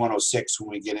 2106 when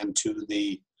we get into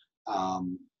the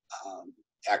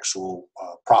actual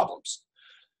problems.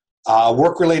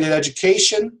 Work-related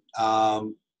education,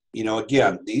 you know,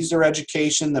 again, these are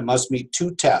education that must meet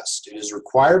two tests. It is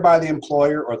required by the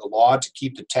employer or the law to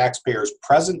keep the taxpayer's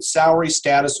present salary,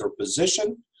 status, or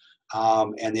position,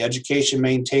 and the education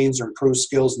maintains or improves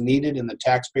skills needed in the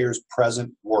taxpayer's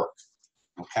present work,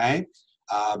 okay?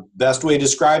 Best way to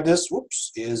describe this,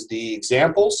 is the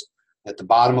examples. At the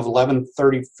bottom of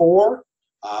 1134,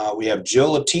 we have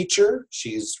Jill, a teacher.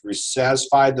 She's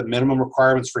satisfied the minimum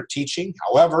requirements for teaching.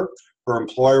 However, her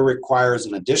employer requires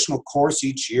an additional course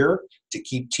each year to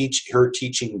keep her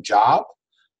teaching job.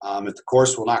 If the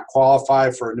course will not qualify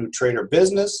for a new trade or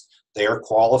business, they are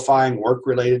qualifying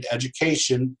work-related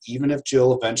education, even if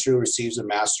Jill eventually receives a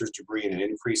master's degree and an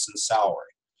increase in salary.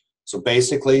 So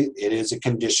basically, it is a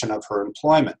condition of her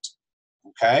employment,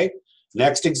 okay?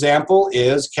 Next example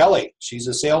is Kelly. She's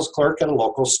a sales clerk at a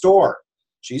local store.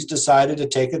 She's decided to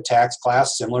take a tax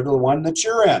class similar to the one that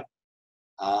you're in,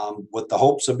 with the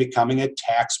hopes of becoming a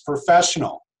tax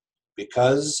professional.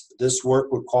 Because this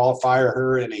work would qualify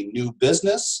her in a new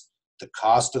business, the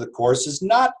cost of the course is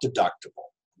not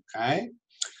deductible, Okay.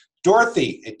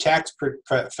 Dorothy, a tax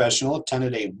professional,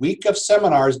 attended a week of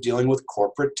seminars dealing with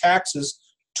corporate taxes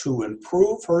to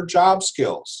improve her job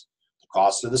skills. The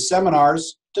cost of the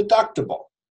seminars, deductible.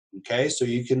 Okay, so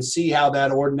you can see how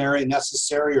that ordinary,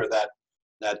 necessary, or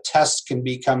that test can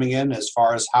be coming in as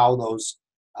far as how those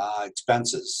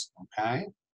expenses. Okay,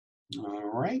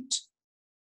 all right.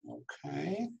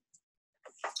 Okay.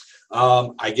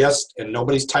 I guess, and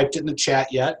nobody's typed it in the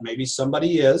chat yet. Maybe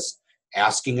somebody is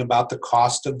asking about the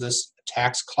cost of this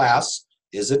tax class.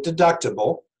 Is it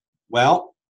deductible?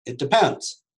 Well, it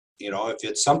depends. You know, if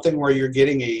it's something where you're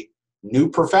getting a new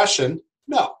profession,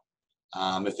 no.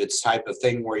 If it's type of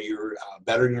thing where you're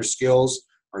bettering your skills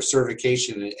or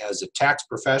certification as a tax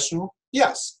professional,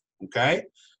 yes. Okay,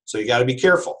 so you got to be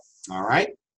careful. All right.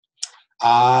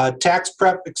 Tax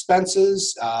prep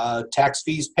expenses, tax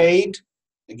fees paid.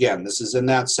 Again, this is in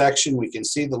that section. We can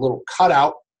see the little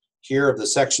cutout here of the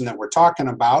section that we're talking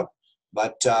about,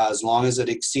 but as long as it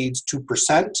exceeds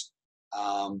 2%,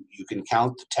 you can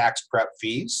count the tax prep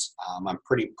fees. I'm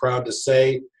pretty proud to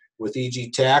say with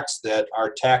EG Tax that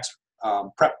our tax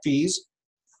prep fees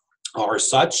are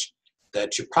such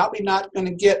that you're probably not going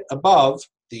to get above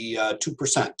the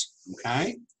 2%.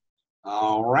 Okay.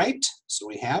 All right. So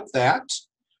we have that.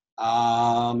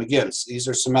 Again, these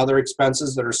are some other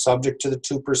expenses that are subject to the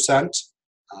 2%.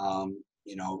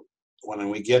 You know, when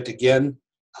we get, again,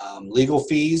 legal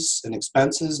fees and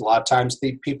expenses, a lot of times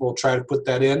people try to put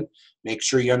that in. Make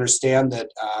sure you understand that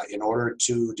in order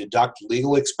to deduct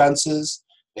legal expenses,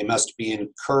 they must be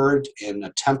incurred in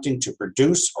attempting to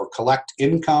produce or collect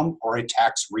income or a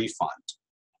tax refund.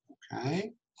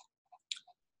 Okay.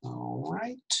 All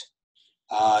right.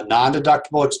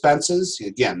 Non-deductible expenses,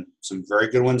 again, some very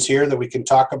good ones here that we can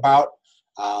talk about.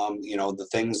 You know, the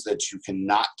things that you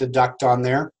cannot deduct on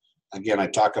there. Again, I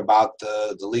talk about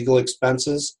the legal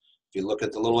expenses. If you look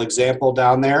at the little example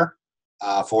down there,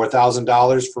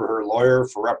 $4,000 for her lawyer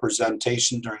for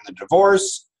representation during the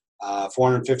divorce,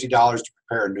 $450 to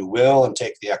prepare a new will and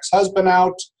take the ex-husband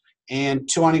out, and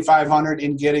 $2,500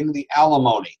 in getting the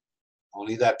alimony.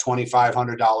 Only that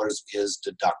 $2,500 is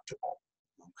deductible.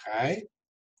 Okay.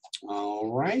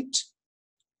 All right.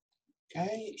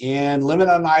 Okay. And limit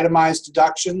on itemized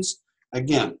deductions.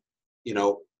 Again, you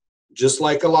know, just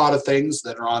like a lot of things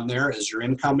that are on there, as your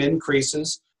income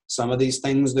increases, some of these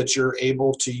things that you're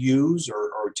able to use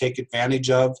or take advantage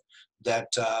of that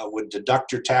would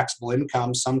deduct your taxable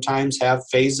income sometimes have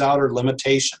phase out or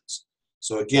limitations.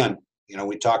 So again, you know,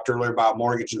 we talked earlier about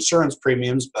mortgage insurance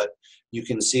premiums, but you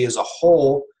can see as a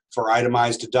whole for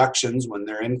itemized deductions, when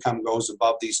their income goes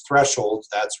above these thresholds,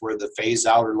 that's where the phase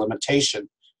out or limitation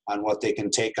on what they can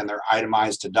take on their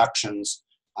itemized deductions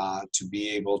to be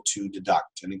able to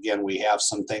deduct. And again, we have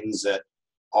some things that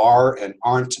are and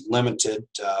aren't limited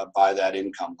by that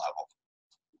income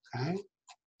level. Okay.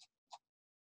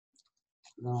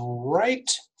 All right.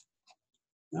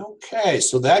 Okay,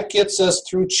 so that gets us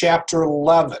through chapter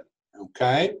 11.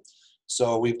 Okay,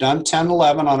 so we've done 10,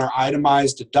 11 on our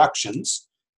itemized deductions.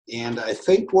 And I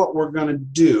think what we're going to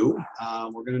do,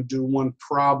 one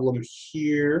problem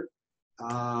here.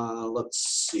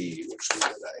 Let's see, which one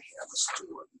did I have us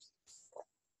doing?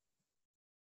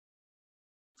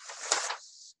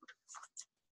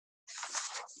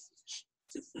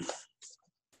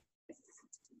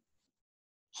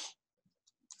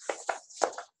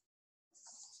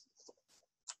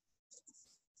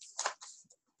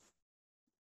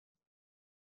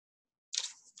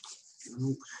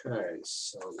 Okay,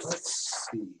 so let's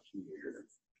see here.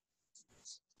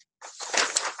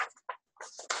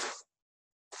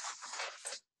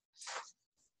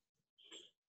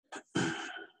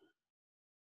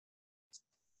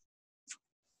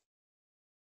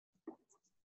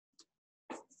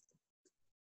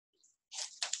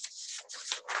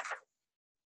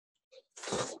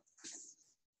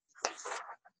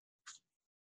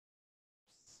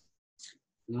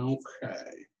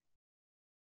 Okay.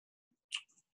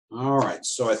 All right,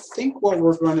 so I think what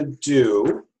we're going to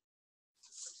do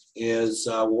is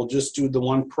we'll just do the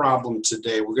one problem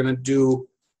today. We're going to do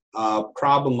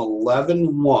problem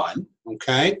 11-1,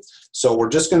 okay? So we're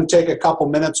just going to take a couple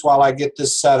minutes while I get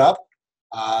this set up.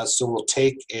 So we'll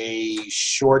take a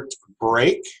short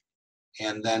break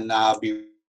and then be...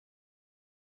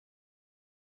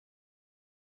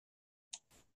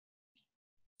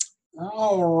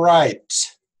 All right.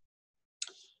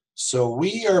 So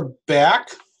we are back.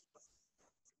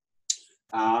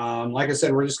 Like I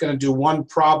said, we're just going to do one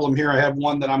problem here. I have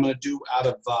one that I'm going to do out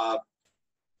of,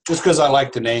 just because I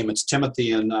like the name. It's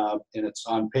Timothy, and it's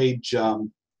on page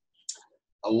 11-4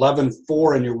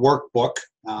 in your workbook.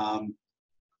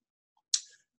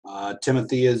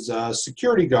 Timothy is a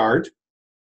security guard,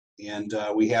 and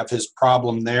we have his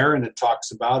problem there, and it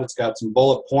talks about, it's got some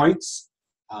bullet points.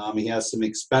 He has some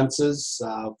expenses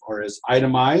for his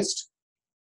itemized.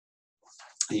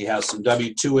 He has some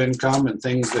W-2 income and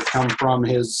things that come from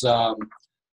his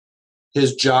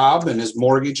job and his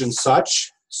mortgage and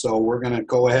such. So we're going to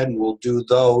go ahead and we'll do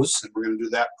those, and we're going to do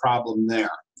that problem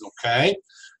there. Okay,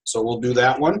 so we'll do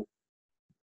that one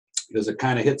because it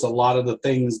kind of hits a lot of the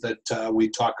things that we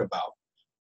talk about.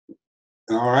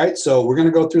 All right, so we're going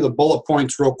to go through the bullet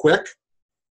points real quick.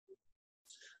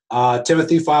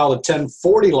 Timothy filed a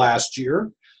 1040 last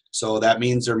year, so that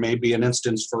means there may be an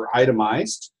instance for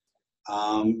itemized.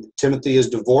 Timothy is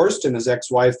divorced, and his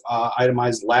ex-wife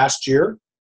itemized last year.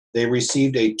 They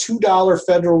received a $2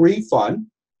 federal refund.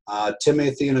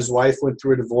 Timothy and his wife went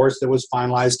through a divorce that was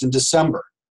finalized in December.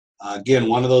 Again,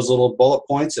 one of those little bullet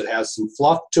points that has some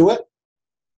fluff to it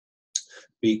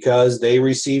because they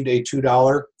received a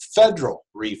 $2 federal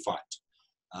refund.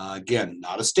 Again,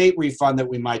 not a state refund that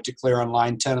we might declare on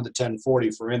line 10 of the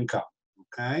 1040 for income.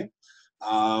 Okay.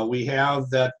 We have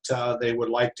that they would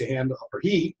like to handle, or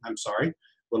he, I'm sorry,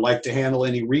 would like to handle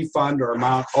any refund or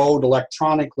amount owed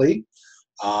electronically.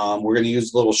 We're going to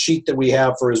use the little sheet that we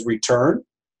have for his return.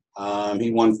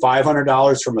 He won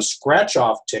 $500 from a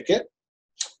scratch-off ticket.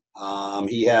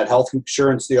 He had health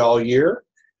insurance the all year.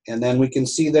 And then we can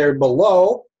see there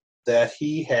below that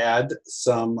he had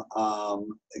some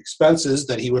expenses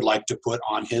that he would like to put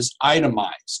on his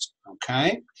itemized.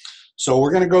 Okay, so we're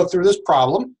going to go through this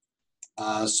problem.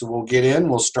 So we'll get in,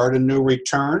 we'll start a new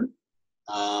return.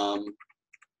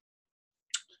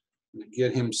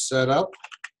 Get him set up.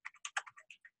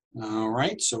 All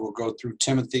right, so we'll go through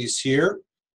Timothy's here,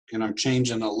 and I'm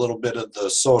changing a little bit of the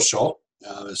social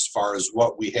as far as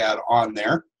what we had on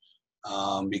there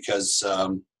because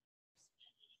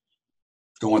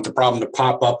don't want the problem to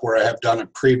pop up where I have done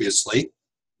it previously.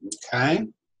 Okay.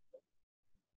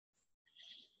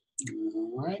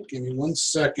 All right, give me 1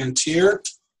 second here.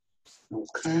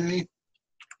 Okay.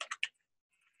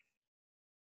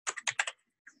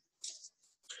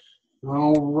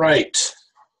 All right.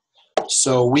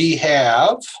 So we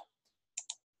have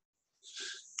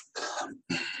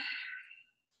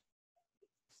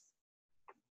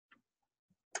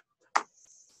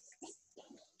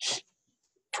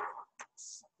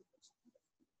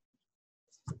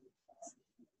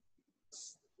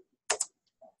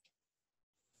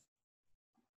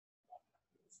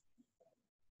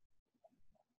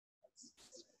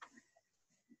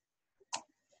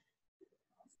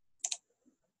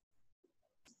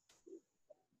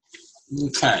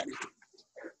okay.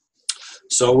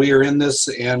 So we are in this,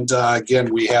 and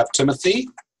again, we have Timothy,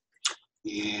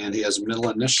 and he has a middle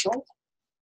initial,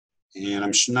 and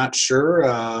I'm not sure,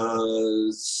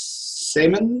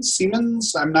 Siemens,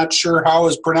 I'm not sure how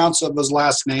is pronounced of his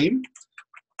last name.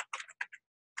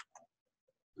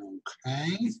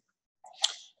 Okay.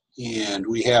 And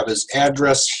we have his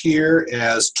address here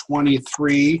as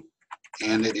 23,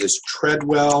 and it is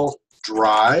Treadwell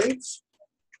Drive.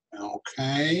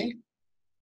 Okay.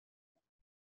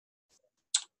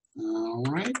 All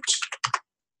right.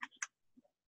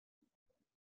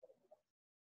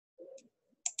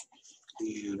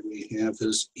 And we have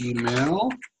his email.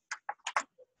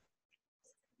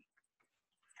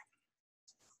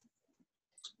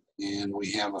 And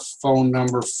we have a phone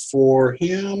number for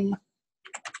him.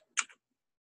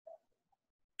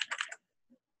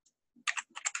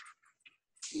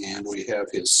 And we have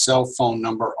his cell phone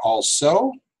number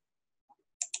also.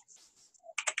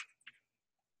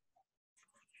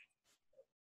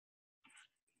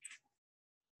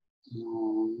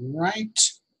 All right.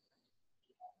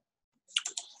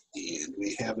 And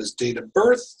we have his date of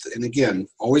birth. And again,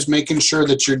 always making sure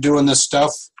that you're doing this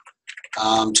stuff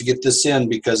to get this in,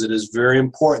 because it is very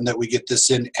important that we get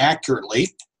this in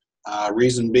accurately.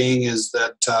 Reason being is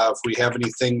that if we have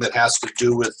anything that has to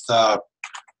do with a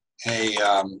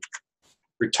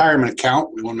retirement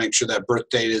account, we want to make sure that birth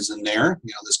date is in there.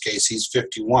 You know, in this case, he's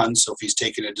 51, so if he's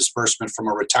taking a disbursement from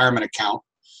a retirement account,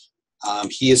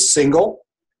 he is single.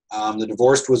 The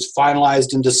divorce was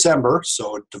finalized in December,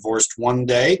 so divorced one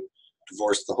day,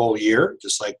 divorced the whole year,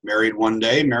 just like married one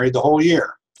day, married the whole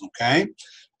year. Okay.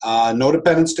 No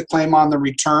dependents to claim on the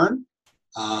return.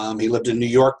 He lived in New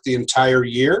York the entire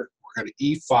year. We're going to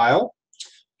e-file.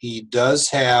 He does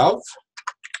have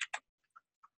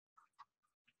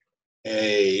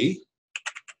a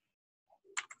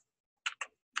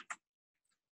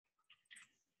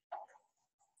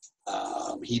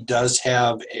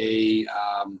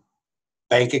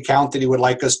bank account that he would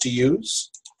like us to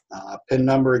use. PIN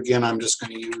number, again, I'm just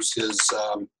going to use his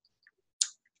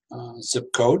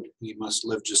zip code. He must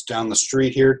live just down the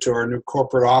street here to our new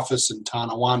corporate office in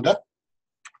Tonawanda.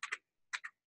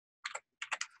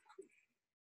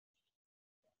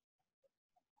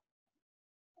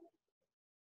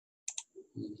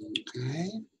 Okay.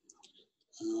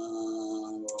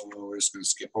 We're just going to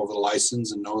skip over the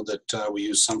license and know that we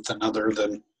use something other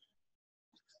than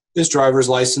his driver's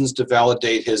license to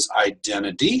validate his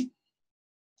identity.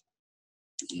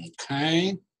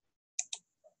 Okay.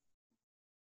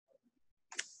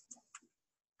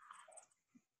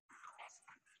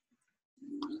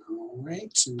 All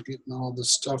right, so we're getting all the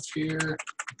stuff here.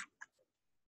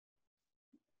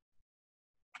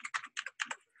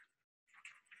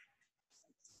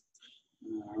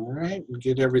 All right, we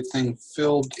get everything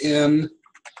filled in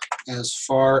as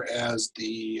far as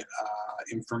the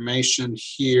information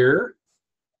here.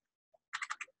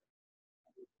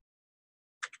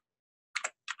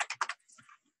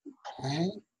 Okay.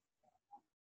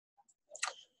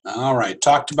 All right,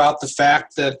 talked about the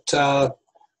fact that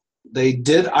they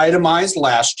did itemize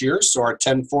last year, so our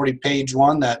 1040 page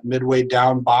one, that midway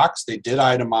down box, they did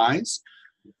itemize,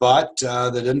 but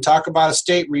they didn't talk about a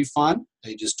state refund.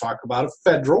 They just talk about a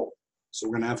federal. So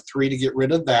we're going to have 3 to get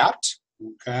rid of that.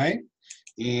 Okay.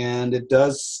 And it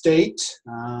does state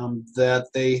that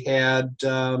they had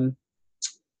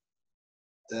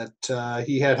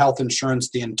he had health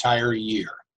insurance the entire year.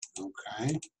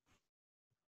 Okay.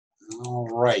 All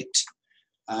right.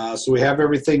 So we have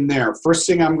everything there. First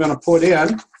thing I'm going to put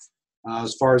in,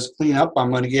 as far as cleanup,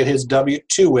 I'm going to get his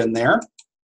W-2 in there.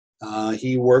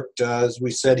 He worked, as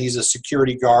we said, he's a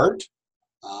security guard.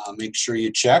 Make sure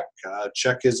you check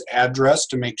his address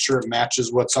to make sure it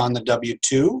matches what's on the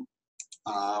W-2.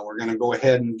 We're going to go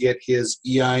ahead and get his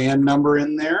EIN number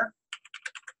in there.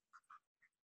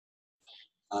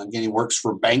 Again, he works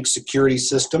for Bank Security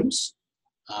Systems.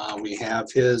 We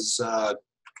have his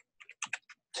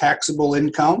taxable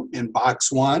income in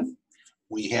box 1.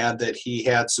 We had that he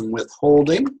had some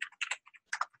withholding.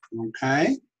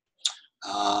 Okay.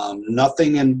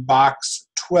 Nothing in box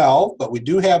 12, but we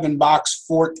do have in box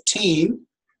 14,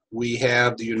 we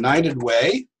have the United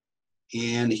Way,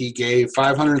 and he gave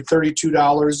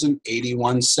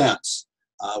 $532.81.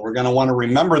 We're going to want to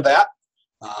remember that.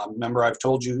 Remember, I've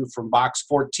told you from box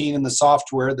 14 in the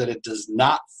software that it does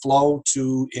not flow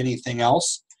to anything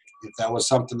else. If that was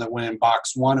something that went in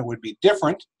box 1, it would be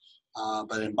different,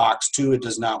 but in box 2, it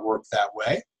does not work that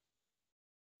way.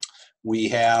 We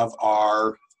have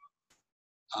our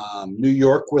New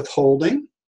York withholding.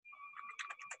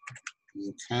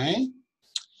 Okay,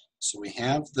 so we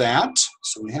have that.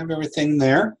 So we have everything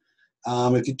there.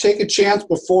 If you take a chance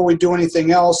before we do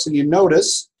anything else and you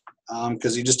notice,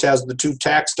 because he just has the 2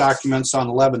 tax documents on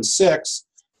 11/6,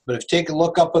 but if you take a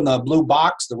look up in the blue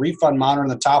box, the refund monitor in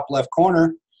the top left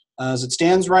corner, as it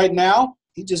stands right now,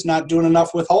 he's just not doing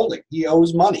enough withholding. He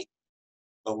owes money.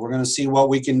 But we're going to see what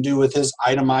we can do with his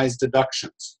itemized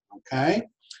deductions. Okay?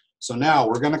 So now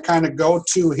we're going to kind of go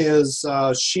to his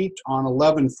sheet on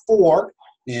 11/4,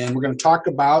 and we're going to talk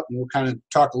about, and we'll kind of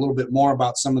talk a little bit more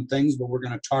about some of the things, but we're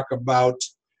going to talk about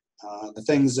the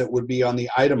things that would be on the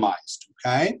itemized.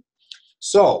 Okay?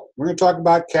 So we're going to talk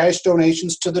about cash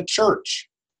donations to the church.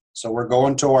 So we're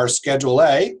going to our Schedule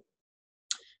A.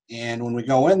 And when we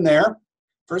go in there,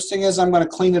 first thing is I'm going to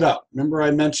clean it up. Remember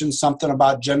I mentioned something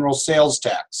about general sales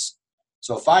tax.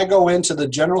 So if I go into the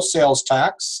general sales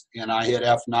tax and I hit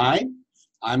F9,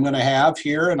 I'm going to have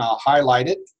here, and I'll highlight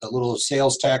it, the little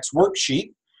sales tax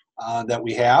worksheet that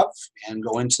we have, and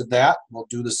go into that. We'll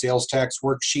do the sales tax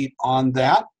worksheet on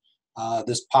that.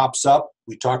 This pops up.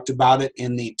 We talked about it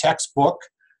in the textbook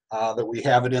that we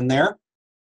have it in there.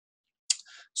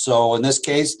 So in this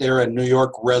case, they're a New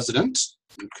York resident.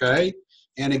 Okay,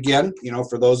 and again, you know,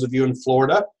 for those of you in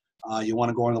Florida, you want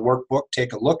to go in the workbook,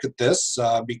 take a look at this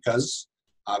because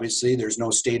obviously there's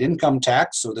no state income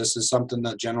tax, so this is something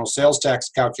that general sales tax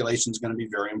calculation is going to be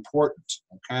very important.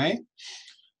 Okay,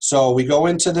 so we go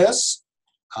into this,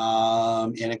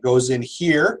 and it goes in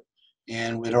here,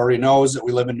 and it already knows that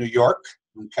we live in New York.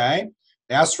 Okay,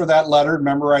 ask for that letter.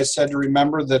 Remember, I said to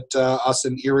remember that us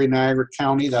in Erie, Niagara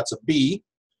County, that's a B.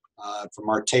 From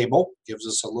our table, gives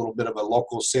us a little bit of a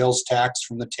local sales tax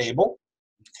from the table.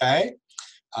 Okay,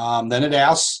 then it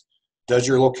asks, does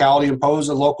your locality impose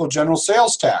a local general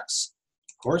sales tax?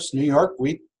 Of course, New York,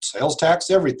 we sales tax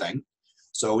everything.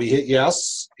 So we hit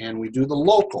yes, and we do the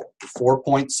local,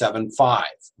 4.75.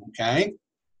 Okay,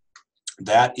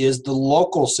 that is the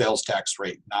local sales tax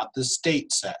rate, not the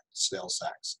state sales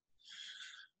tax.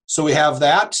 So we have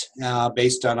that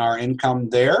based on our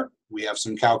income there. We have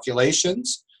some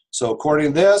calculations. So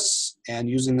according to this, and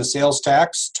using the sales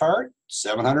tax chart,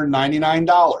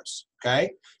 $799,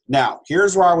 okay? Now,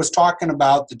 here's where I was talking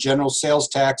about the general sales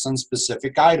tax on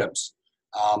specific items.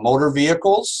 Motor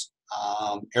vehicles,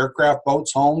 aircraft,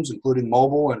 boats, homes, including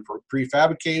mobile and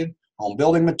prefabricated, home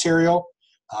building material,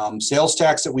 sales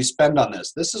tax that we spend on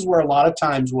this. This is where a lot of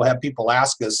times we'll have people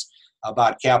ask us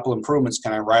about capital improvements,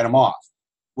 can I write them off?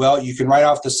 Well, you can write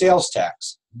off the sales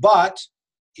tax, but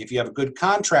if you have a good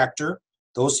contractor,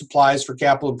 those supplies for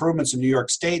capital improvements in New York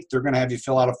State, they're going to have you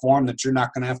fill out a form that you're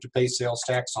not going to have to pay sales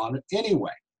tax on it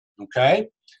anyway, okay?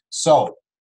 So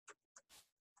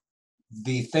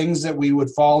the things that we would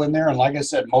fall in there, and like I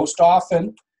said, most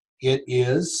often it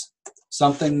is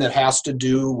something that has to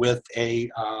do with a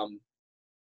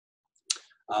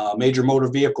major motor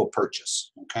vehicle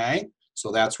purchase, okay?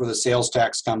 So that's where the sales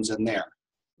tax comes in there.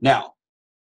 Now,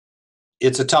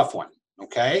 it's a tough one,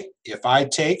 okay? If I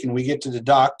take and we get to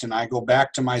deduct and I go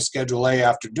back to my Schedule A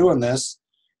after doing this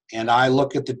and I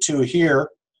look at the two here,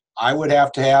 I would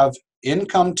have to have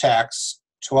income tax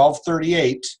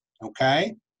 1238,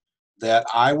 okay? That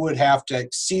I would have to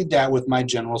exceed that with my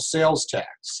general sales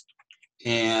tax.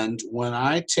 And when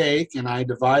I take and I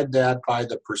divide that by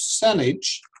the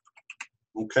percentage,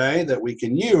 okay, that we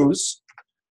can use,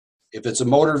 if it's a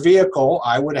motor vehicle,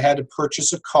 I would have had to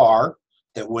purchase a car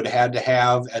that would have had to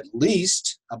have at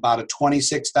least about a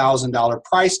 $26,000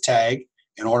 price tag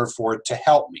in order for it to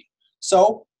help me.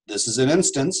 So this is an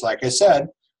instance, like I said,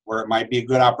 where it might be a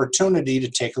good opportunity to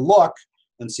take a look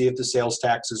and see if the sales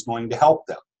tax is going to help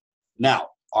them. Now,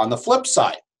 on the flip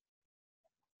side,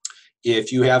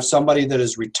 if you have somebody that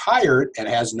is retired and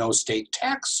has no state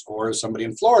tax, or somebody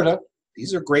in Florida,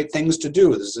 these are great things to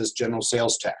do. This is general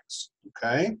sales tax,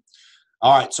 okay?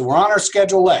 All right, so we're on our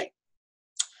Schedule A.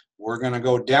 We're going to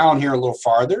go down here a little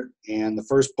farther, and the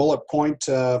first bullet point,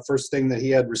 first thing that he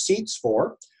had receipts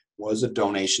for was a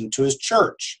donation to his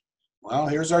church. Well,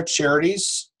 here's our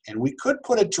charities, and we could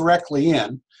put it directly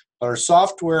in, but our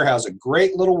software has a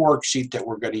great little worksheet that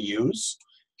we're going to use,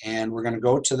 and we're going to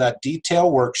go to that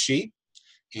detail worksheet,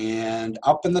 and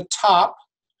up in the top,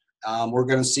 we're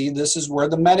going to see this is where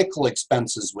the medical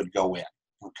expenses would go in,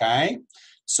 okay?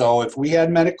 So if we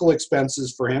had medical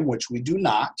expenses for him, which we do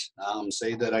not,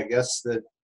 say that I guess that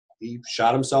he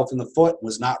shot himself in the foot and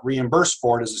was not reimbursed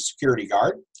for it as a security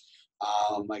guard.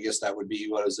 I guess that would be,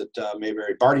 what is it,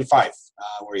 Mayberry Barney Fife,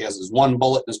 where he has his one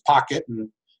bullet in his pocket and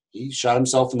he shot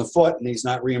himself in the foot and he's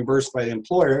not reimbursed by the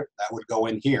employer. That would go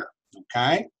in here,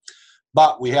 okay?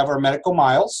 But we have our medical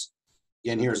miles.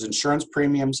 Again, here's insurance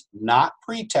premiums, not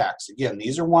pre-tax. Again,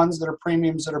 these are ones that are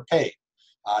premiums that are paid.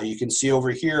 You can see over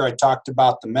here, I talked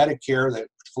about the Medicare that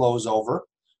flows over,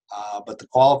 but the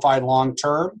qualified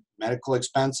long-term, medical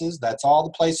expenses, that's all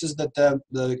the places that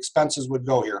the expenses would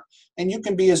go here. And you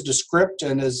can be as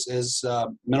descriptive and as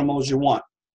minimal as you want,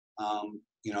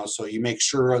 you know, so you make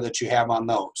sure that you have on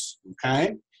those,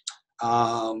 okay?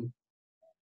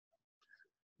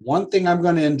 One thing I'm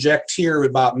going to inject here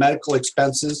about medical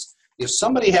expenses, if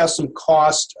somebody has some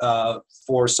cost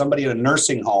for somebody in a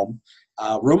nursing home,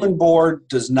 room and board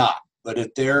does not, but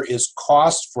if there is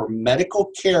cost for medical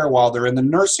care while they're in the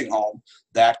nursing home,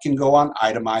 that can go on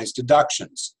itemized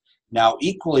deductions. Now,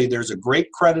 equally, there's a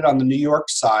great credit on the New York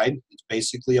side. It's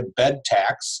basically a bed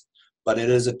tax, but it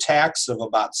is a tax of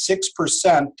about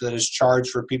 6% that is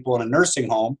charged for people in a nursing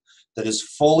home that is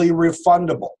fully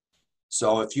refundable.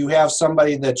 So if you have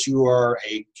somebody that you are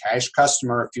a cash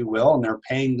customer, if you will, and they're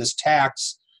paying this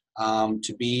tax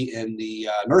to be in the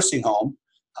nursing home,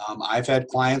 I've had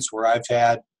clients where I've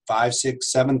had $5,000,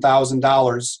 $6,000,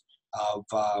 $7,000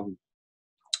 of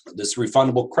this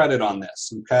refundable credit on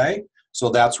this, okay? So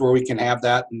that's where we can have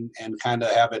that and kind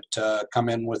of have it come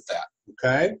in with that,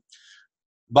 okay?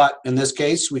 But in this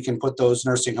case, we can put those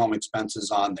nursing home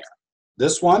expenses on there.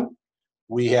 This one,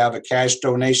 we have a cash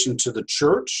donation to the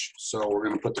church, so we're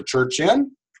going to put the church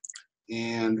in,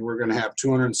 and we're going to have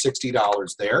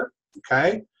 $260 there,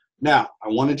 okay? Now, I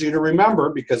wanted you to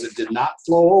remember, because it did not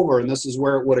flow over, and this is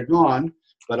where it would have gone,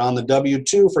 but on the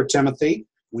W-2 for Timothy,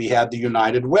 we had the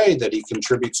United Way that he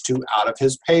contributes to out of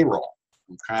his payroll,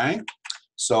 okay?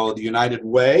 So the United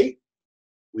Way,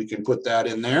 we can put that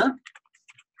in there.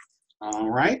 All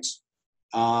right.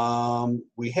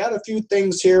 We had a few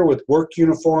things here with work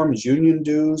uniforms, union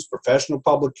dues, professional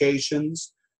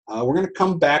publications. We're going to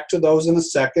come back to those in a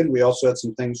second. We also had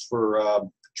some things for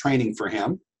training for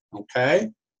him, okay?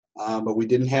 But we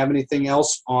didn't have anything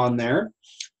else on there.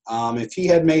 If he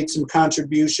had made some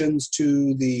contributions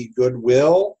to the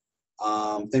Goodwill,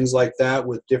 things like that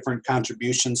with different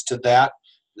contributions to that,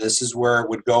 this is where it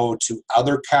would go to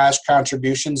other cash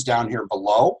contributions down here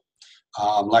below.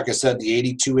 Like I said, the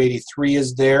 8283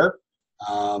 is there.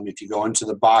 If you go into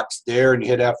the box there and you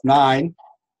hit F9,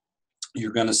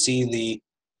 you're going to see the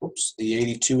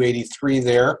 82, 83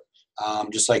 there,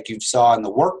 just like you saw in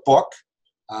the workbook,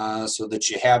 so that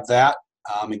you have that.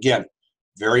 Again,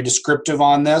 very descriptive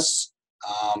on this.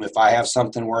 If I have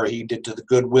something where he did to the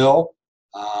goodwill,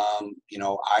 you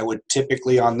know, I would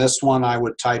typically on this one, I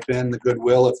would type in the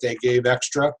goodwill if they gave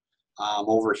extra.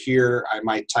 Over here, I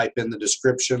might type in the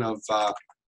description of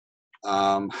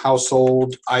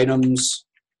household items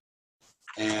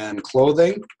and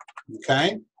clothing.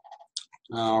 Okay.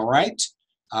 All right.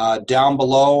 Down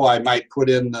below, I might put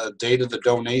in the date of the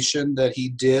donation that he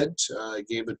did. I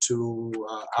gave it to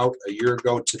out a year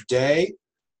ago today.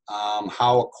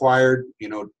 How acquired, you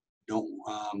know, don't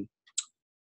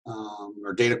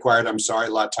or date acquired. I'm sorry.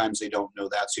 A lot of times they don't know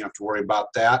that, so you don't have to worry about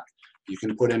that. You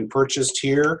can put in purchased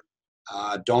here.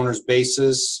 Donor's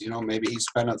basis, you know, maybe he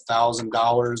spent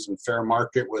 $1,000 and fair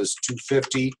market was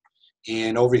 $250.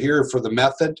 And over here for the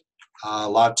method, a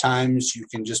lot of times you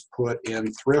can just put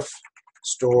in thrift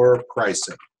store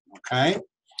pricing. Okay,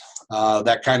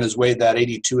 that kind of way that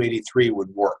 82, 83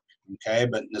 would work. Okay,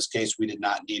 but in this case we did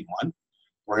not need one.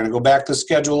 We're going to go back to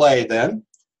Schedule A then.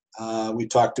 We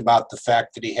talked about the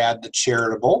fact that he had the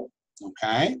charitable.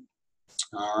 Okay,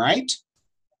 all right.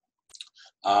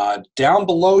 Down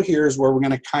below here is where we're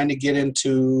going to kind of get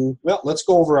into, well, let's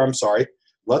go over, I'm sorry,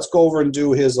 let's go over and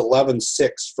do his 11.6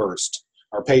 first.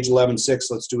 Our page 11.6,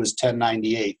 let's do his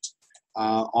 1098.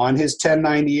 On his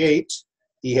 1098,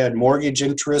 he had mortgage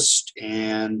interest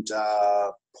and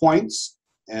points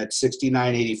at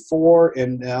 69.84,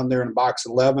 and down there in box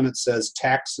 11 it says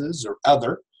taxes or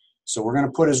other. So we're going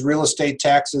to put his real estate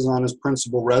taxes on his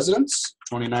principal residence,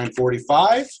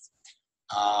 29.45.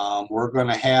 We're going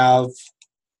to have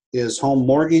his home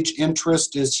mortgage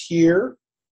interest is here.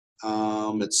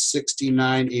 It's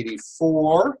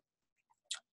 69.84.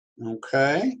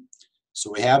 Okay,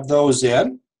 so we have those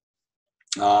in.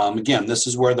 Again, this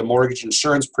is where the mortgage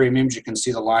insurance premiums, you can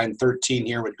see the line 13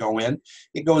 here would go in.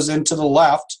 It goes into the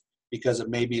left because it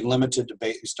may be limited to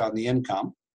based on the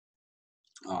income.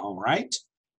 All right,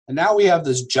 and now we have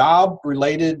this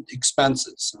job-related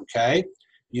expenses. Okay,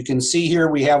 you can see here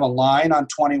we have a line on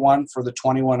 21 for the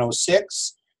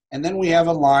 2106. And then we have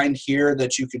a line here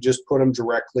that you could just put them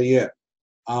directly in.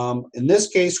 In this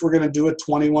case, we're going to do a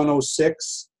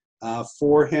 2106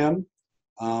 for him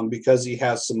because he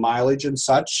has some mileage and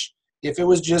such. If it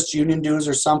was just union dues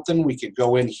or something, we could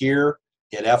go in here,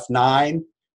 hit F9,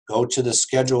 go to the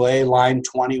Schedule A line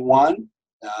 21,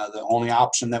 the only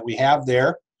option that we have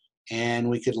there, and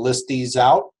we could list these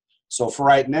out. So for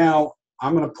right now,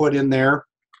 I'm going to put in there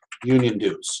union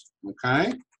dues.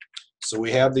 Okay. So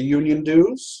we have the union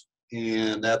dues,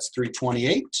 and that's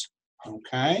 328.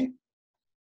 Okay.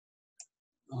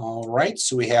 All right,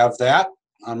 so we have that.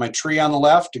 On my tree on the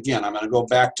left, again, I'm going to go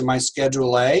back to my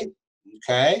Schedule A.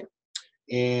 Okay.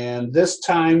 And this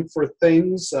time for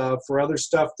things, for other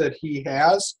stuff that he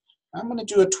has, I'm going to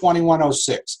do a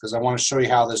 2106 because I want to show you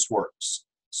how this works.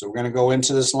 So we're going to go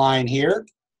into this line here.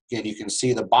 Again, you can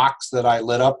see the box that I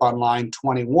lit up on line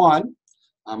 21.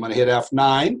 I'm going to hit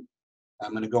F9.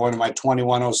 I'm going to go into my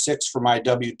 2106 for my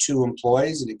W-2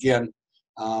 employees. And again,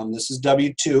 this is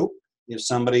W-2. If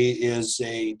somebody is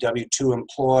a W-2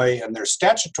 employee and they're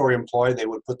statutory employee, they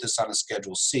would put this on a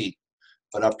Schedule C.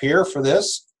 But up here for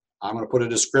this, I'm going to put a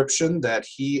description that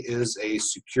he is a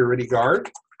security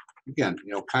guard. Again,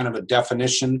 you know, kind of a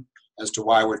definition as to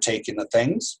why we're taking the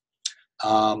things.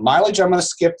 Mileage I'm going to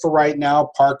skip for right now.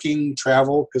 Parking,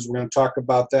 travel, because we're going to talk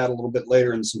about that a little bit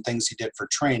later and some things he did for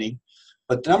training.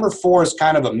 But number 4 is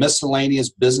kind of a miscellaneous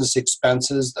business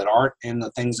expenses that aren't in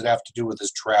the things that have to do with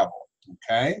his travel.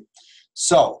 Okay.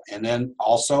 So, and then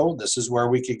also this is where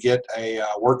we could get a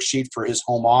worksheet for his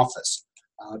home office.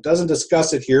 It doesn't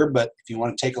discuss it here, but if you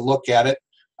want to take a look at it,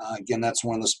 again, that's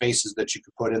one of the spaces that you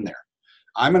could put in there.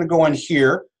 I'm going to go in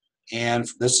here, and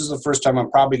this is the first time I'm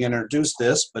probably going to introduce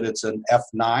this, but it's an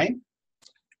F9,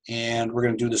 and we're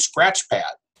going to do the scratch pad.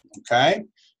 Okay.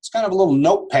 It's kind of a little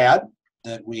notepad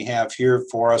that we have here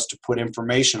for us to put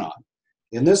information on.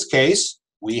 In this case,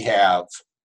 we have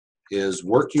his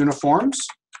work uniforms,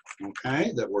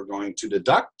 okay, that we're going to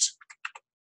deduct.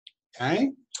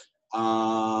 Okay.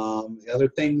 The other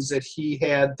things that he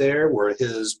had there were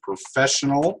his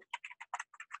professional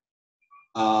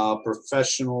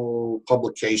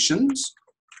publications.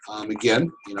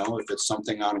 Again, you know, if it's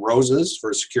something on roses for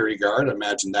a security guard, I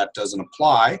imagine that doesn't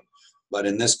apply. But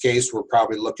in this case, we're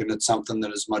probably looking at something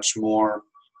that is much more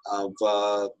of,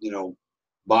 you know,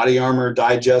 body armor,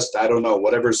 digest, I don't know,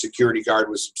 whatever security guard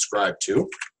was subscribed to.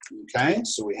 Okay,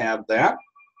 so we have that.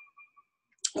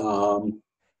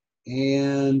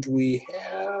 And we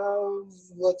have,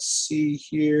 let's see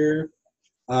here,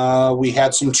 we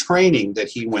had some training that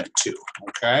he went to,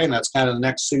 okay? And that's kind of the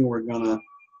next thing we're going to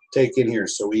take in here.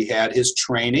 So we had his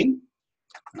training,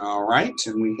 all right?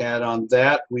 And we had on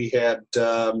that, we had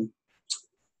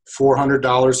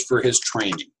 $400 for his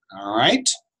training, all right?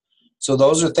 So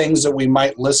those are things that we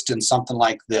might list in something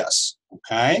like this,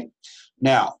 okay?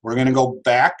 Now, we're going to go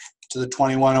back to the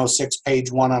 2106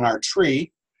 page 1 on our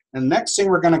tree. And the next thing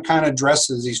we're going to kind of address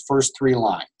is these first 3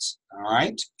 lines, all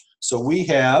right? So we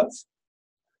have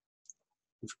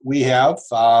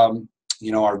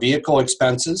you know, our vehicle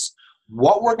expenses.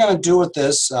 What we're going to do with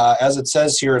this, as it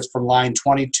says here, it's from line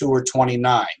 22 or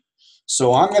 29.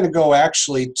 So I'm going to go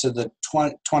actually to the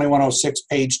 2106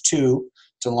 page 2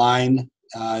 to line,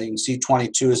 you can see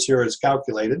 22 is here as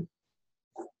calculated,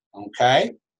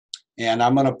 okay? And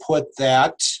I'm going to put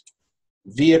that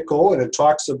vehicle, and it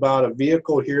talks about a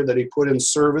vehicle here that he put in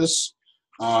service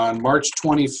on March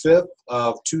 25th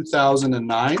of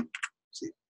 2009.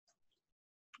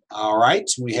 All right,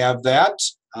 we have that.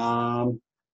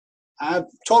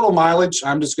 Total mileage,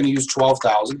 I'm just going to use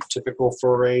 12,000, typical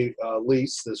for a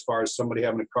lease as far as somebody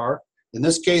having a car. In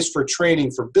this case, for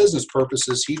training, for business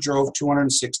purposes, he drove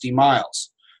 260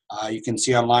 miles. You can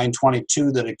see on line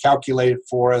 22 that it calculated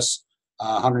for us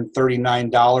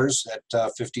 $139 at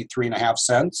 53.5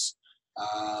 cents.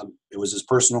 It was his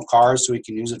personal car, so he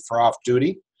can use it for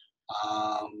off-duty.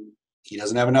 He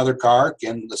doesn't have another car.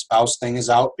 Again, the spouse thing is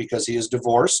out because he is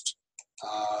divorced.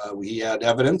 We had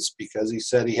evidence because he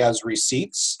said he has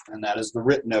receipts, and that is the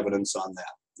written evidence on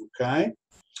that. Okay?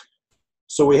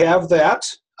 So we have that.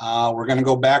 We're going to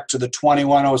go back to the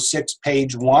 2106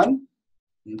 page 1.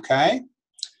 Okay?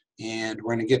 And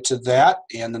we're going to get to that.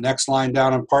 And the next line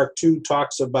down in part 2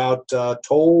 talks about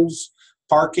tolls,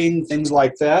 parking, things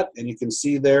like that. And you can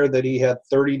see there that he had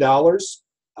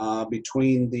 $30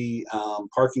 between the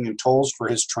parking and tolls for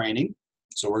his training.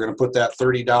 So we're going to put that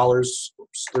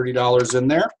 $30 in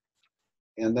there.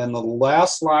 And then the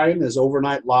last line is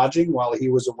overnight lodging while he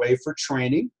was away for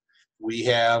training. We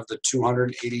have the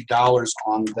 $280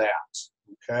 on that.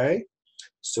 Okay?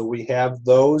 So we have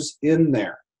those in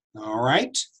there. All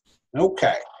right?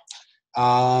 Okay.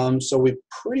 So we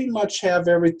pretty much have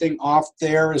everything off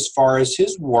there as far as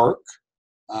his work.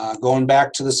 Going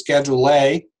back to the Schedule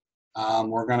A,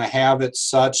 we're going to have it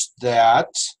such that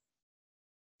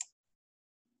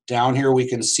down here we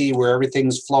can see where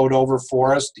everything's flowed over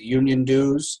for us, the union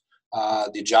dues,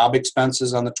 the job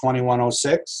expenses on the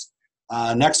 2106.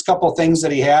 Next couple things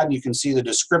that he had, you can see the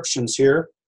descriptions here,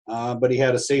 but he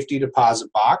had a safety deposit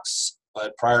box.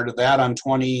 But prior to that, on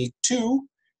 22,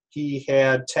 he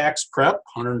had tax prep,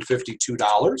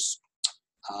 $152.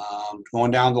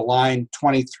 Going down the line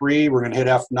 23, we're going to hit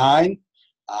F9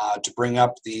 to bring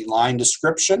up the line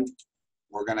description.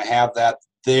 We're going to have that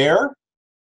there.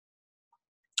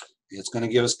 It's going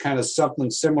to give us kind of something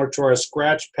similar to our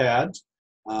scratch pad,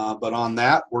 but on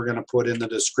that, we're going to put in the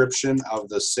description of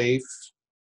the safe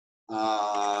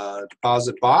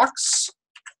deposit box.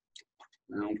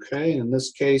 Okay, in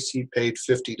this case, he paid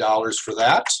 $50 for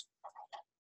that.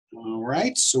 All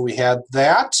right, so we had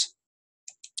that.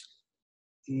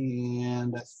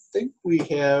 And I think we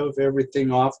have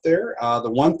everything off there. The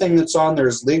one thing that's on there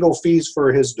is legal fees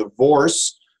for his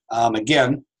divorce.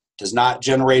 Again, does not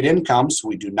generate income, so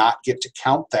we do not get to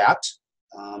count that.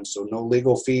 So no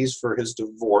legal fees for his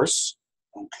divorce.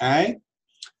 Okay.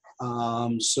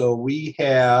 So we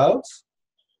have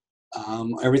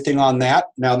everything on that.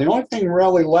 Now, the only thing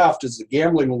really left is the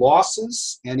gambling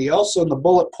losses, and he also in the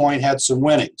bullet point had some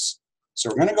winnings. So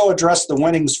we're going to go address the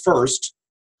winnings first.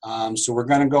 So we're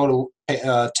going to go to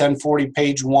 1040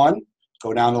 page 1,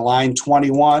 go down to line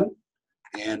 21,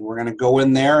 and we're going to go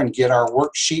in there and get our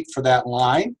worksheet for that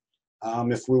line.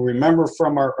 If we remember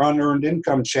from our unearned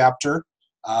income chapter,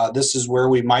 this is where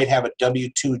we might have a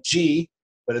W-2G,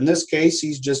 but in this case,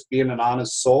 he's just being an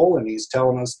honest soul, and he's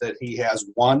telling us that he has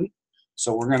one.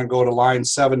 So we're going to go to line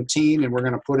 17, and we're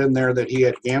going to put in there that he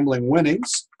had gambling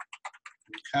winnings.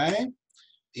 Okay,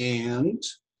 and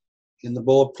in the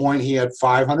bullet point, he had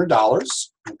 $500.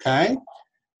 Okay,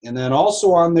 and then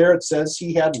also on there, it says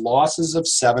he had losses of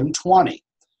 $720.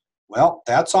 Well,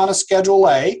 that's on a Schedule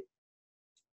A.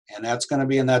 And that's going to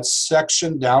be in that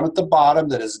section down at the bottom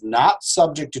that is not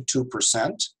subject to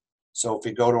 2%. So if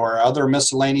we go to our other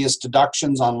miscellaneous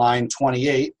deductions on line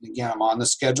 28, again, I'm on the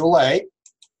Schedule A,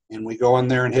 and we go in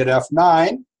there and hit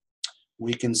F9,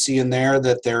 we can see in there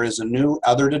that there is a new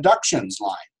other deductions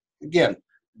line. Again,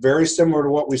 very similar to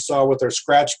what we saw with our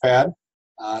scratch pad.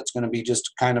 It's going to be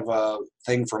just kind of a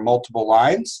thing for multiple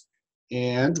lines.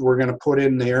 And we're going to put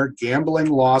in there gambling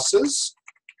losses.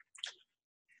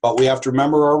 but we have to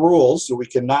remember our rules. So we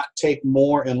cannot take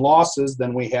more in losses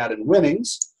than we had in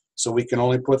winnings. So we can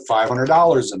only put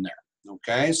 $500 in there.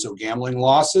 Okay, so gambling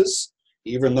losses,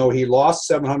 even though he lost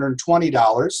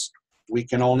 $720, we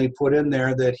can only put in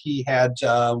there that he had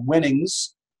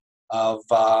winnings of,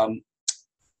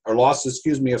 or losses,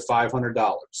 excuse me, of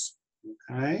 $500.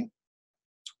 Okay,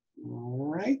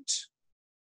 all right.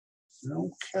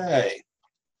 Okay.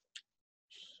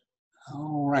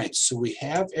 All right, so we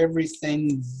have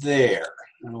everything there.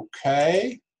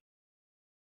 Okay.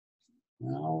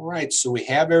 All right, so we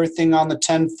have everything on the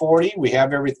 1040. We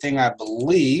have everything, I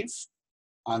believe,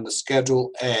 on the Schedule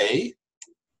A.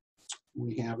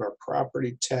 We have our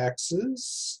property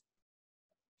taxes.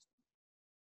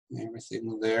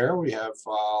 Everything there. We have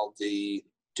all the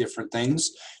different things.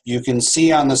 You can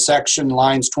see on the section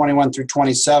lines 21 through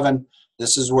 27,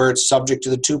 this is where it's subject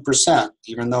to the 2%.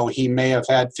 Even though he may have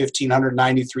had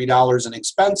 $1,593 in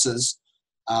expenses,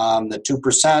 the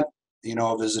 2%,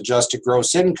 of his adjusted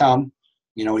gross income,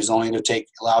 he's only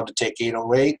allowed to take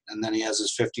 808, and then he has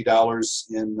his $50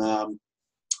 in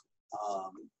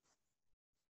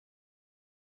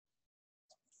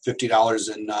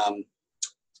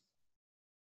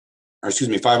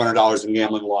 $500 in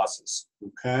gambling losses.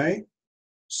 Okay,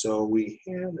 so we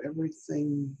have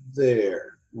everything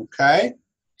there. Okay,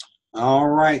 all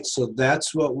right, so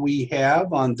that's what we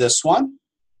have on this one.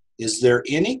 Is there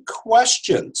any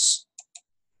questions?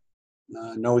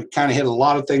 I know we kind of hit a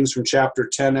lot of things from chapter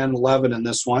 10 and 11 in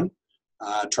this one.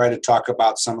 Try to talk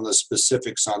about some of the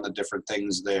specifics on the different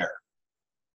things there.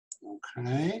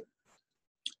 Okay.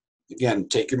 Again,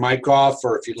 take your mic off,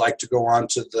 or if you'd like to go on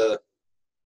to the...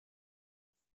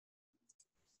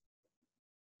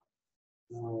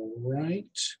 All right.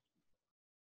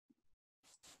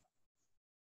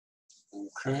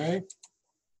 Okay.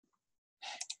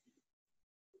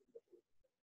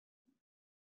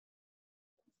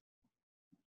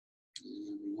 Give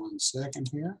me 1 second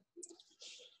here.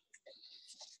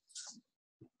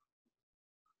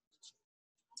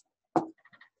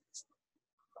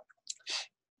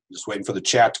 Just waiting for the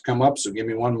chat to come up, so give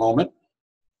me 1 moment.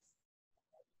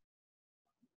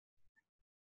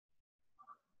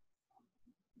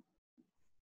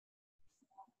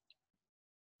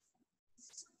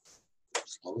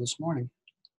 Slow this morning.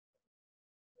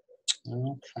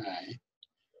 Okay.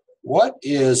 What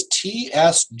is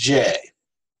TSJ?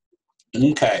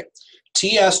 Okay.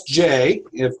 TSJ,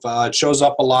 if it shows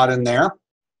up a lot in there,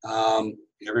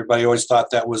 everybody always thought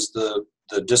that was the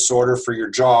disorder for your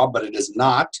jaw, but it is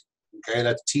not. Okay,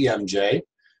 that's TMJ.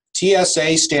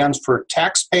 TSA stands for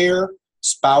taxpayer,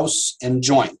 spouse, and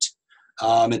joint.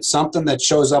 It's something that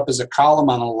shows up as a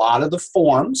column on a lot of the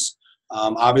forms.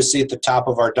 Obviously, at the top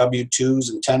of our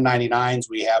W-2s and 1099s,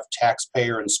 we have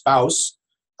taxpayer and spouse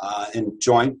and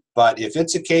joint. But if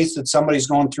it's a case that somebody's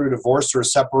going through a divorce or a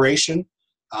separation,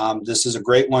 this is a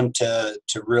great one to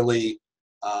really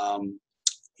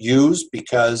use,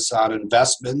 because on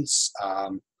investments,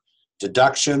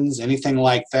 deductions, anything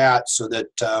like that, so that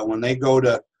when they go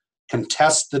to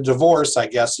contest the divorce, I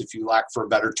guess, if you lack for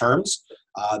better terms,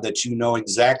 that you know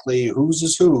exactly whose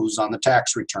is whose on the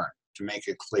tax return to make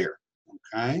it clear.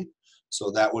 Okay, so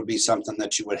that would be something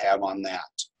that you would have on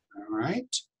that. All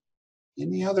right,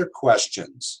 any other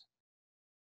questions?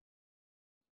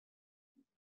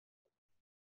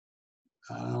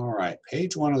 All right,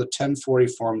 page 1 of the 1040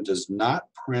 form does not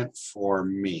print for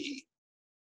me.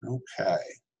 Okay,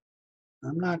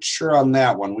 I'm not sure on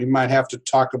that one. We might have to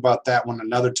talk about that one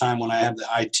another time when I have the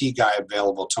IT guy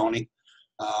available, Tony.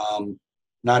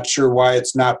 Not sure why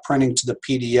it's not printing to the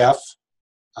PDF.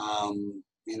 I'm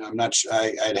not sure.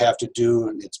 I'd have to do,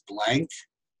 it's blank.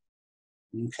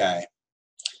 Okay.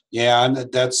 Yeah, and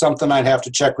that's something I'd have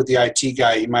to check with the IT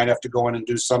guy. He might have to go in and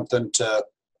do something to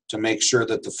make sure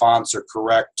that the fonts are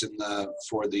correct in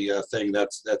for the thing.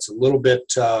 That's a little bit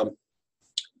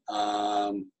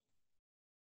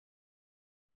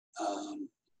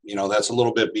that's a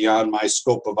little bit beyond my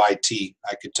scope of IT.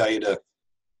 I could tell you to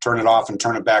turn it off and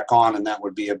turn it back on, and that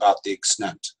would be about the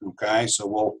extent. Okay,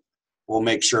 so we'll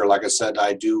make sure. Like I said,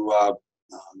 I do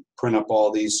print up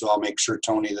all these, so I'll make sure,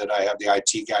 Tony, that I have the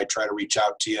IT guy try to reach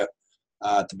out to you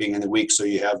at the beginning of the week, so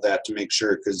you have that to make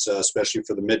sure, because especially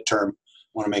for the midterm,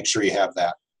 I want to make sure you have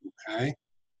that. Okay.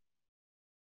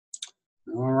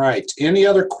 All right. Any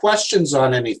other questions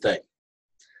on anything?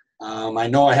 I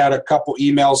know I had a couple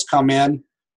emails come in.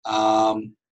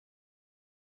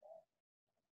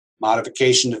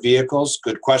 Modification to vehicles.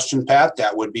 Good question, Pat.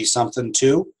 That would be something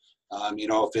too.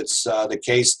 If it's the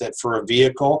case that for a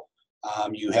vehicle,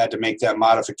 you had to make that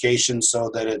modification so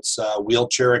that it's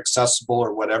wheelchair accessible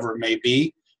or whatever it may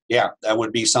be, yeah, that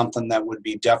would be something that would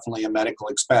be definitely a medical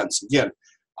expense. Again,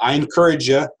 I encourage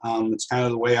you, it's kind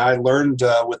of the way I learned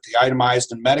with the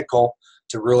itemized and medical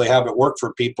to really have it work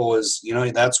for people is, you know,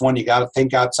 that's when you got to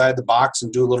think outside the box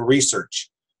and do a little research.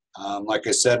 Like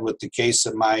I said, with the case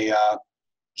of my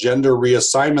gender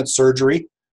reassignment surgery,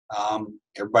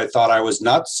 everybody thought I was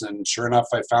nuts, and sure enough,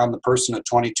 I found the person a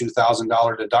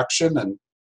 $22,000 deduction, and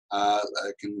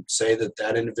I can say that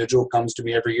that individual comes to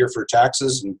me every year for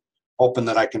taxes, and hoping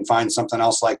that I can find something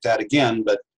else like that again.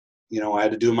 But you know, I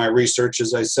had to do my research,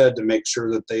 as I said, to make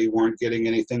sure that they weren't getting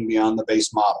anything beyond the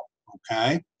base model.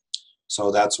 Okay,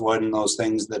 so that's one of those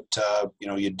things that you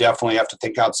know, you definitely have to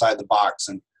think outside the box.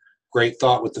 And great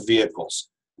thought with the vehicles.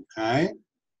 Okay.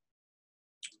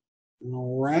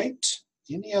 All right.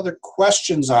 Any other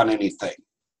questions on anything?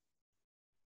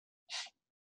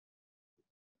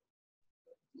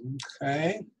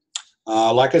 Okay.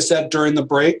 Like I said during the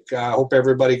break, I hope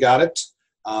everybody got it.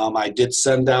 I did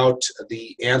send out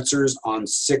the answers on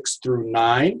 6 through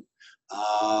 9.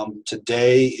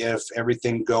 Today, if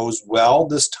everything goes well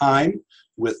this time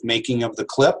with making of the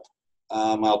clip,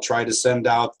 I'll try to send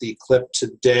out the clip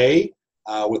today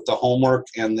with the homework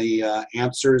and the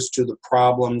answers to the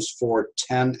problems for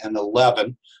 10 and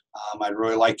 11. I'd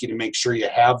really like you to make sure you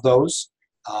have those.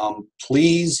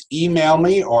 Please email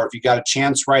me, or if you got a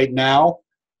chance right now,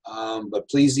 but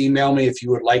please email me if you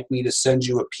would like me to send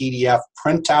you a PDF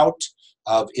printout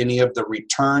of any of the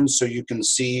returns so you can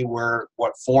see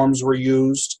what forms were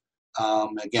used.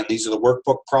 Again, these are the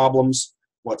workbook problems,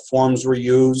 what forms were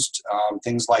used,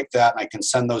 things like that. And I can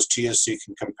send those to you so you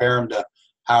can compare them to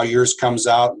how yours comes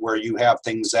out, where you have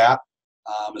things at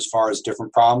as far as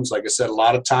different problems. Like I said, a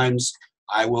lot of times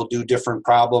I will do different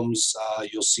problems.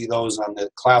 You'll see those on the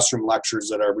classroom lectures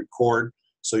that I record,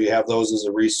 so you have those as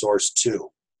a resource too.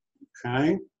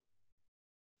 Okay.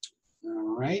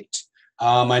 All right.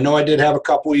 I know I did have a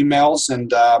couple emails,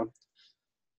 and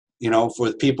you know,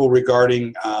 with people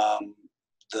regarding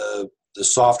the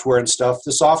software and stuff.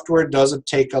 The software doesn't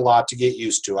take a lot to get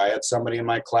used to. I had somebody in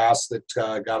my class that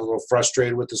got a little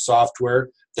frustrated with the software.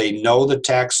 They know the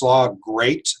tax law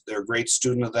great. They're a great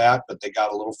student of that, but they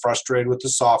got a little frustrated with the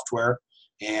software.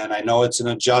 And I know it's an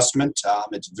adjustment.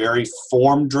 It's very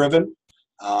form driven,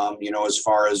 you know, as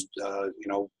far as, you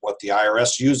know, what the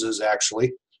IRS uses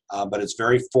actually, but it's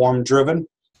very form driven.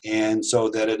 And so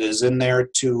that it is in there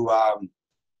to,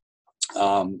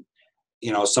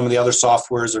 you know, some of the other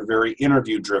softwares are very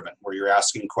interview driven, where you're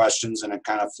asking questions and it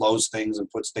kind of flows things and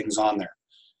puts things on there.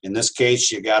 In this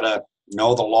case, you got to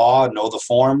know the law, know the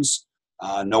forms,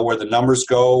 know where the numbers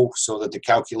go so that the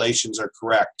calculations are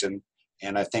correct.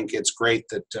 And I think it's great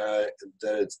that,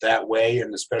 that it's that way,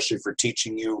 and especially for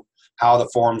teaching you how the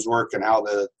forms work and how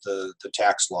the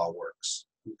tax law works.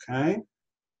 Okay.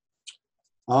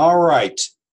 All right.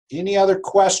 Any other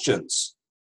questions?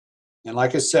 And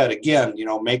like I said, again, you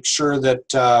know, make sure that,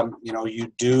 you know,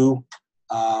 you do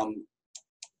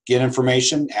get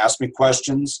information, ask me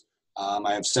questions.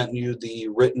 I have sent you the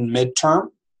written midterm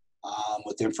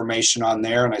with information on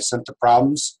there, and I sent the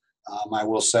problems. I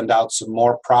will send out some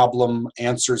more problem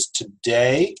answers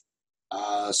today,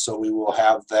 so we will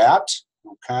have that.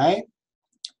 Okay.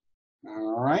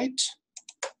 All right.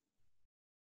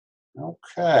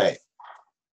 Okay.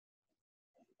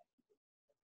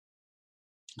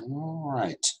 All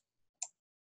right.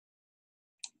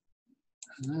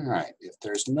 All right. If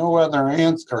there's no other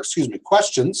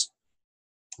questions,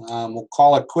 we'll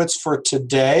call it quits for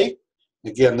today.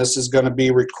 Again, this is going to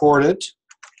be recorded.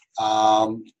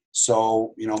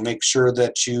 So, you know, make sure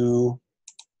that you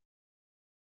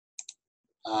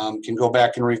can go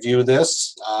back and review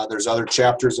this. There's other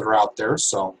chapters that are out there.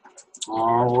 So,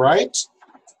 all right.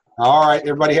 All right.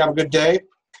 Everybody have a good day.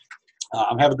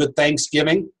 Have a good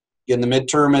Thanksgiving. Again, the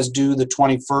midterm is due the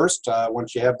 21st,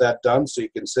 once you have that done, so you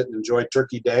can sit and enjoy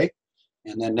Turkey Day.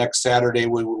 And then next Saturday,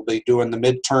 we will be doing the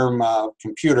midterm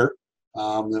computer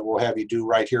that we'll have you do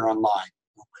right here online.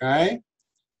 Okay?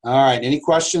 All right. Any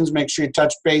questions, make sure you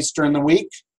touch base during the week,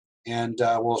 and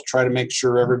we'll try to make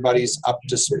sure everybody's up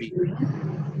to speed.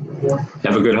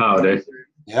 Have a good holiday.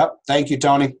 Yep. Thank you,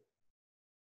 Tony.